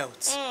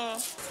Wealth. Well,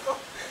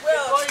 they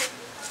call him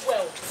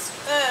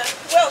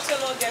Wealth. Wealth will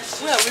not get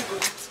shit. Where are we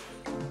going?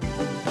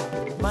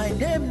 My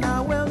name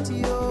now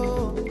Wealthy,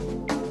 oh.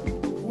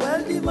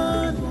 Wealthy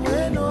man,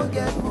 we no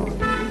get money.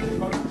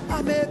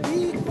 I'm a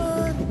big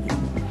man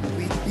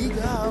with big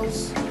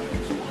house.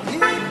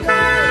 Big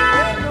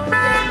guy, we no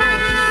get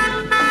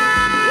money.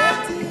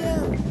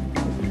 ATM,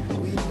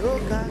 we no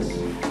cash.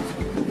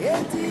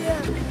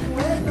 ATM,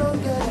 we no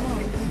get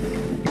money.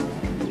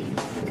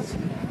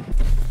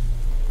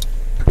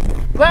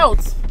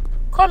 Wealth,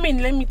 come in,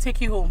 let me take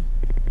you home.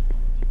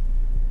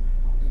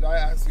 Did I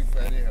ask you for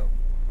any help?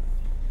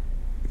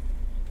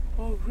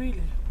 Oh,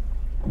 really?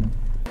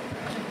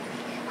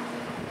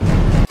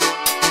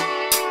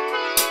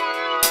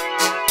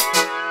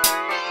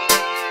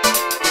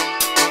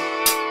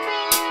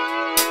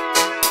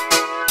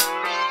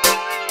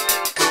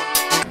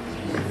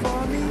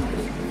 For me,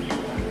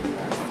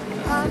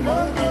 I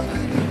know they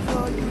give it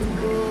for you,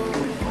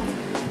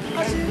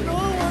 cause you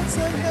know what's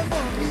in there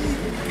for me.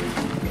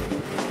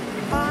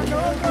 I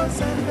know what's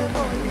in there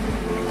for you.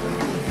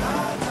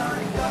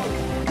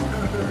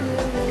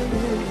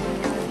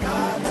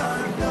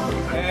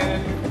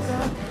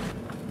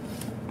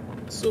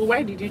 So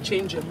why did you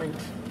change your mind?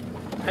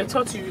 I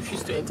thought you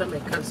refused to enter my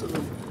council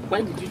room.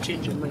 Why did you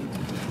change your mind?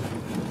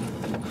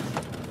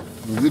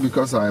 Is it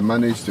because I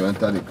managed to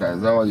enter the car?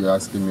 Is that why you're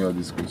asking me all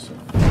these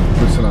questions?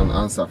 Question and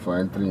answer for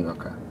entering your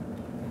car.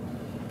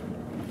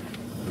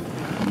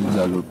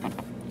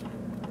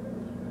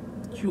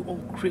 You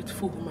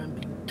ungrateful human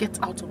being. Get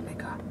out of my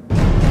car.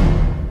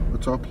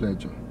 With all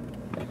pleasure.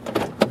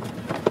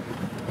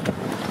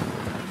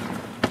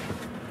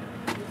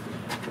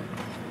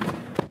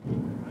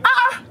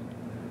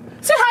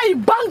 See how he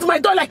banged my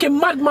door like a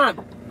madman.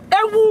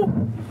 Ewu,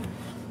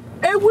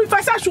 if I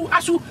say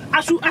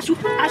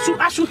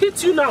I should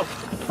hit you now.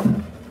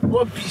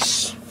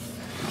 Rubbish.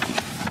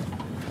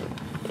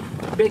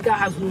 Beggar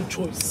has no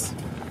choice.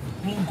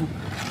 Mungo.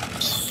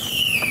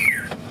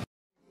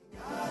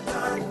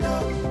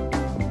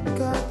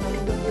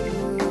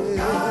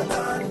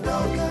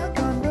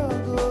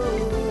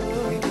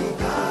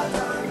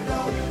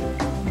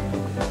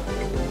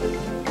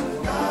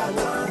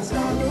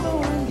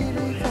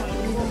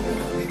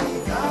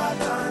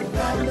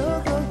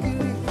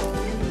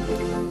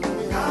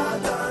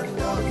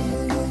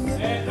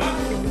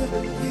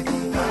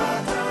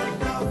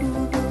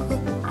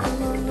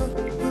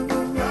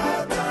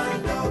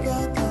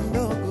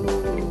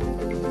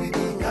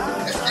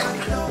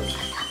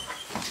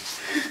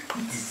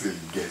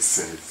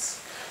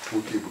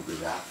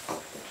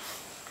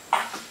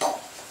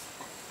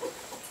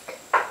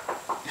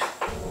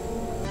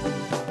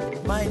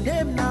 My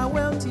name now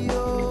Wealthy,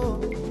 oh.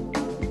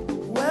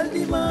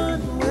 Wealthy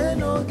man, we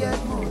no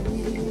get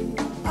money.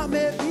 I'm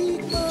a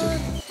big man.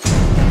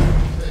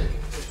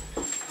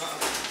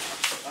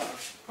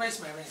 Where's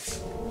my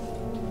rent?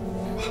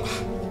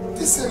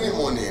 This early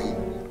morning?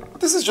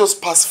 This is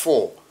just past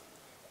 4.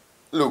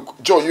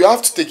 Look, John, you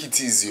have to take it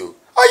easy.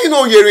 Are you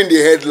not hearing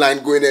the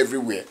headline going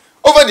everywhere?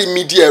 Over the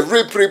media,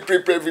 rape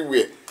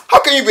everywhere. How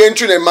can you be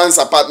entering a man's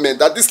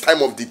apartment at this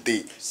time of the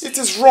day? It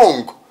is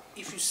wrong.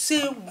 If you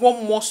say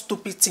one more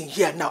stupid thing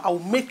here now, I will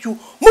make you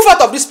move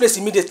out of this place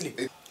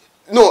immediately.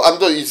 No, I'm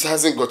not. It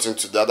hasn't gotten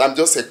to that. I'm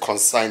just a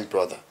concerned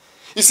brother.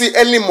 You see,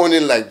 early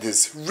morning like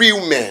this,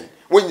 real men,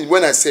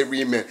 when I say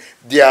real men,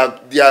 they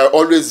are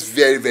always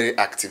very, very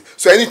active.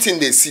 So anything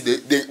they see,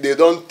 they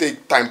don't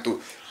take time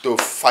to to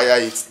fire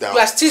it down. You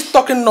are still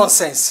talking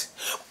nonsense.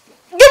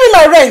 Give me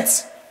my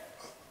rent.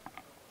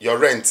 Your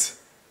rent?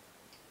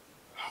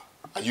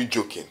 Are you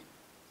joking?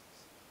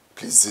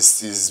 Please,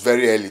 this is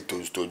very early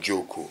to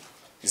joke.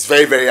 It's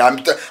very,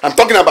 I'm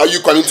talking about you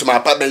coming to my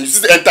apartment. You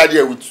just entered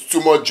here with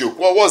too much joke.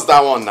 What's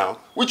that one now?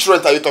 Which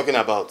rent are you talking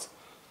about?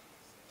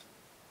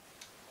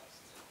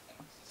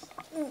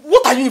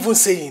 What are you even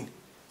saying?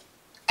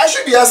 I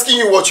should be asking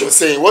you what you're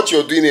saying, what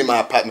you're doing in my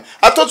apartment.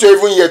 I thought you were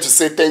even here to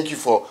say thank you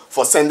for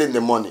sending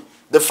the money.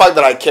 The fact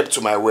that I kept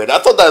to my word. I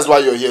thought that's why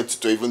you're here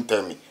to even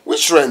tell me.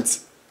 Which rent?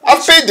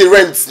 I've paid the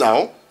rent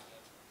now.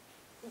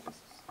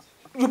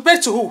 You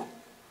paid to who?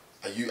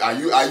 Are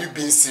you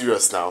being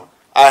serious now?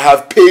 I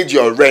have paid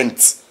your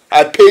rent.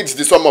 I paid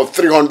the sum of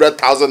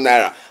 300,000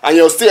 naira, and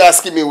you're still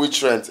asking me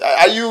which rent.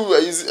 Are you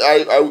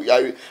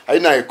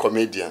not a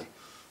comedian?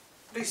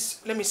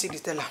 Please, let me see the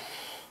teller.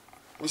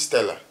 Which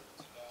teller?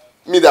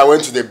 Me that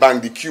went to the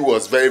bank, the queue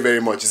was very, very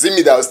much. Is it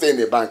me that will stay in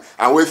the bank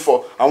and wait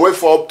for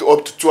up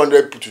to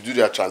 200 people to do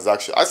their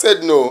transaction? I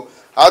said no.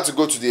 I had to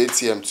go to the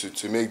ATM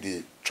to make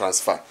the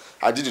transfer.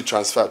 I did the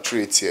transfer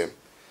through ATM.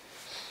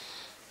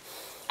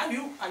 Are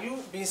you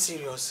being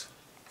serious?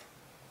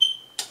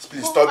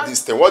 Please stop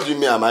this thing. What do you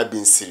mean am I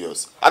being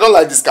serious? I don't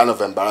like this kind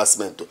of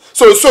embarrassment.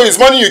 So it's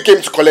money you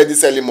came to collect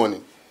this early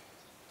morning?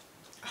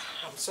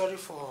 I'm sorry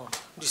for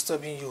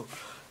disturbing you.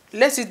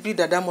 Let it be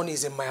that money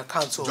is in my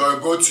account. So Joy,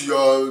 go to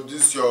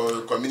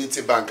your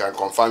community bank and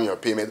confirm your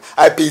payment.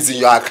 I pay is in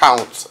your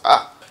account.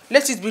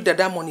 Let it be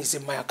that money is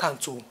in my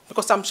account too.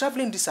 Because I'm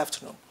traveling this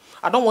afternoon.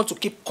 I don't want to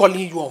keep calling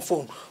you on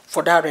phone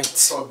for that rent.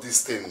 Stop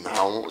this thing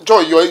now.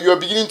 Joy, you're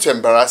beginning to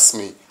embarrass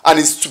me. And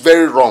it's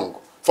very wrong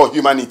for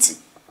humanity.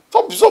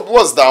 Stop,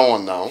 what's that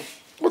one now?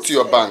 Go to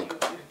your bank.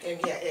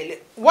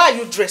 Why are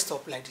you dressed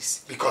up like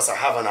this? Because I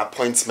have an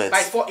appointment.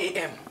 By 4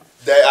 a.m.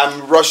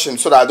 I'm rushing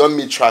so that I don't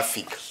meet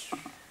traffic.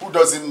 Who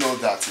doesn't know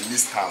that in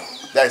this town?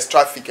 There is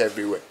traffic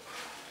everywhere.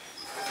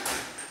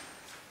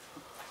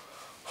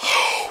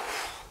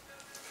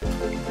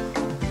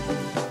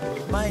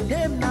 My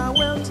name now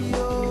wealthy,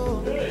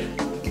 oh.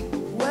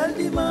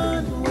 Wealthy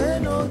man, we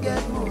no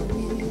get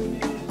money.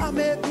 I'm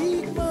a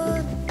big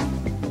man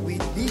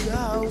with big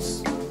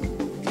house.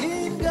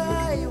 Clean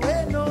guy,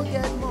 we no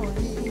get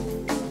money.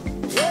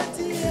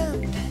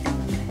 ATM,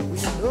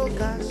 we no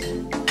cash.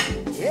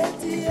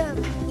 ATM,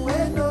 we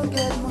no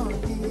get money.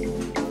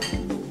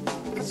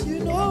 As you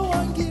know,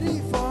 one give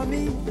it for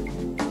me.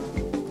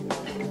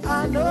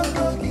 I no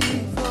go give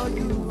it for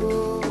you,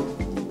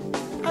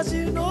 oh. As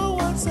you know,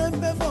 one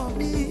sempe for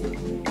me.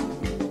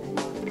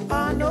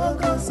 I no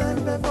go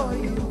sempe for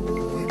you,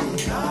 oh. We be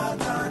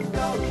cat and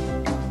dog.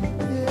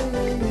 Yeah.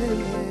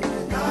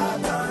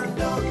 Cat and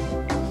dog.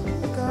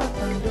 Cat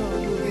and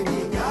dog. We be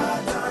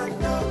cat and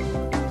dog.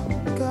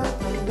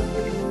 Cat and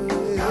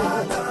dog.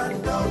 Cat and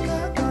dog.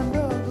 Cat and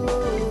dog.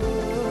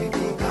 We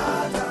be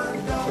cat and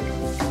dog.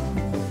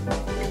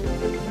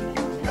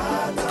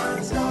 Cat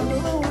and dog.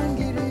 No one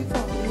give it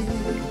for me.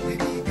 We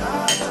be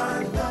cat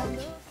and dog.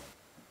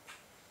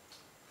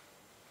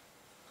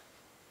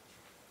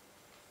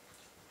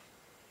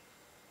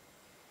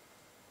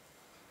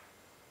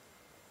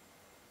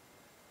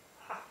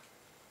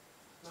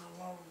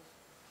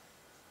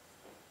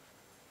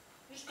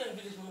 Which kind of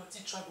village mama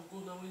travel go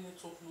now when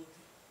network no dey?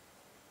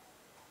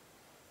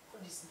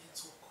 What is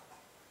network?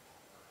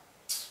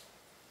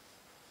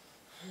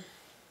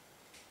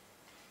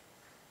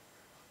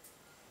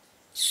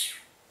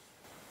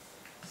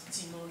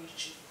 Still not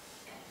reaching.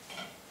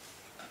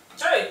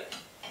 Jerry!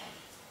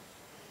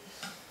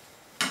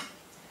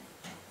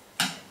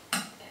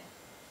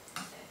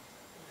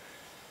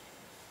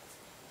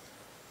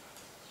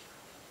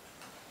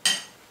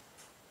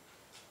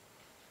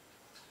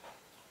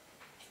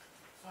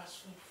 Fast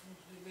food,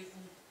 they make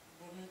me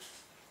vomit.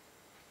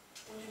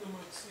 Only no my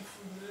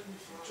seafood, let me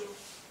feature.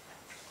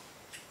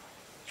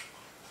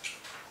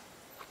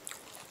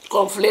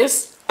 Cornflakes?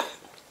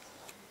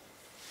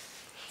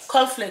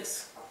 Cornflakes.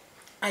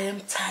 I am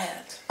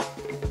tired.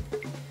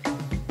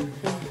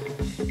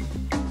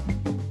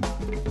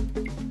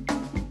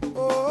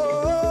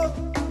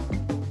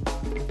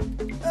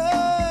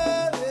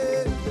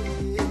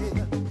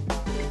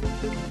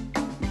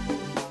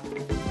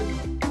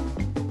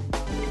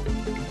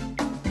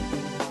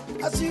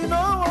 As you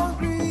know, won't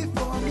grieve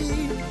for me.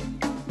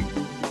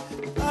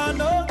 I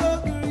know go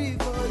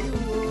grieve for you.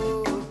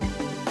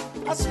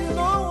 Oh. As you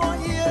know,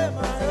 won't hear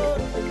my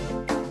own.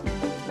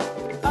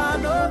 I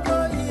know go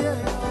hear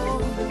your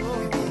own. Oh.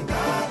 We be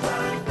cat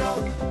and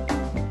dog.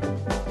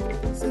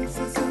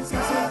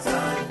 Cat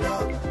and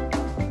dog.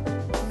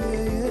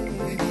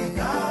 We be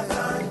cat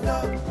and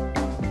dog.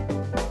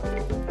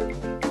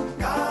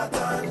 Cat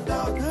and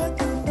dog.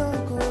 Cat and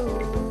dog. Oh.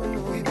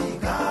 We be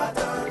cat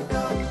and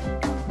dog.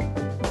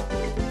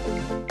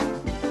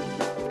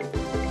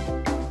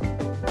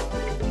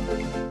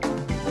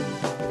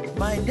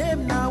 My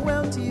name now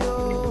wealthy,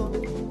 oh.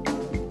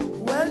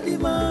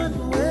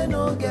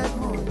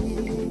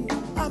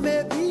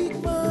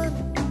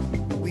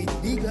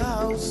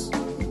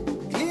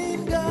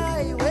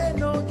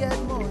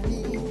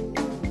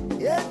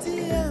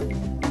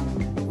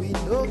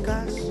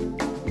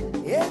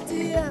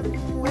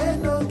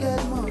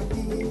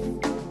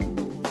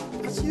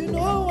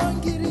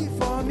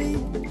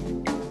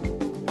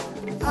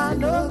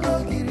 no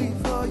go giri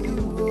for you,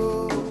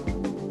 oh.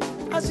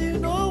 As you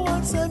know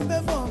one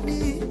sempe for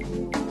me,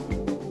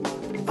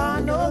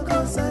 I no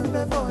go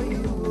sempe for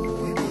you,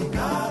 oh. We be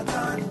cat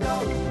and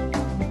dog.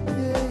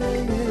 Yeah,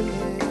 yeah, yeah,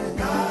 yeah.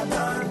 Cat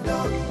and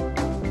dog.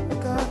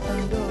 Cat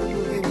and dog.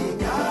 We be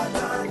cat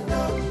and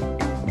dog.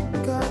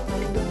 Cat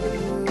and dog.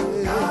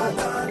 Cat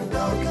and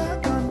dog.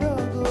 Cat and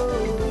dog.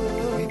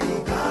 We be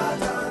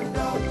cat and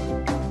dog.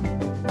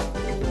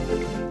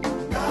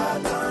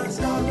 Cat and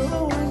dog. No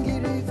one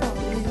giri for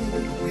me.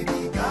 We be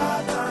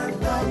cat and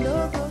dog. No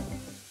go.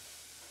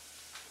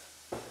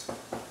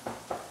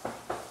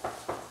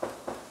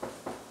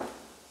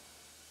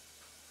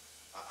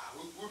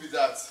 Who be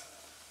that?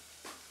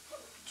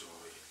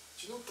 Joy,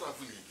 you don't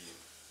travel again.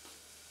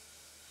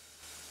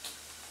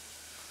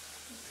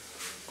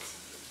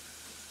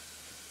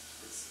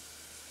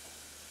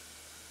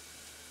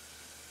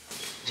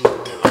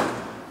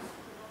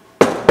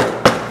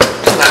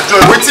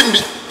 Joy, waiting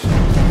me.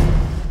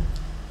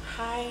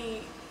 Hi,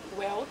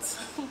 Wealth.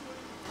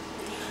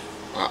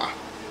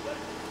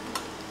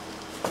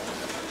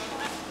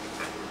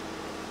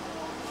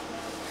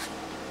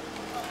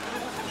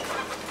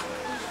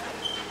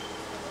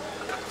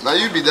 Now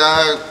you be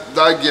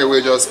that girl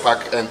where just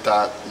pack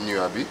enter new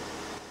Abi?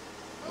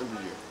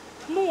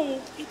 No,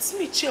 it's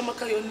me,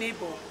 Chiamaka, your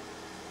neighbor.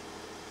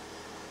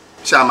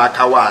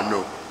 Chiamaka wa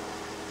no.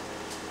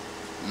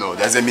 No,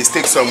 there's a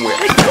mistake somewhere.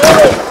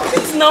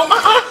 Please now,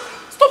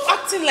 stop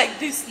acting like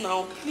this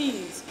now,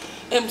 please.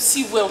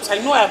 MC Wealth, I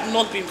know I have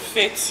not been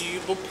fair to you,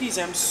 but please,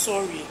 I'm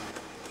sorry.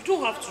 You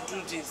don't have to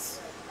do this.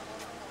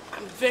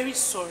 I'm very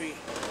sorry.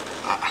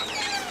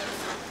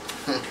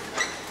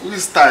 Which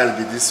style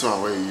be this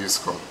one where you use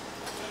come?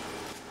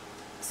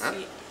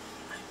 See,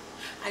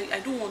 I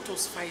don't want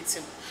us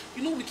fighting.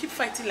 You know, we keep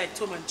fighting like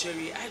Tom and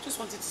Jerry. I just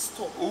want it to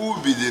stop. Who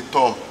be the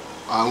Tom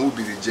and who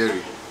be the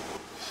Jerry?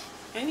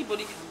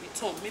 Anybody can be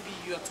Tom. Maybe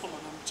you are Tom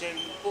and I'm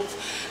Jerry. But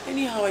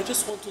anyhow, I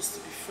just want us to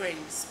be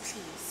friends,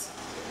 please.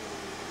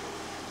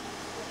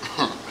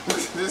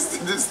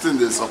 this thing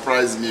they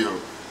surprise me. Oh.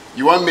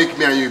 You want to make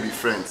me and you be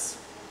friends?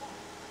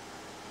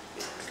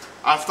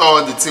 After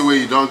all the thing where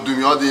you don't do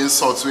me, all the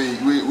insults where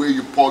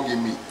you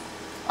pogging me,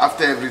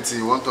 after everything,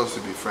 you want us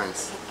to be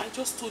friends? I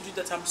just told you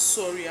that I'm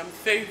sorry. I'm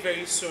very,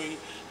 very sorry.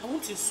 I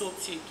won't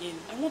insult you again.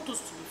 I want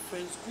us to be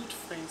friends, good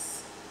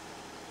friends.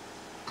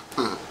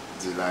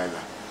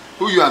 Delilah.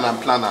 Who you and I'm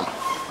planning?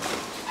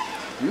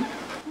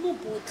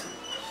 Nobody.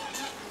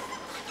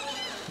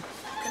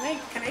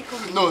 Can I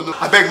come in? No.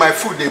 I beg my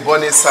food, they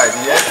burn inside,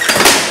 yeah?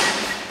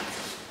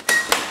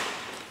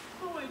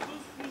 Oh, I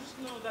just wish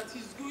now that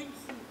he's going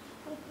to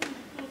open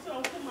the door so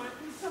I'll come and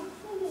eat and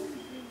follow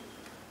him.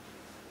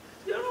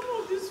 The aroma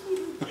of this food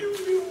will kill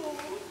me.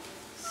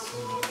 I'm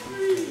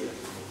hungry.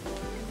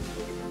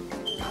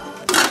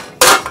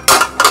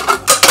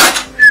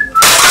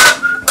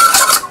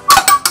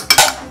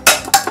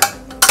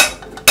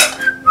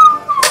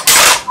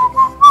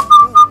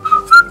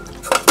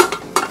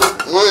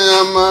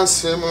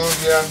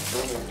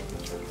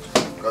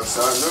 Cause I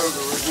know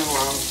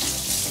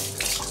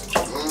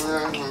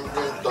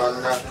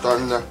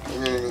thunder,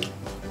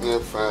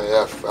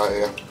 fire.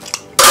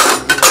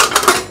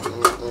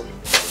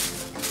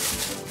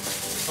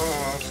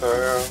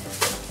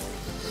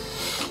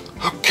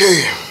 Okay,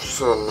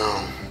 so now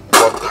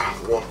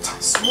water,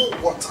 small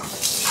water.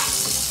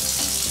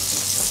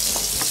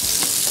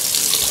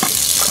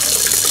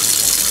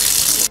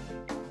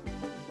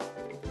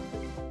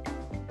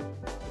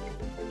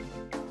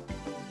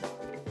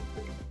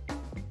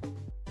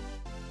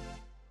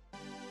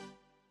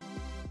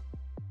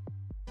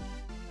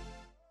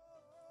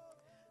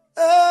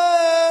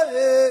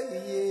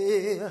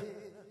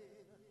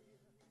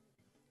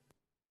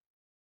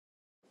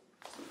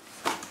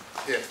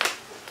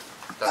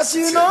 As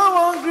you know,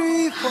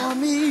 hungry for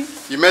me.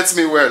 You met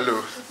me well,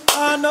 Lou.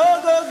 I no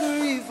go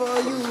grieve for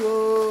you.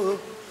 Oh.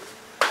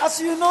 As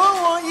you know,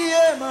 one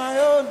year my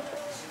own.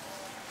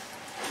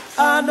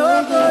 I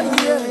no go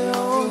hear your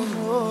own.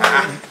 Oh.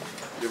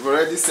 You've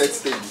already set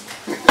stage.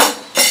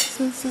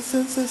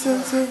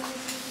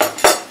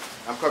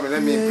 I'm coming.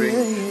 Let me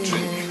bring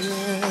drink.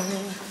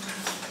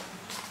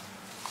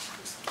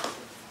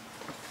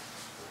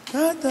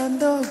 Cat and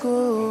dog.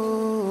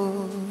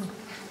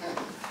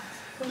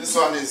 This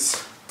one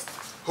is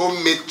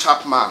homemade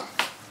Chapman.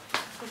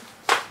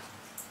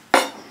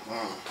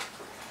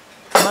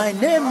 My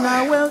name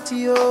na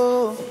Wealthy,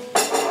 oh.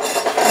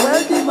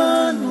 Wealthy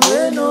man,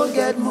 we no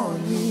get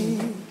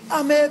money.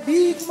 I'm a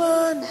big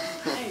man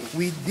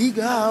with big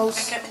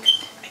house.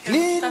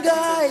 Clean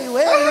guy,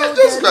 we no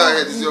just get go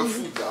ahead, money. it's your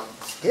food now.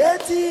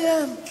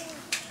 ATM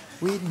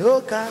with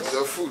no cash. It's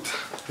your food.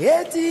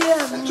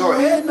 ATM, enjoy.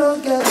 We no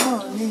get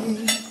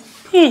money.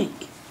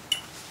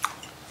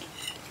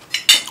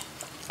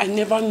 I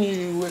never knew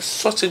you were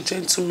such a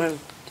gentleman.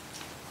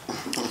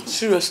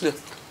 Seriously.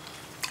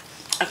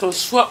 I can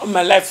swear on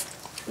my life,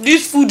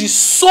 this food is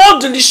so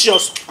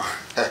delicious.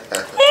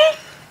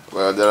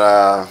 Well, there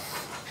are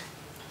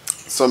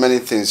so many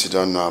things you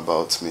don't know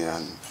about me,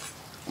 and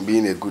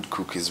being a good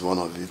cook is one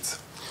of it.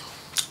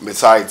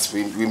 Besides,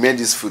 we made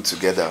this food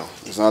together.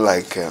 It's not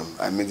like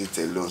I made it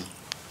alone.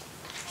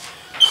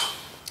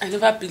 I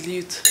never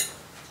believed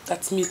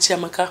that me,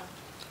 Chiamaka,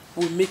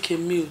 will make a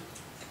meal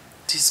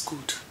this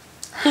good.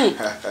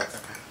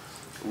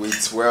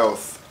 With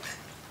wealth,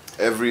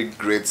 every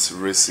great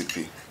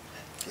recipe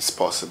is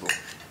possible.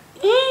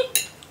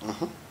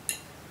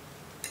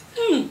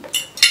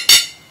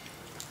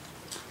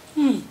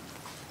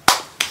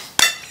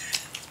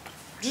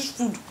 This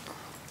food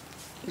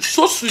is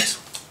so sweet.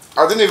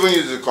 I didn't even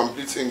use the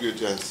complete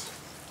ingredients.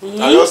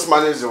 I just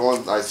managed the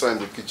one I saw in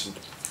the kitchen.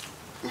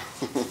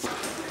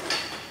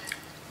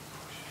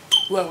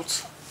 Well,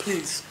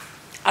 please,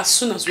 as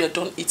soon as we are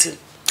done eating,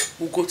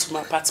 we'll go to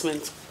my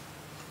apartment.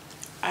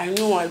 I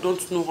know I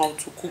don't know how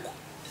to cook,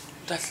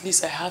 but at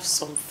least I have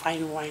some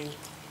fine wine.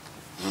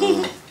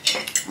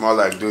 More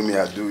like do me,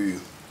 I do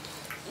you.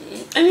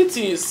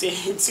 Anything you say,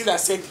 it's either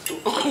said it.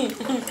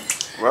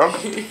 Well,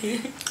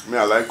 me,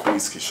 I like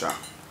whiskey, Sha.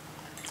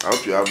 I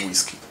hope you have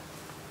whiskey.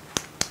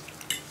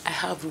 I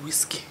have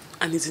whiskey,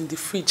 and it's in the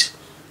fridge.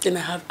 Then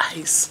I have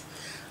ice.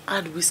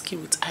 Add whiskey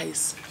with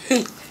ice.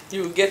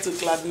 You will get to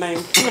cloud 9.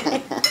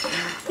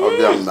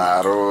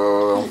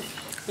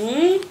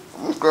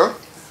 Okay,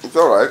 it's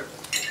alright.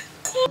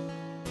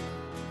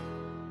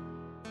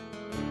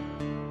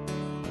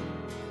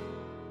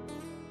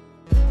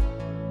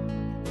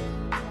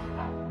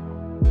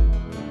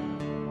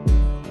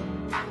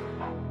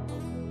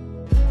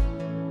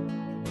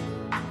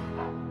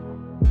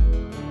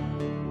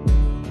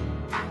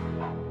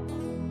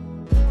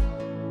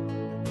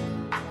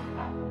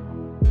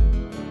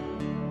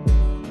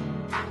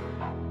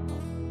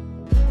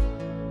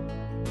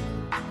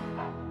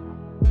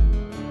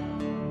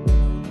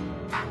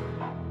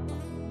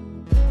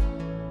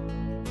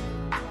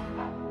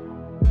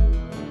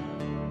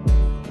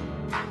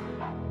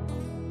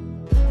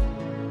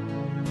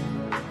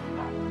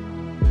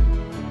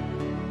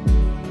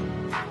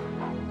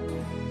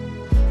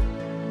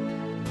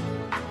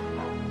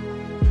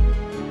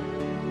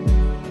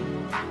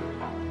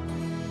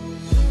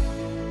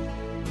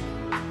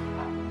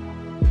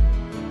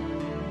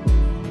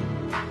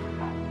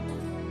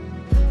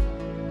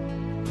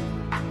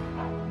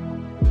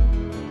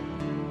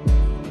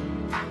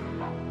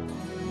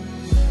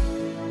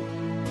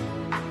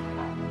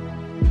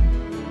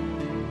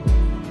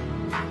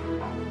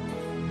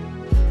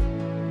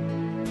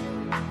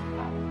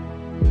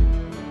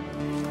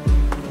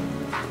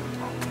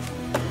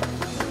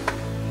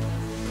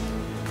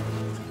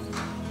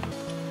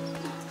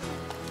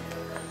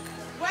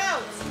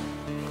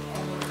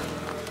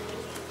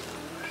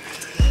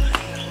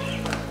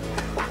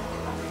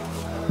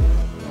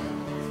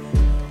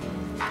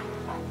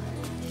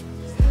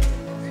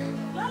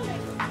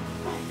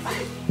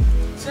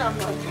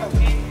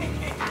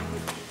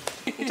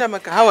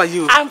 Chiamaka, how are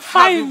you? I'm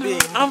fine.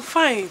 I'm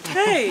fine.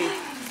 Hey.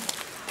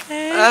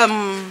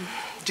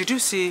 Did you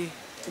see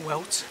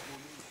Wealth?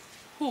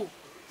 Who?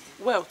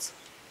 Wealth?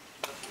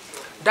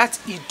 That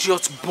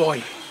idiot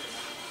boy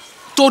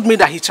told me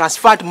that he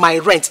transferred my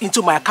rent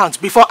into my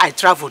account before I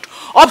traveled.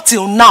 Up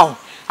till now,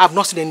 I've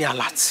not seen any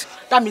alert.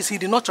 That means he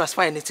did not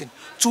transfer anything.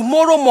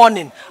 Tomorrow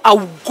morning, I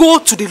will go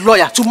to the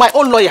lawyer, to my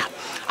own lawyer,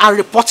 and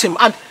report him.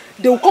 And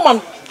they will come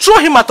and throw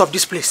him out of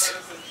this place.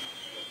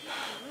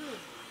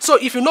 So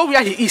if you know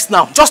where he is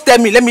now, just tell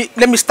me. Let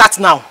me start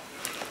now.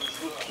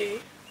 Okay.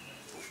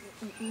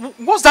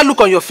 What's that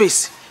look on your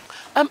face?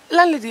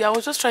 Landlady, I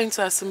was just trying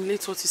to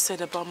assimilate what you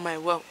said about my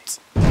wealth.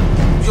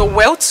 Your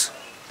wealth?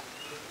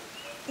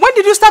 When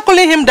did you start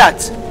calling him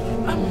that?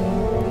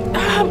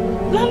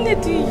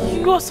 Landlady,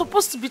 you are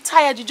supposed to be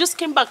tired. You just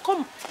came back.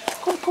 Come.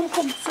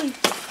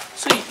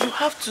 So you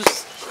have to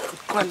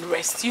go and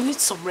rest. You need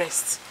some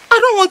rest. I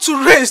don't want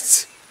to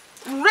rest.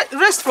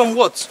 Rest from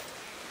what?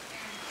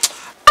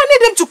 I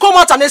need him to come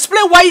out and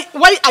explain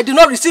why I did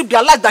not receive the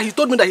alert that he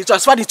told me that he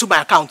transferred into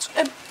my account.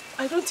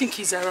 I don't think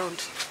he's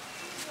around.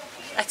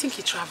 I think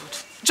he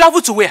traveled.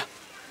 Traveled to where?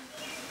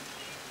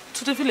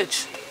 To the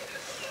village.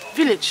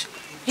 Village?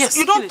 Yes.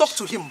 You don't talk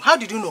to him. How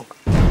did you know?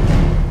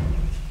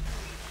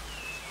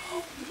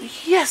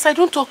 Yes, I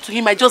don't talk to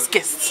him. I just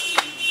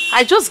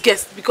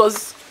guessed.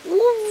 Because...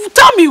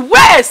 Tell me,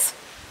 where is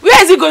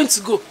he going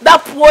to go?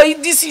 That boy,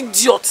 this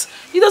idiot.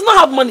 He does not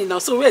have money now,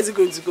 so where is he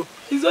going to go?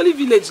 It's only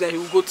village that he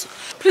will go to.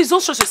 Please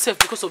don't stress yourself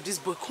because of this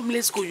boy. Come,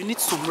 let's go. You need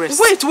some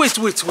rest. Wait.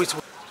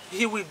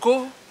 He will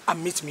go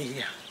and meet me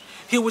here.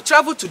 He will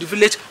travel to the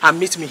village and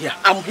meet me here.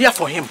 I'm here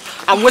for him.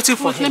 I'm waiting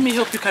for him. Let me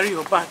help you carry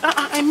your bag.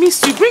 I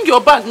missed you. Bring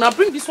your bag now.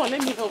 Bring this one.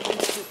 Let me help you.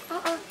 This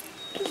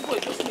boy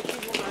just making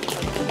you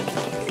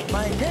answer.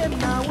 My name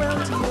now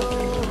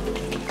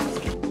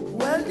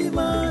wealthy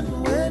man,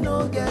 we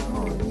no get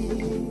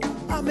money.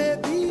 I'm a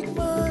big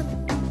man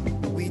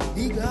with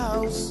big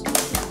house.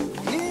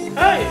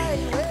 Hey,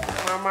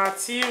 Mama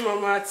T.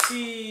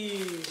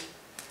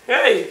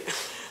 Hey,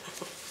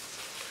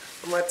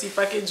 Mama T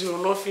package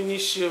will not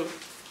finish you.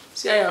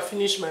 See how I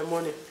finish my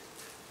money.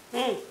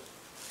 I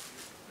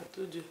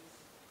told you.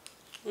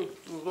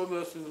 God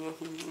bless you.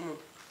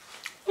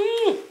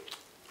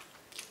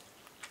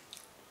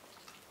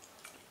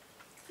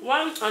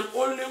 One and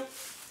only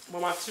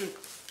Mama T.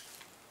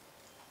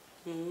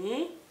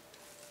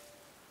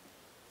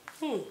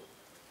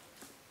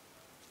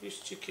 This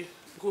chicken.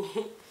 Go.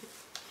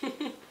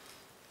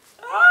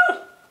 Ah!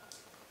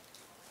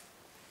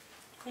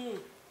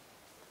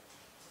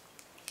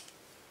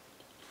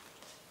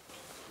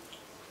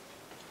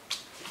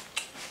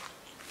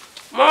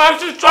 Mama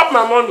T, chop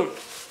my money.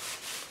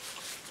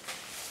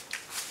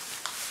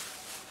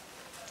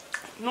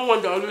 No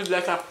wonder I always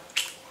like her.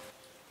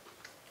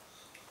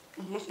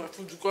 Make my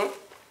food because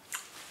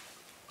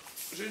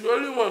she's the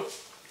only one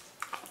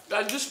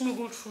that gives me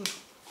good food.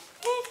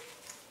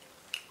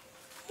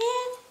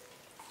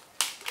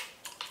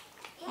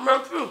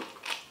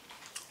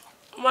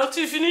 My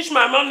tea finish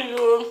my money.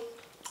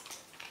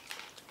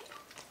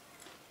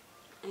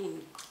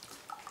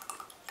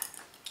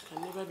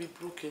 Can never be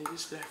broke in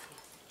this life.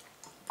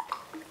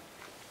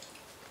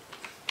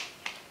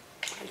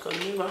 I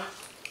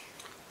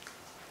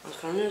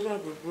can never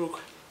be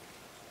broke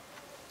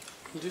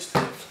in this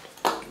life.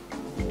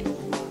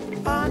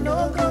 I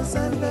know God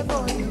send me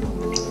for you.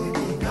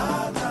 Baby,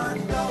 cat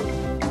and dog.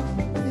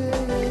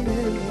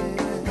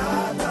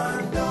 Cat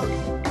and dog.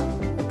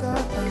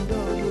 Cat and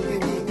dog.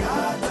 Baby,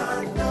 cat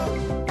and dog.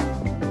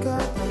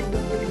 Cat and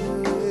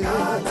dog.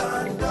 Cat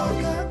and dog.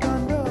 Cat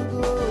and dog.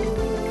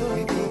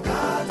 Baby,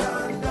 cat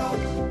and dog.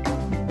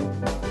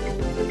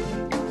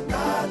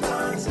 Cat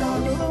and dog.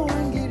 No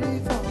one get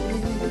it for me.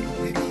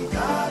 Baby,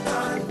 cat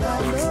and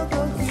dog. No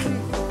one get it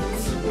for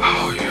me.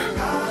 Oh, yeah.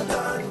 Cat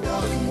and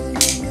dog.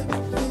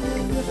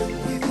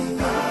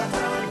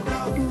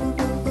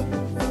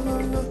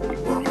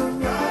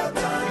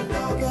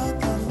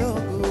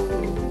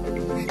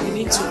 We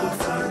need to go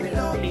for a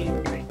play,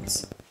 right?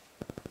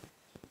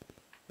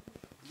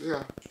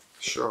 Yeah,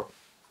 sure.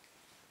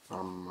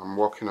 I'm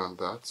working on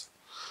that.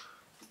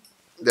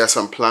 There are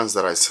some plans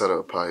that I set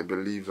up. I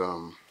believe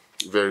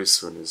very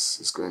soon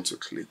it's going to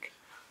click.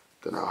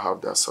 Then I'll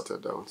have that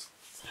sorted out.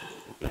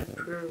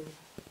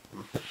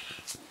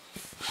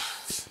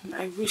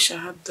 I wish I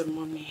had the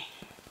money.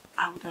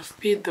 I would have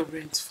paid the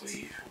rent for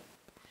you.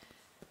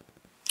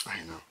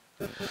 I know.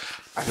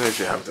 I know if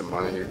you have the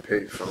money, you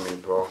pay for me,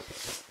 bro.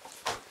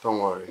 Don't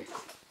worry.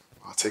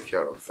 I'll take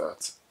care of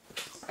that.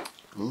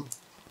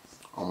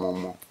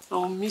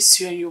 I'll miss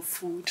you and your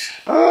food.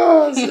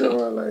 Ah, so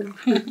I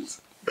like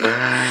this.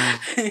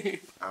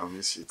 I'll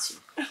miss you too.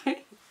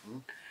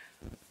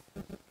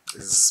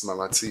 Is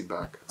Mama T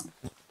back?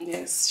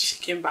 Yes, she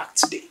came back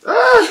today.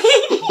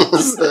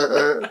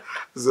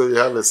 So you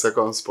have a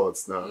second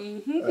spot now.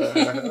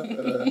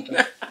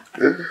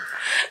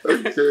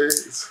 Okay,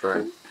 it's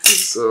fine.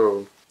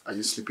 So, are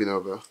you sleeping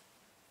over?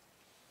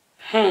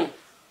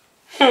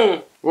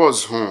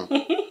 What's Am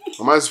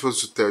I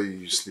supposed to tell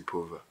you sleep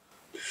over?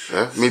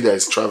 Yeah? Me that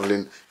is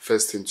traveling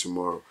first thing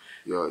tomorrow.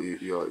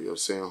 You're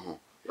saying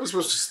You're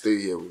supposed to stay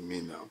here with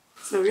me now.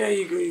 So where are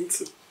you going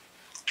to?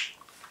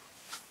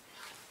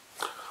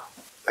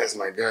 There's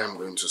my guy I'm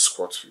going to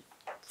squat with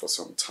for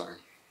some time.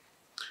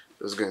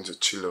 Just going to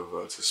chill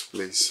over at his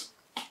place.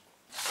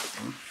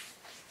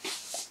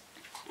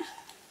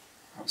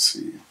 I'll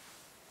see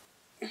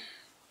you.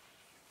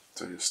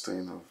 So you're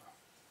staying over.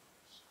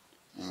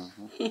 I'm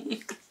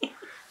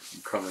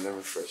coming, let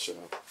me freshen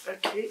up.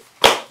 Okay.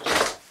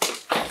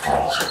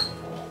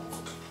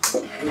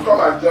 You come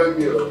and join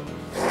me.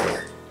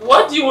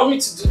 What do you want me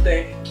to do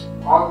there?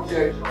 I'm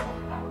here, John.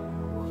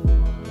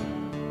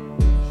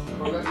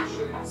 Let me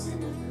show you. See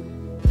me.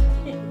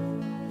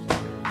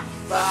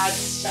 Bad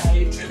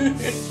child.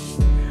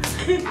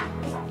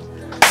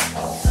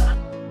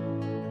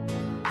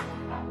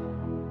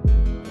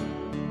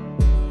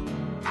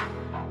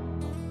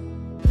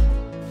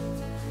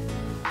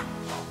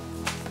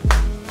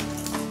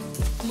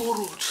 No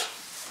road.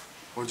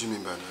 What do you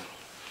mean by that?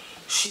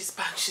 She's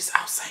back. She's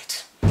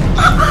outside.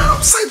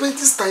 Outside by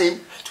this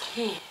time?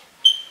 Hey.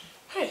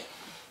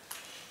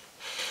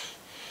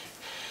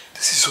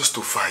 This is just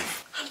to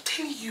 5. I'm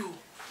telling you.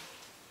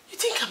 You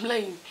think I'm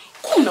lying?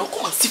 Come now,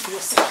 come and see for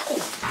yourself.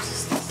 Come.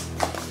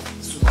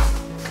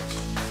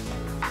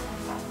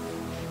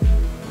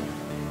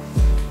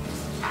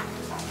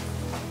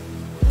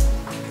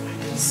 I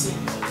can see you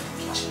in the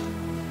kitchen.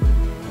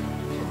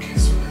 Okay,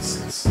 so let's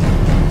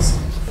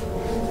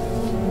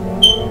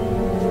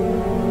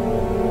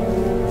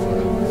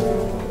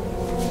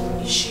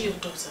Is she your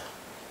daughter?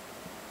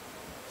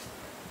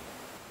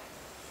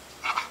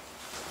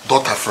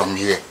 Daughter from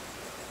here.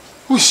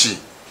 Who is she?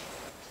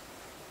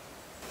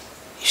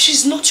 If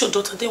she's not your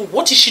daughter, then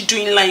what is she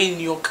doing lying in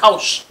your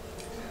couch?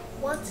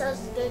 What else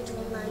did they do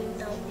lying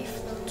down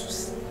if not to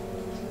sleep?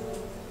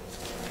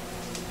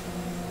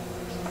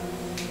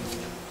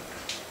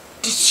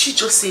 Did she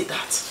just say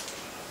that?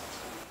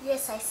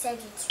 Yes, I said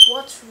it.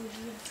 What will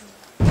you do?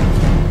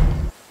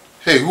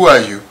 Hey, who are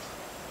you?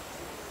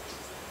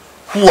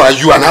 Who are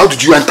you and how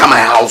did you enter my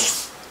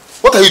house?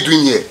 What are you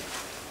doing here?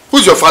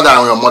 Who's your father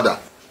and your mother?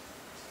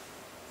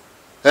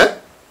 Eh?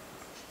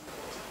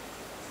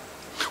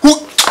 Who?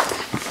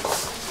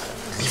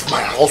 Leave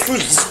my house. Who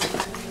is this?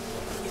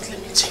 Let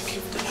me check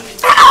him.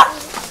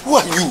 Who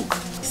are you?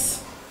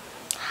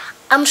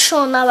 I'm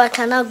sure now I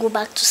cannot go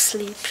back to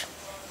sleep.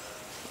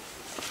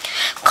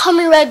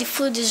 Coming where the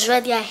food is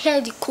ready, I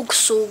hear the cook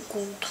so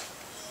good.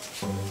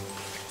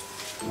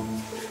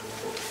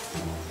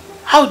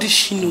 How did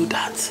she know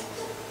that?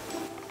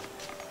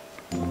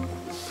 I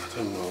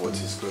don't know what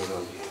is going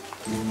on here.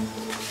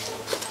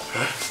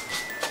 Huh?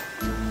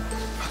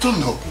 I don't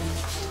know.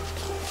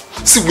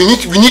 See, we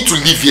need to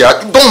leave here.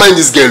 Don't mind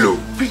this girl.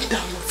 Bring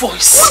down your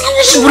voice.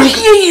 She will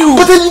hear you.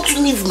 But I need to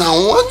leave now.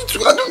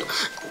 I don't.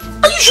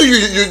 Are you sure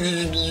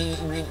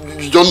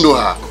you don't know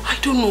her? I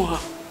don't know her.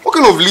 What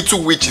kind of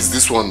little witch is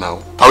this one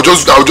now? I'll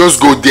just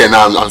go there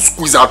now and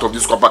squeeze out of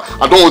this copper.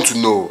 I don't want to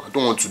know.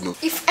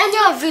 If any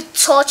of you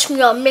touch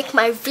me or make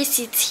my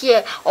visit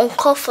here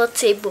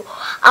uncomfortable,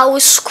 I will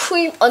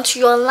scream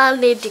until your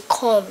landlady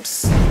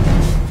comes.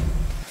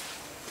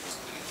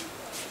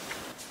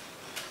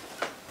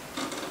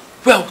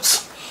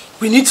 Wealth,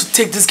 we need to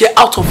take this girl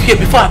out of here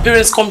before our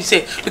parents come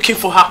here looking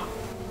for her.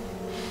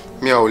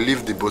 Me, I will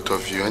leave the both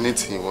of you.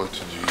 Anything you want to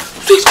do.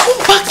 Please come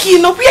back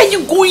here now. Where are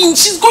you going?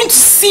 She's going to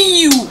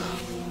see you.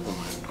 Oh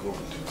my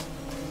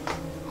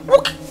God.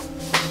 Okay.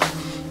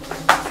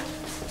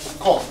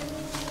 Come.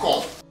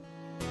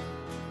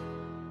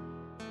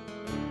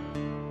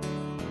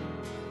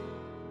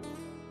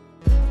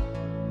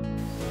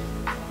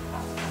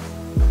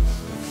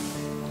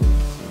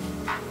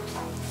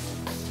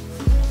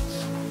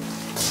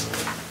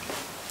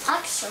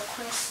 Ask your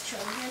question.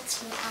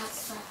 Let me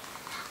answer.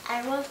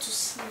 I want to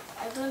sleep.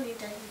 I don't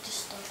need any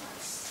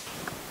disturbance.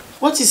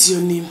 What is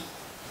your name?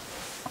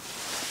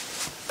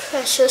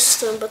 Precious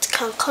Stone, but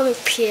can call me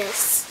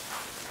Pierce.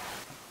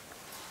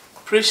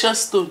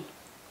 Precious Stone.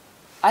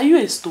 Are you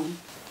a stone?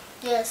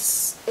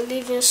 Yes, a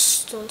living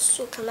stone.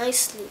 So can I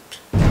sleep?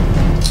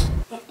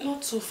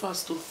 Not so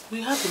fast though.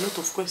 We have a lot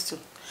of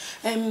questions.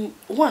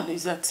 One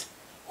is that,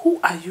 who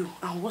are you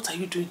and what are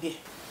you doing here?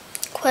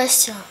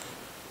 Question.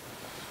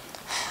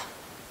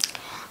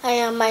 I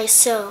am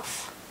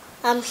myself.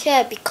 I'm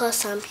here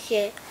because I'm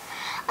here.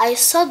 I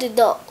saw the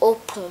door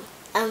open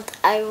and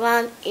I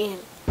ran in.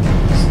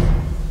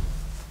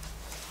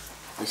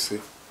 You see?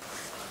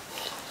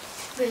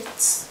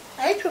 Wait,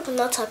 are you people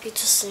not happy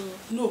to see me?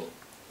 No,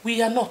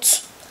 we are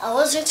not. I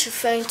wasn't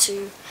referring to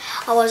you.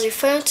 I was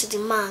referring to the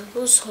man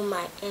whose home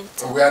I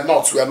entered. We are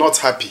not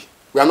happy.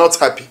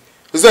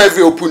 It's not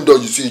every open door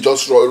you see, you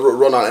just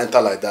run and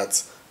enter like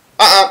that.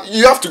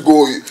 You have to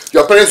go.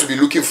 Your parents will be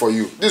looking for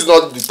you. This is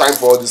not the time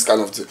for all this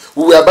kind of thing.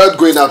 We were about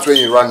going out when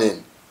you ran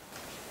in.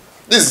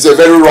 This is a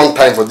very wrong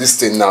time for this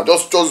thing now.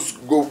 Just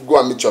go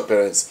and meet your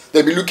parents.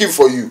 They'll be looking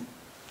for you.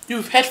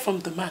 You've heard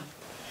from the man.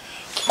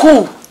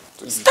 Go.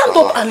 Stand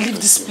up and leave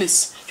this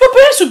place. Your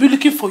parents will be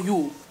looking for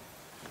you.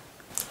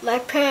 My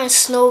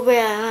parents know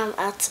where I am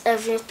at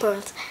every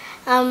point.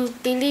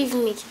 And believe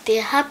me,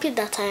 they're happy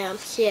that I am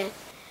here.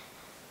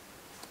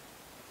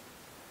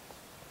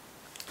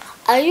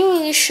 Are you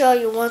really sure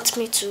you want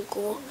me to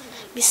go?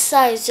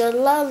 Besides, your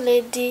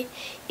landlady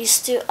is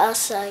still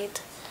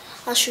outside.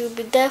 And she will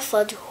be there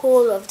for the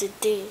whole of the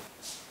day.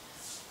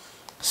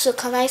 So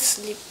can I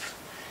sleep?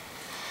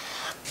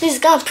 Please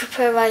go and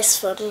prepare rice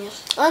for me.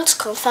 I want to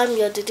confirm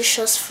your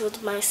delicious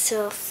food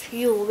myself.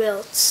 You,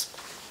 Wealth.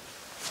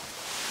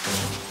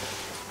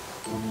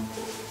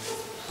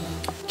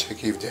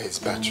 Check if there is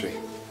battery.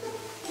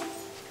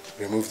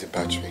 Remove the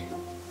battery.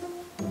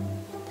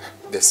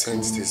 They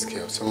sent this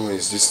girl. Someone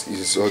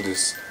is all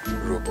this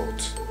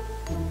robot.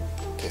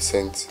 They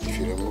sent if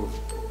you remove.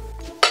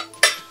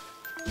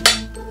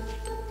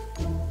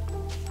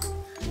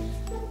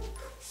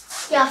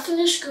 Yeah, I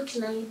finished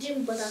cooking and you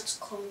didn't bother to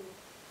call me.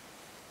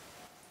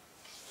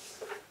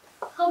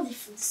 How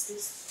different is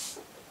this?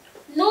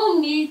 No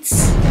meat.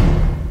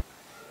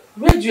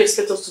 Where do you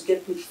expect us to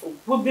get meat from?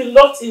 We'll be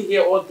locked in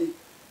here all day.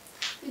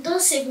 You don't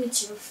save me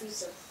to your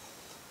freezer.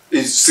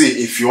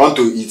 See, if you want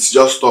to eat,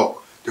 just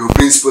talk. They will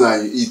bring spoon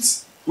and you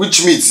eat.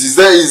 Which meat?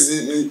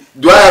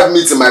 Do I have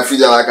meat in my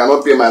fridge and I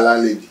cannot pay my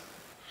landlady?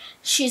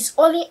 She's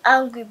only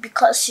angry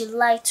because you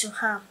lied to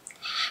her.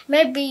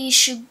 Maybe you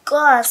should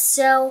go and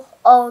sell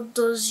all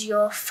those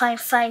your fine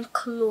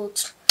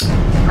clothes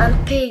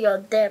and pay your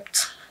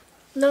debt.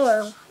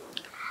 No,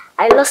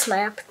 I lost my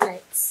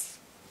appetite.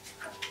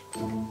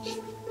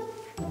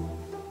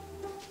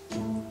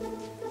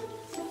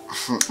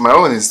 My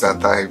own is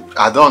that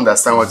I don't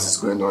understand what is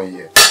going on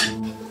here.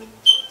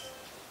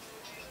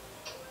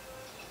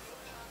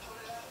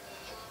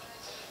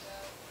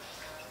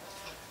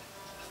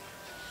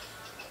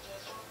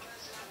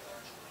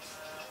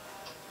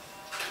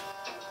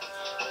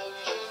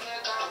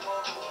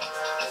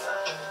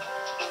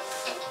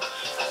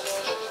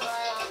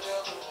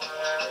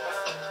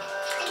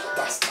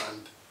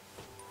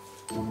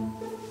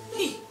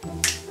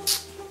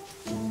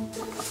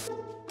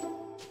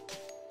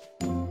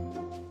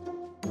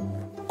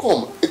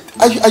 Come,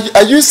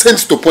 are you sent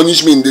to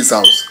punish me in this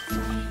house?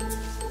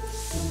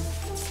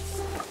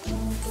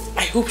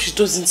 I hope she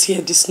doesn't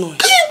hear this noise.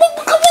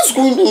 What's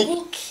going on?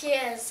 Who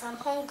cares? I'm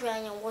hungry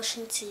and you're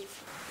watching TV.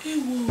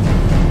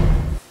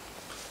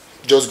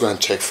 Just go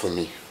and check for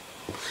me.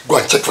 Go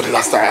and check for the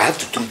last time. I have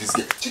to kill this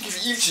girl. Check if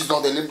she's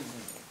not there, let me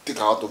take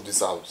her out of this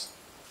house.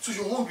 So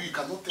you're hungry, you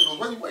cannot tell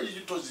us. Why did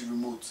you touch the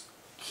remote?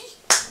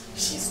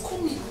 She's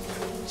coming.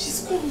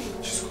 She's coming.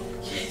 She's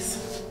coming. Yes.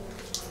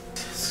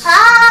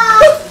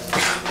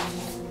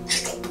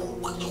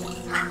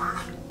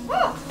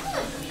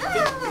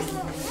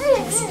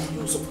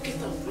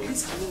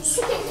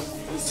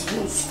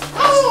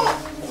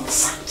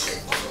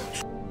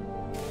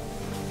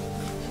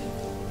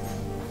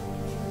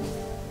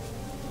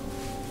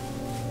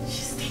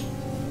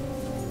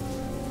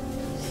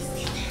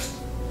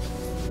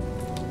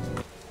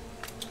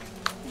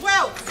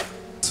 Well,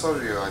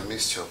 Sorry, I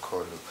missed your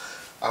call.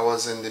 I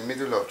was in the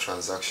middle of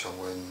transaction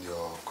when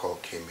your call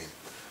came in.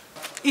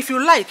 if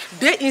you like,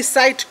 they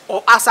inside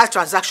or outside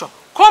transaction,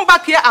 come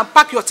back here and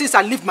pack your things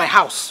and leave my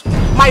house.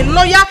 My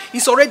lawyer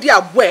is already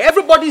aware.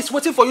 Everybody is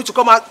waiting for you to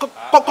come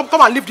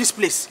and leave this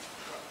place.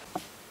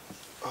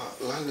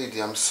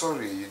 Landlady, I'm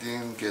sorry you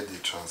didn't get the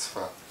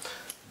transfer.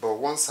 But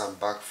once I'm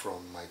back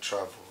from my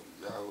travel,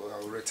 I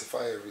will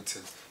rectify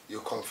everything.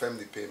 You confirm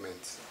the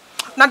payment.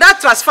 Now that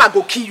transfer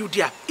go kill you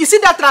there. You see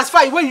that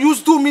transfer when you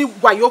used to do me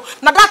wayo?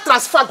 Now that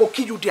transfer go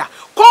kill you there.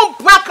 Come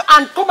back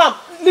and come and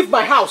leave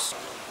my house.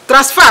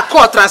 Transfer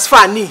call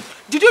transfer ni.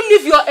 Did you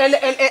leave your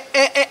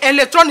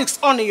electronics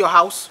on in your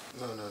house?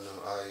 No.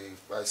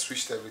 I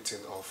switched everything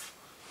off.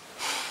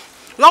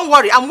 Don't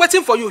worry, I'm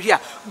waiting for you here.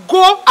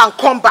 Go and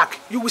come back.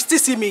 You will still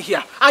see me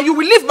here. And you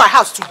will leave my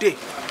house today.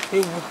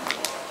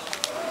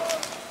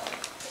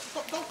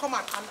 Don't come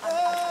and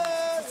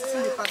see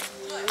me back.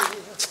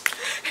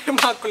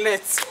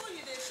 Immaculate.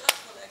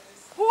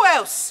 Who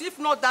else? If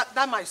not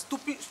that my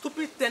stupid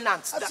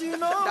tenant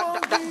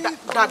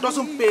that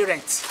doesn't pay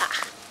rent.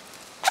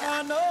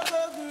 I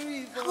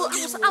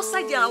was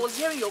outside there and I was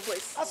hearing your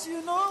voice.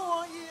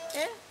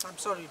 I'm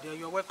sorry, dear.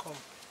 You're welcome.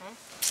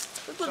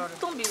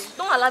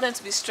 Don't allow them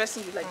to be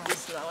stressing you like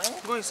this now.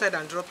 Go inside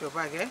and drop your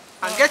bag,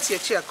 and get your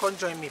chair. Come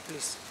join me,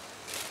 please.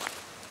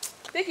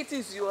 Take it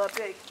easy, you are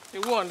big.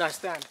 You won't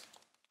understand.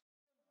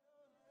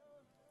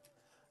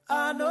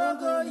 I know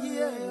go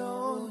here,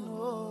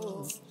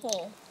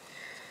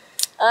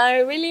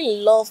 I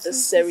really love the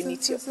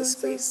serenity of this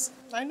place.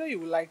 I know you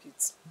will like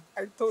it.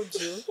 I told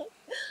you.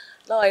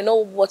 Now I know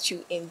what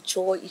you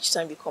enjoy each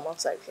time you come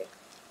outside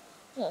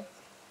here.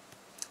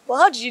 But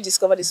how did you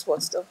discover this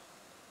spot though?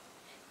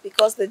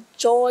 Because the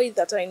joy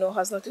that I know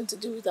has nothing to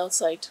do with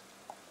outside.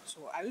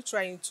 So are you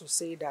trying to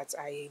say that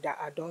I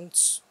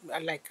don't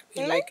like?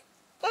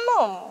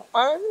 No,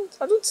 I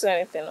didn't say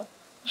anything. No.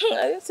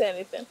 I didn't say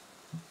anything.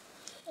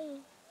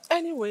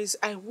 Anyways,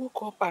 I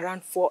woke up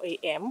around 4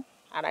 a.m.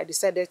 and I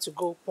decided to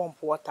go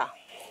pump water.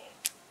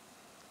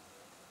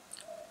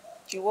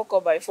 You woke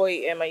up by 4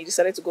 a.m. and you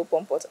decided to go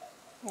pump water?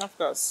 Of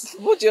course.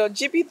 But your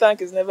GP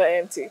tank is never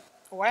empty.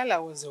 While I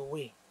was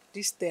away,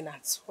 these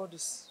tenants,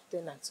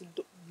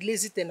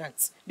 lazy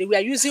tenants, they were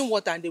using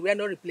water and they were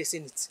not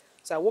replacing it.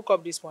 So I woke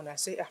up this morning and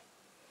said,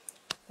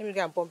 let me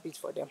go and pump it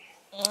for them.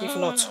 If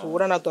not, we'll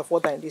run out of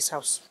water in this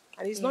house.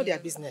 And it's not their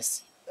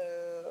business.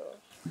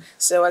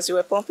 So as you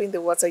were pumping the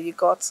water, you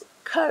got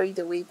carried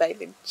away by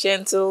the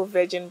gentle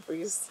virgin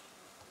breeze.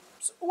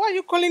 So why are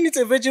you calling it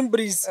a virgin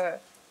breeze?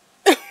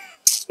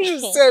 You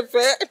said,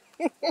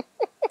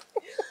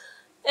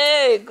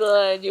 Hey,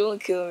 God, you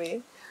won't kill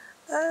me.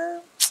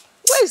 Where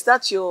is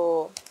that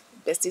your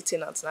bestie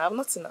tenant now? I've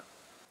not seen her.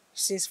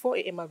 Since 4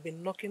 a.m. I've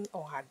been knocking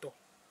on her door.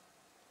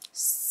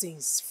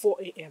 Since 4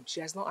 a.m. she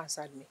has not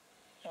answered me.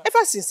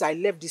 Ever since I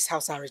left this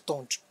house and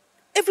returned,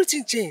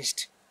 everything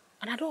changed.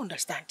 And I don't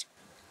understand.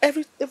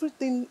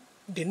 Everything,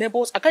 the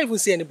neighbors, I can't even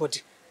see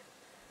anybody.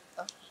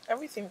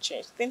 Everything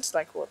changed. Things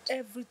like what?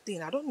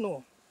 Everything, I don't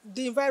know.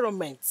 The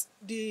environment,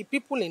 the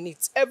people in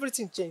it,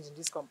 everything changed in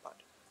this compound.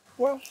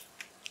 Well,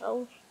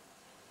 oh.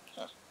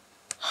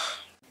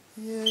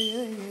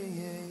 Yeah.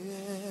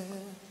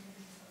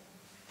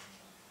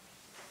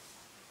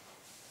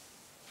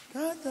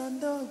 Cat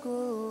and dog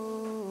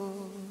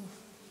go.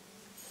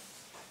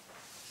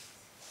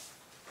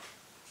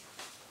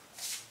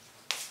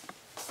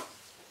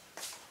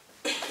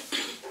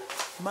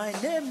 My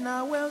name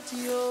now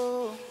wealthy,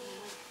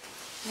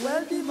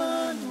 wealthy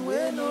man,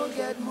 we no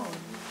get money.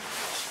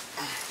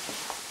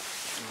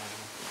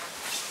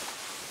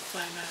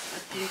 Fine, I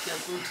think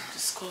you're going to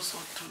discuss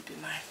all through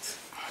the night.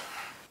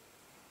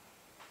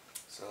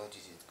 So how did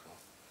it go?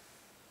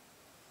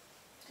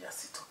 They are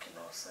still talking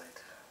outside.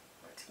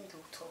 I think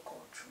they'll talk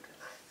all through the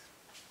night.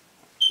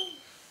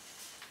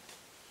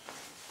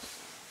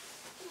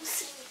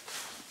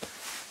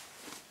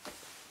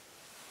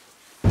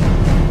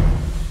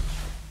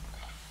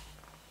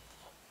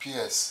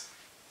 P.S.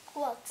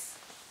 What?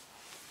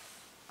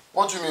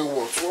 What do you mean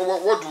what?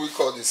 What do we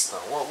call this now?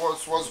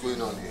 What's going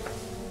on here?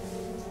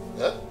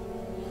 Yeah?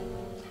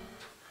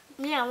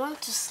 Me, I want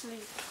to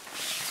sleep.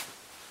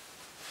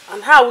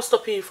 And how are we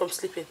stopping you from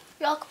sleeping?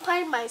 You're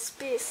occupying my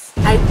space.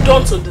 I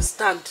don't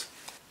understand.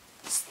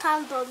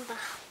 Stand under.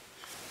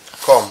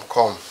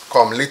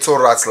 Come, little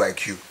rats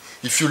like you.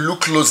 If you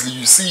look closely,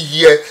 you see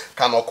here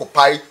can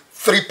occupy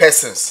 3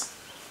 persons.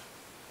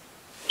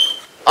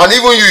 And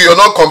even you're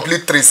not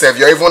complete 3 self,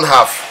 you're even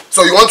half.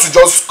 So you want to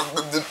just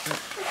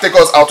take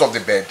us out of the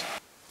bed?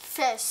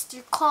 First,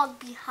 you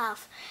called me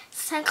half.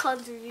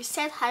 Secondly, you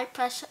said high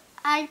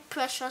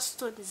pressure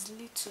stone is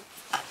little.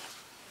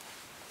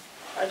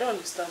 I don't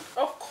understand.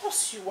 Of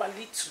course you are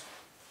little.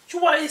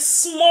 You are a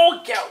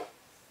small girl.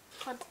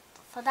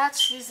 For that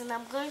reason,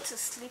 I'm going to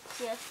sleep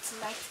here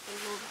tonight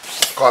alone.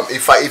 Come,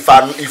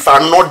 if I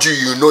nod you,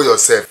 you know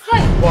yourself.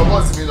 Well,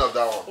 what's the meaning of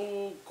that one?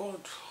 Oh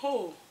God.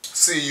 Oh.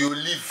 See, you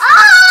leave.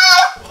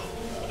 Ah!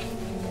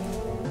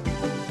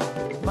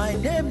 My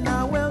name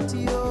now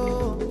wealthy.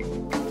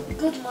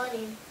 Good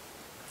morning.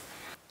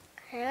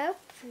 I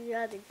hope you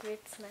had a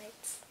great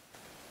night.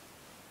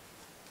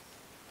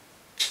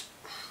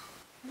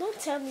 Don't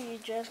tell me you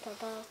dreamt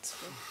about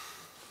me.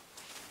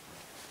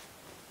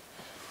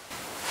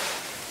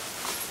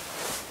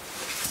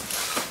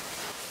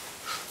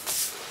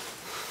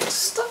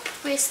 Stop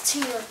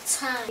wasting your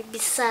time.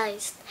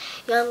 Besides,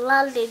 your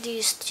landlady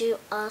is still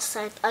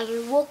outside and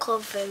you woke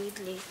up very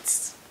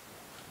late.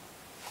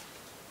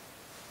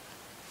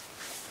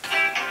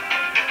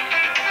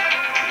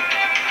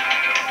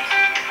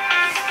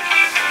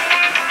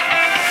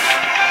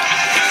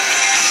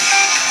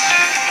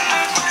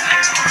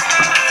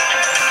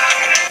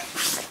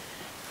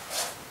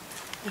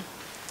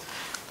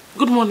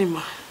 Good morning, ma.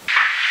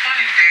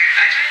 Morning, dear.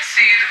 I didn't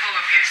see you the whole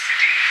of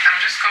yesterday. I'm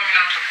just coming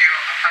out of your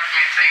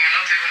apartment and you're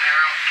not even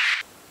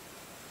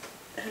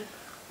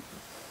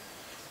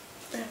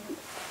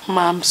around.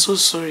 Ma, I'm so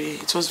sorry.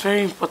 It was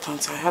very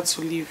important. I had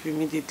to leave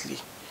immediately.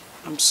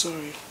 I'm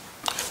sorry.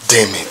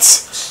 Damn it.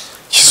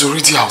 She's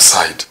already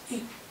outside.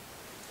 Hey,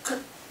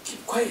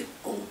 keep quiet.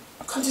 Oh,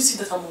 can't you see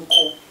that I'm on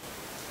call?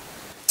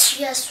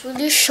 Yes, will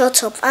you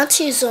shut up?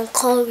 Auntie is on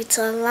call with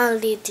her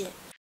landlady.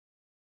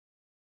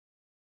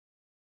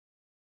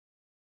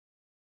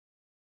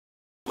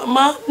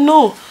 Ma,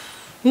 no,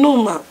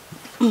 ma.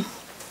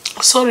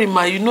 Sorry,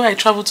 ma. You know I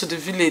travel to the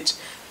village.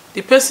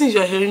 The person you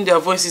are hearing their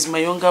voice is my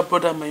younger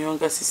brother and my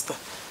younger sister.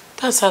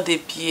 That's how they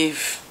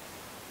behave.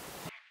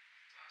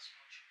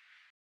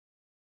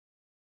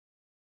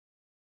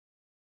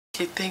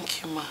 Okay,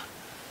 thank you, ma.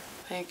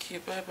 Thank you.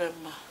 Bye-bye,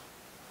 ma.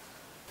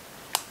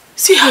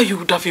 See how you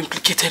would have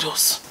implicated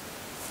us.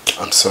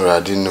 I'm sorry, I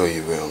didn't know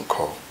you were on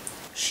call.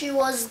 She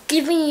was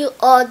giving you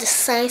all the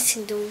signs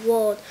in the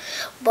world,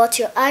 but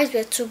your eyes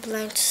were too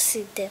blind to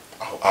see them.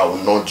 I will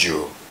nod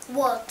you.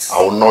 What?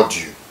 I will nod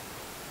you.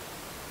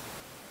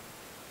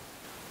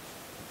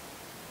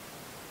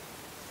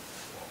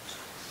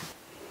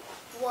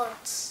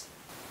 What? So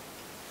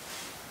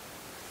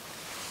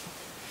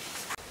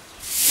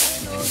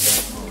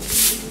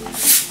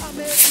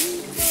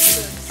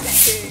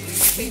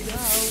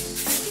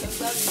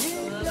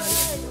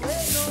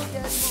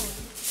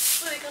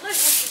they cannot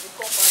even see the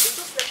compound. They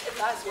just let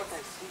everything. That's what I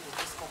see in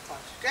this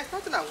compound. There's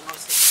nothing I will not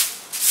see.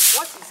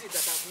 What is it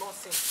that I've not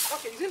seen?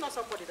 Okay, is it not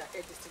somebody that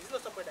heard this thing? Is it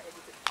not somebody that heard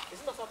this thing? Is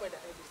it not somebody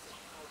that heard this thing?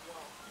 Oh,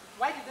 wow.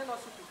 Why did they not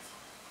sweep it?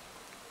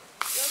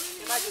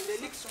 Imagine they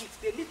lick sweet,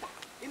 they litter.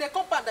 In a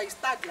compound that is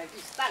tagged like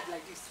this, tagged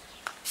like this.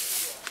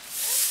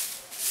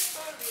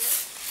 Sorry,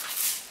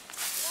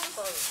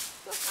 sorry.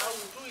 I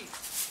will do it.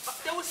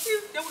 They will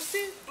still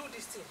do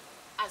this thing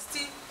and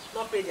still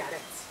not pay their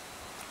rent.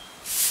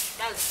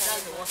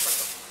 That's the one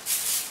factor.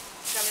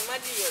 Can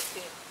imagine your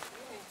thing.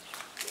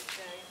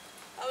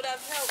 I would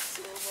have helped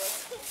you, but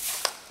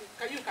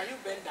can you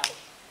bend down?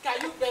 Can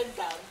you bend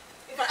down?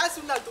 If I ask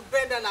you now to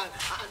bend down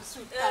and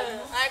sweep,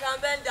 I can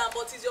bend down,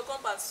 but it's your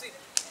compound sweep.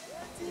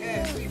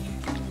 Yeah, sweep.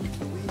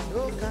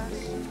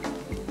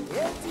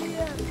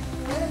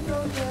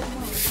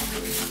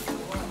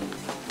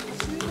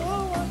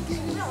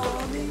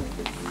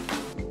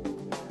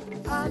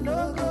 I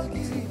know go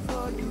give it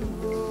for you,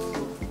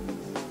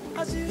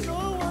 as you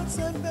know what's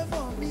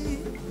for me.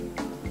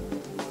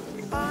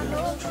 I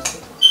know.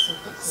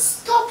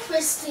 Stop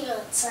wasting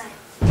your time.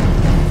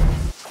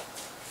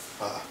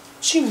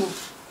 Chimo.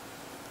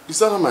 Is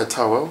that on my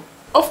towel?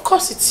 Of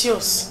course it's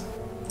yours.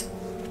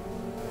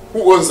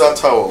 Who owns that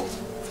towel?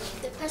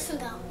 The person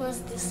that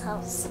owns this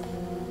house.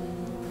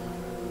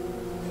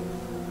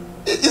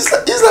 It's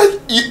like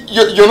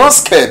you're not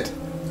scared.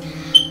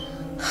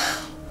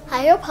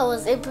 I hope I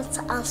was able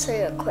to answer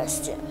your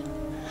question.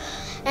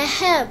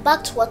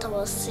 Back to what I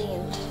was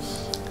saying.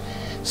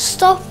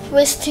 Stop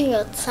wasting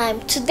your time.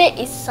 Today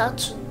is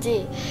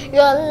Saturday.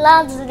 Your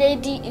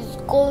landlady is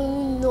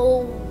going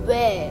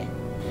nowhere.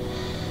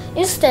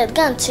 Instead,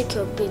 go and take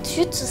your bath.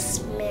 You to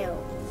smell.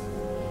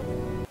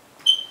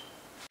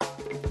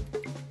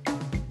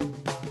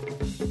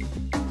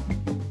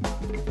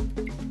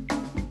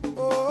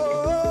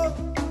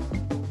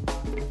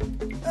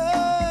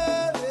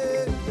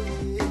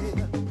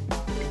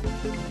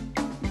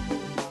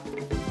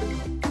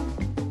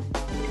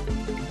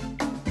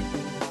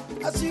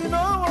 As you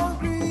know, won't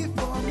grieve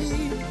for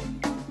me.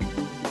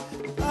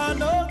 I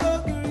know go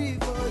grieve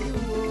for you.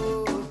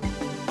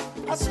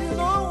 As you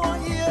know,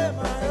 won't hear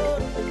my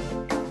own.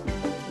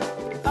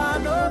 I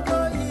know go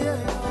hear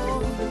your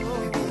own. We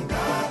be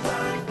God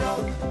and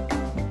dog.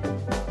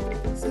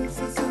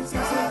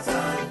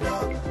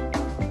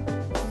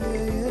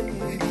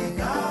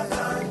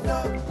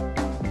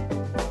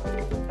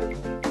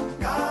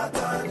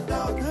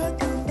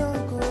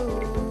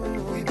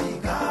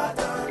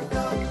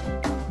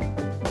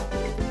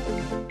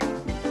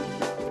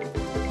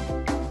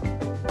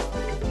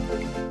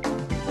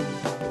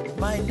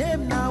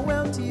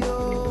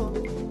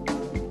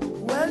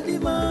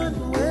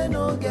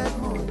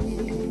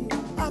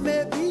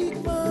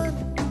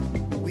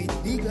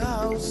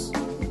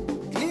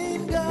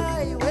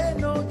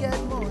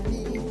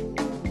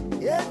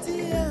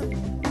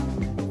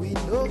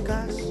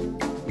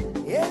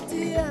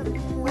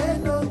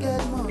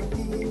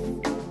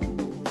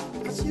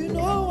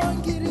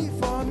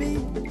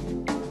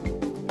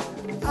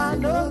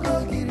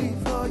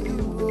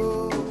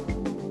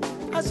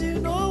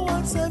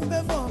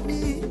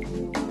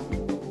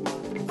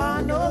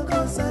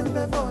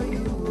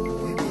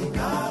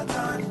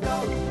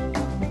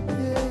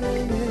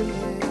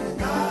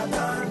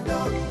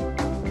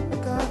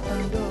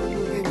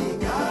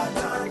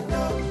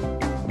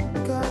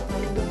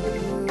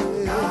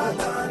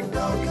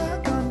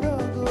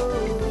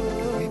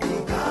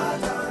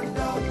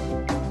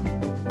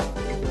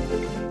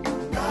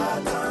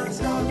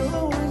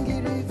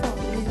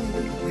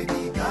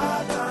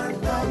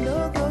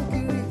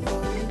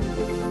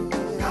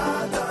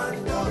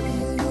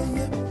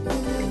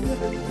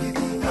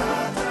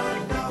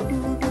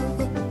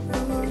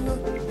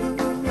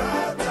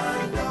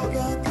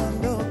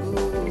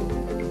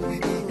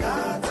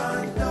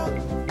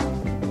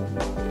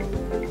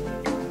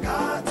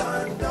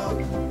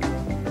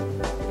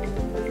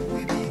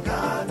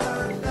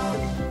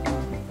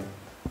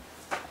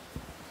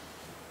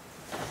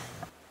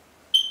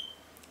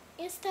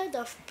 Instead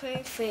of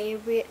praying for a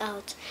way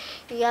out,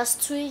 you are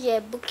still here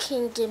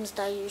booking games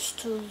that you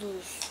still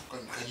lose.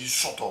 Can you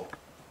shut up?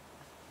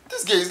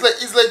 This guy is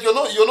like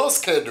you're not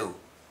scared though.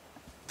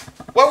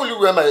 Why will you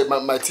wear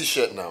my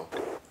t-shirt now?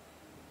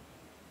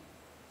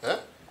 Huh?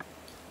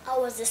 I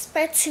was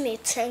expecting a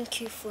thank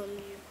you from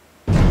you.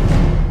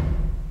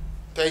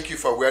 Thank you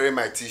for wearing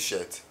my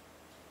t-shirt.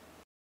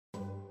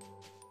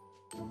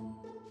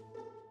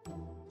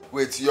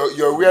 Wait,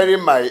 you're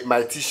wearing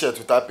my t-shirt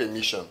without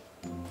permission?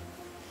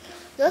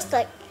 Just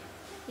like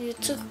you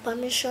took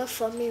permission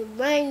from me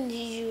when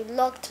you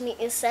locked me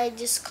inside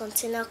this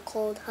container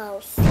called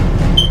house.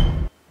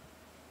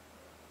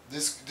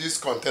 This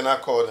container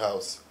called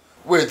house?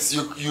 Wait,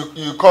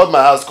 you called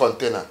my house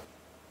container?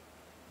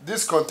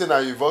 This container,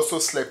 you've also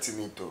slept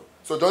in it too.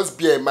 So just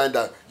bear in mind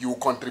that you will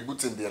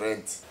contribute in the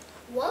rent.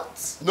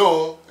 What?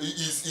 No,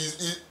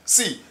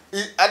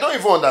 I don't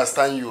even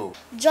understand you.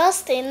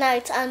 Just a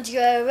night and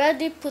you're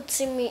already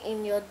putting me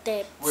in your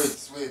debt.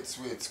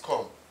 Wait,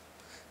 come.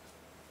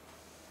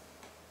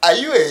 Are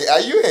you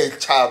a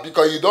child?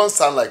 Because you don't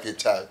sound like a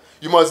child.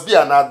 You must be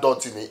an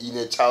adult in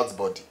a child's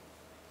body.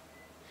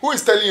 Who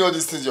is telling you all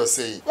these things you're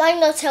saying? Why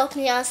not help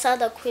me answer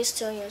the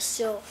question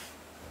yourself?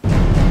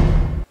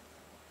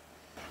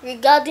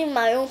 Regarding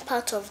my own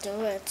part of the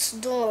rent,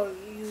 don't worry,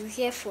 you'll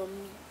hear from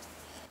me.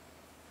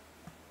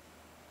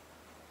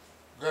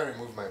 Go and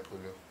remove my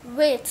polo.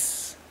 Wait,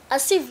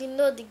 as if you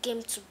know the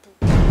game to book.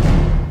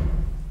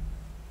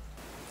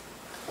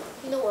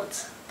 You know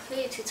what?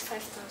 Play it with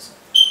 5,000.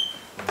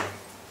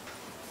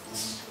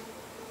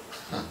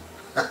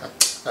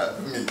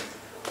 Me.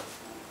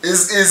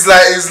 It's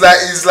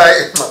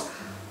like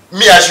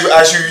me.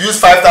 I should use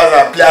 5,000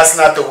 and play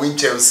Arsenal to win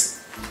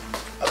Chelsea.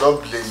 I don't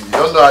blame you. You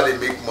don't know how they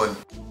make money.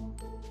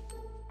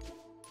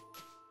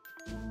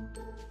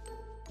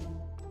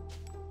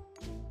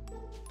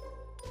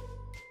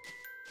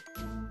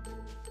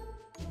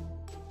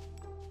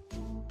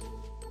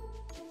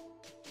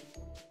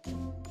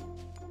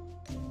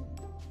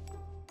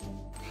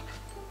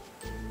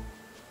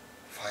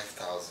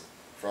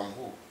 From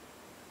who?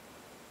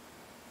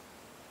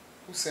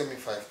 Who sent me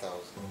 5,000?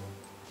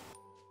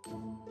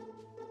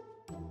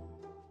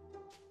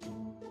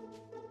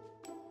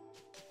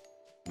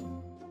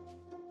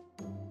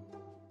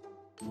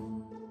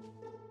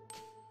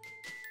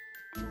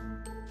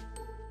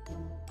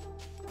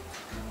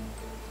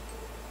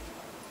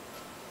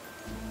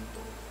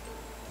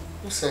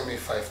 Who sent me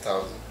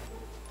 5,000?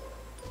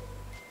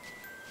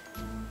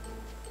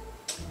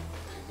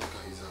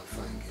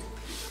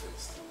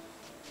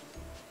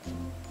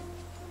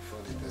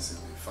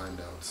 Find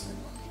out the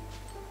money.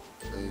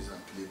 Then you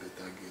can play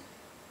better game.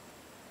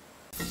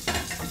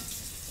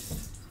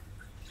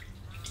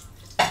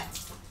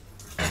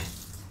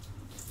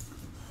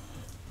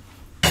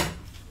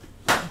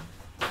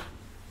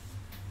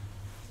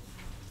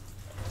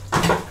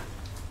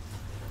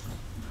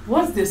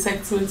 What's the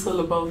excitement all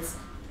about?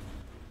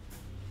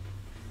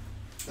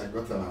 I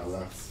got an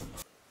alert.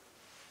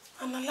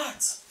 An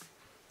alert?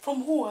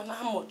 From who and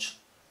how much?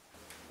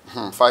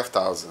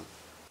 5,000.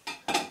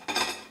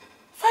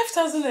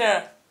 5,000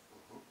 naira.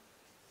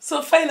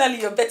 So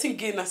finally your betting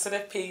game has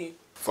started paying.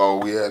 For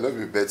we are not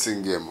be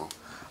betting game.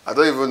 I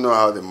don't even know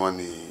how the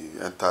money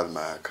entered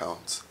my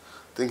account.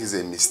 I think it's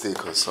a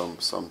mistake or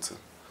something.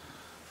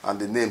 And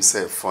the name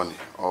said funny.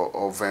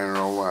 Or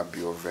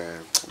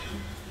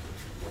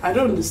I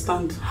don't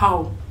understand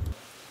how.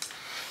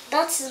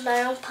 That is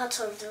my own part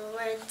of the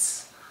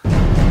rent.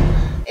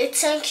 A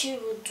thank you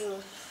will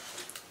do.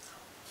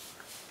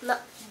 Now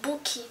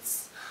book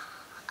it.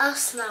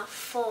 Arsenal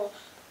 4.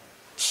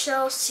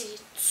 Chelsea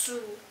 2,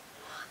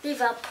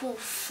 Liverpool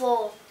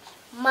 4,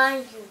 Man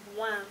U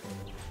 1.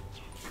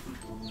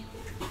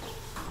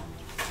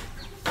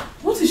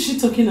 What is she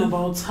talking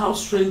about?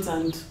 House rent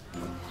and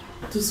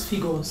those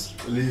figures?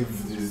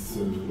 Leave this.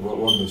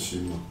 What does she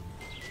know?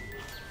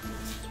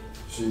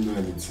 She know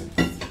anything.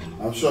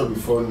 I'm sure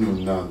before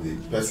noon now, the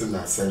person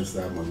that sends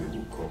that money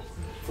will call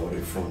for a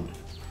refund.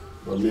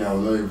 But me, I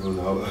will not even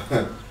know.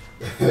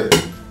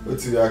 What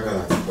do you talk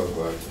about?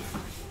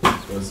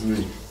 Because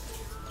me.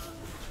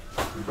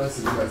 The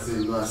person that say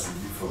you know as it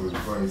be for me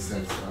before he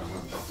sends that money.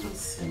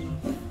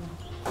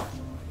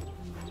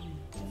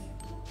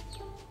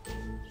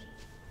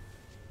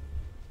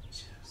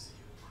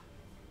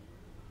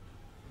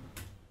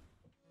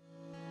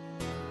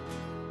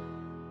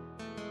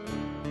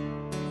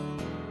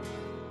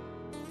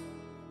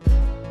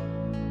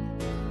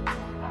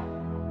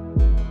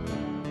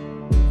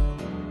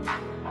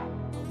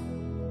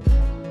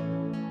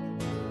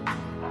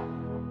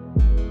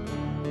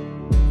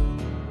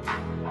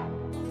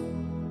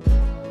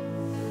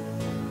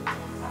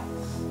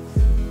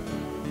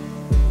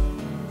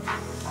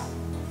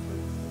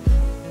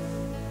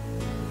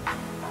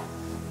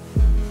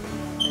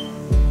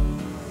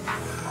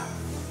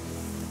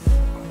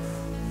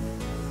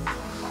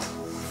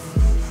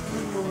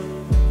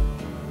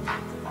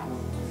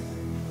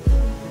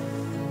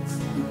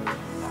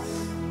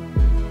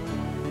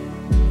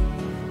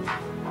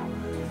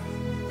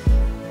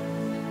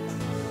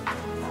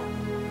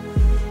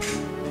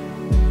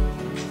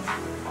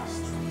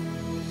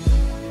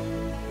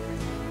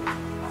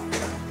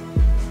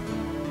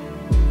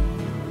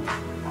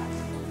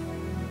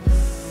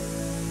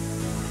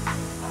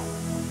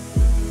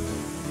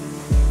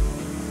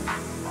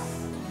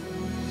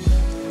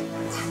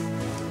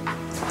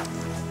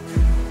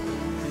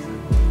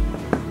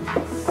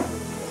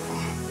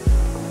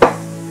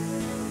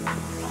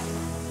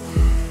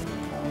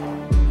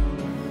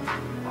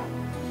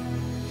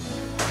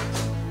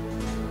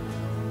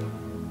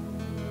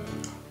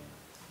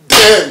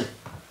 again.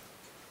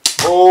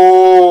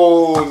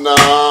 Oh,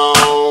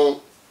 now.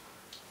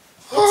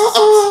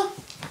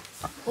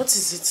 What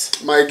is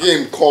it? My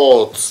game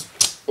caught.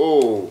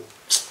 Oh.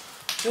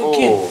 Your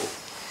game?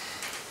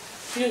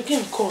 Your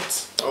game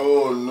caught.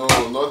 Oh no,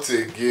 not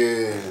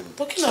again.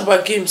 Talking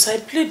about games, I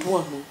played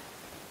one.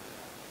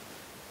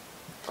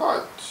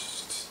 Ha!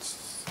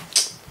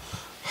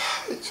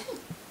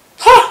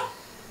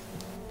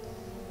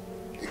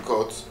 He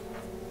caught.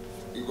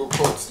 You go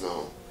caught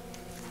now.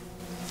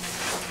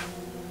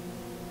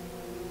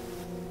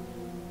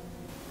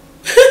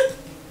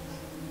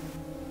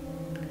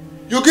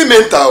 You get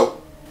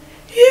mental.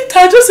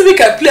 I just make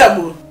I play a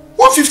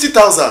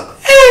 150,000.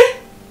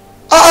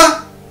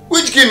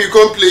 Which game you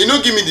can't play? You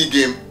don't give me the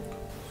game.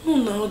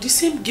 No, the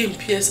same game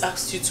PS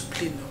asked you to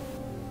play now.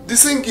 The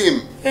same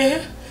game?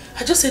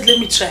 I just said let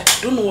me try. I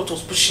don't know what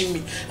was pushing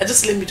me. I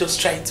just let me just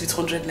try it with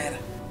 100 naira.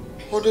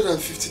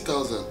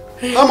 150,000.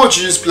 How much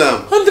you use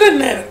plan? 100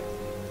 naira.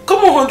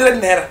 Come on,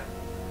 100 naira.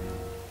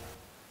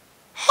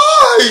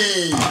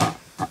 Hi!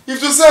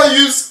 If you say I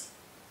use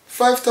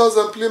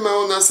 5,000 play my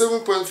own and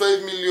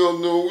 7.5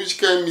 million, no, which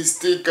kind of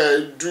mistake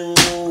I do?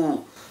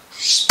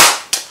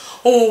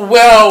 Oh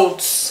well.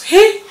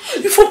 Hey,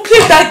 if you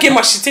play that game,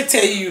 I should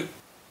tell you.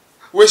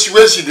 Where she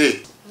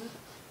dey?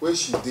 Where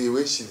she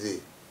dey?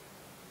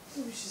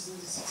 Maybe she's in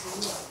the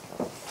city.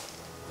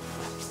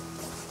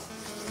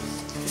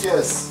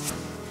 Yes.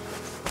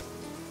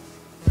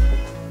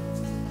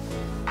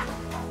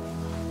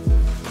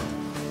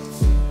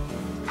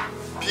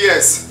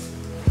 PS.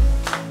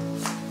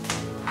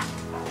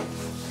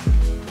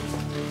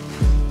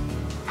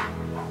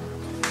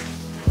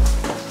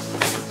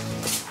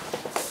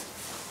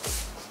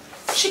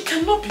 She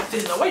cannot be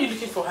there now. Why are you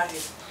looking for her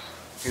here?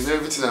 You know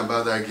everything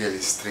about that girl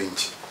is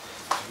strange.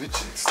 Which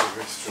is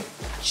very strange.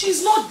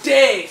 She's not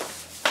there.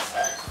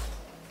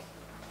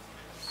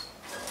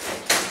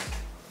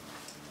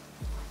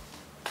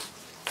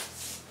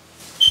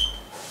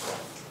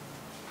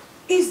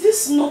 Is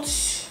this not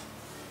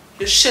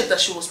your shirt that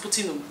she was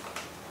putting on?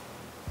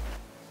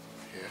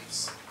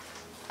 Yes.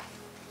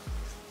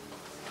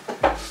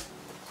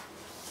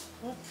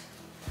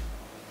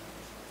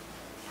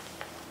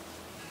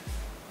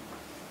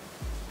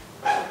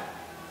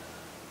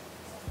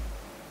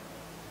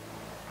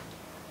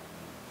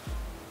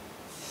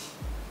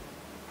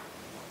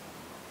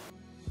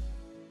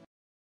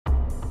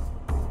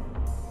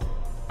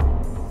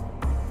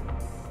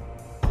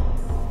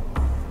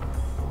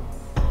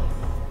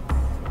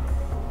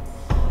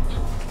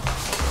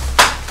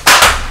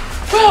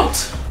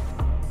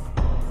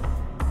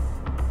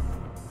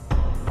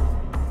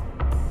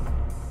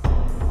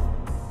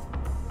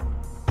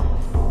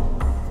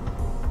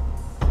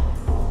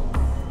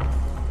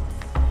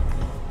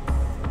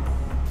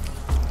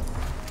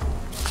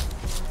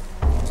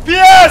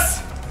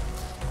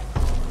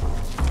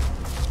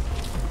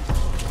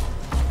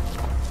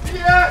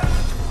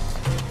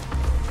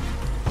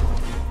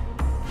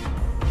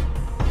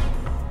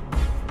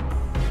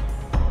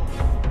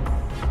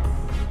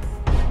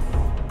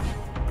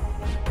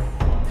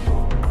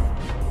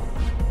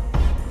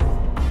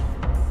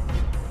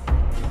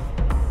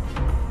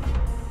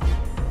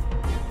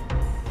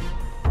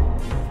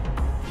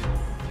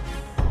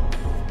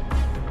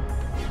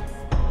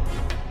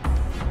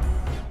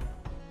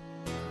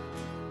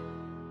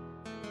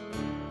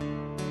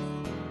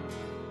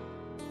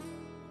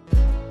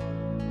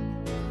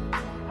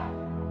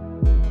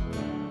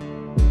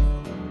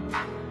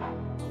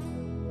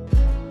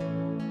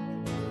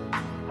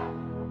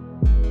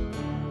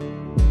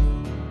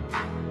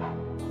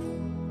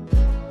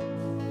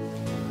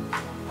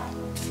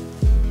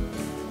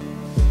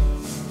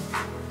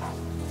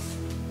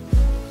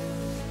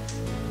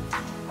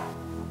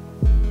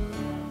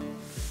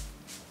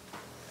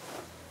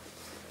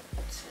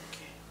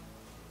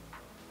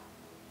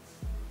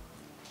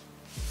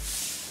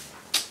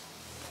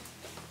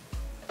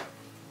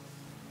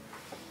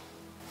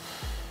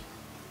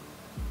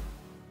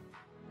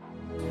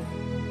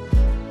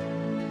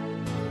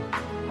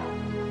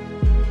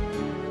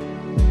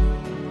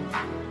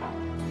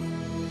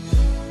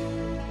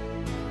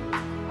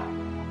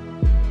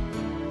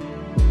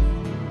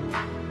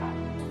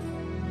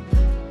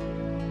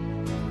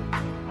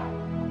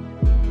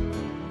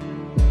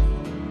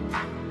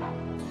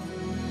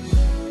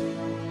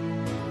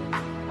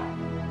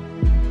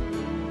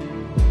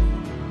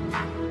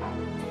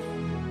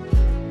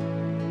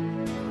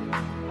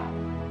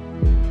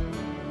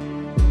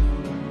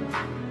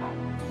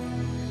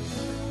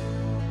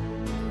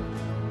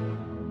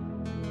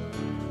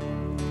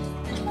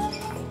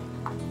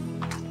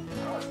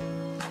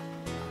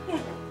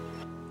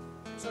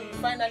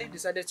 Finally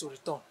decided to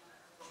return.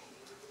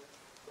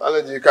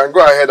 Allergy, you can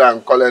go ahead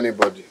and call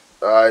anybody.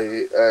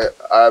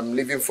 I'm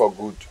leaving for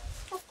good.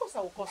 Of course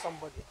I will call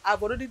somebody.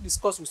 I've already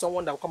discussed with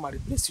someone that will come and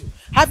replace you.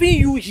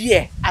 Having you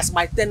here as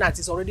my tenant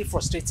is already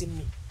frustrating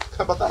me.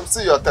 But I'm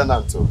still your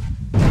tenant too.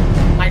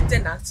 My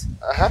tenant?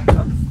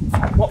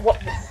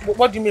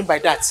 What do you mean by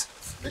that?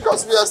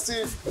 Because we are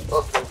still...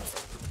 Okay.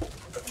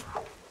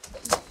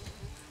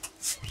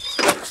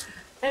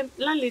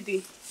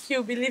 Landlady,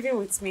 he'll be living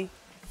with me.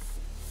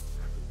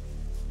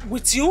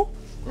 With you?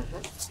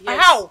 Yes.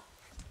 How?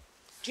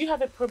 Do you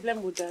have a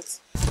problem with that?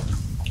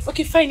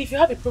 Okay, fine. If you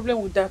have a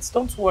problem with that,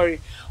 don't worry.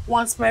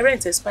 Once my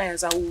rent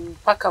expires, I will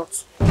pack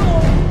out.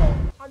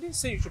 I didn't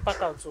say you should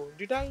pack out. So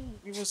did I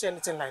even say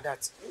anything like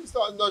that?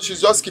 No,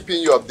 she's just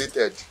keeping you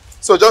updated.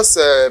 So just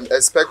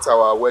expect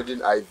our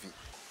wedding Ivy.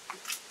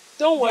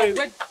 Don't worry.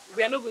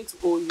 We are not going to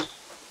owe you.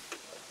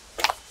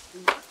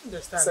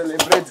 Understand?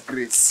 Celebrate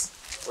grace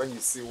when you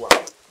see one.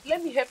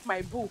 Let me help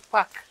my boo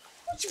pack.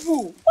 Which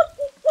boo?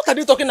 What are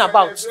they talking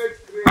about? Celebrate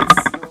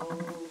grace.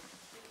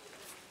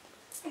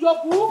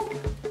 Your boo?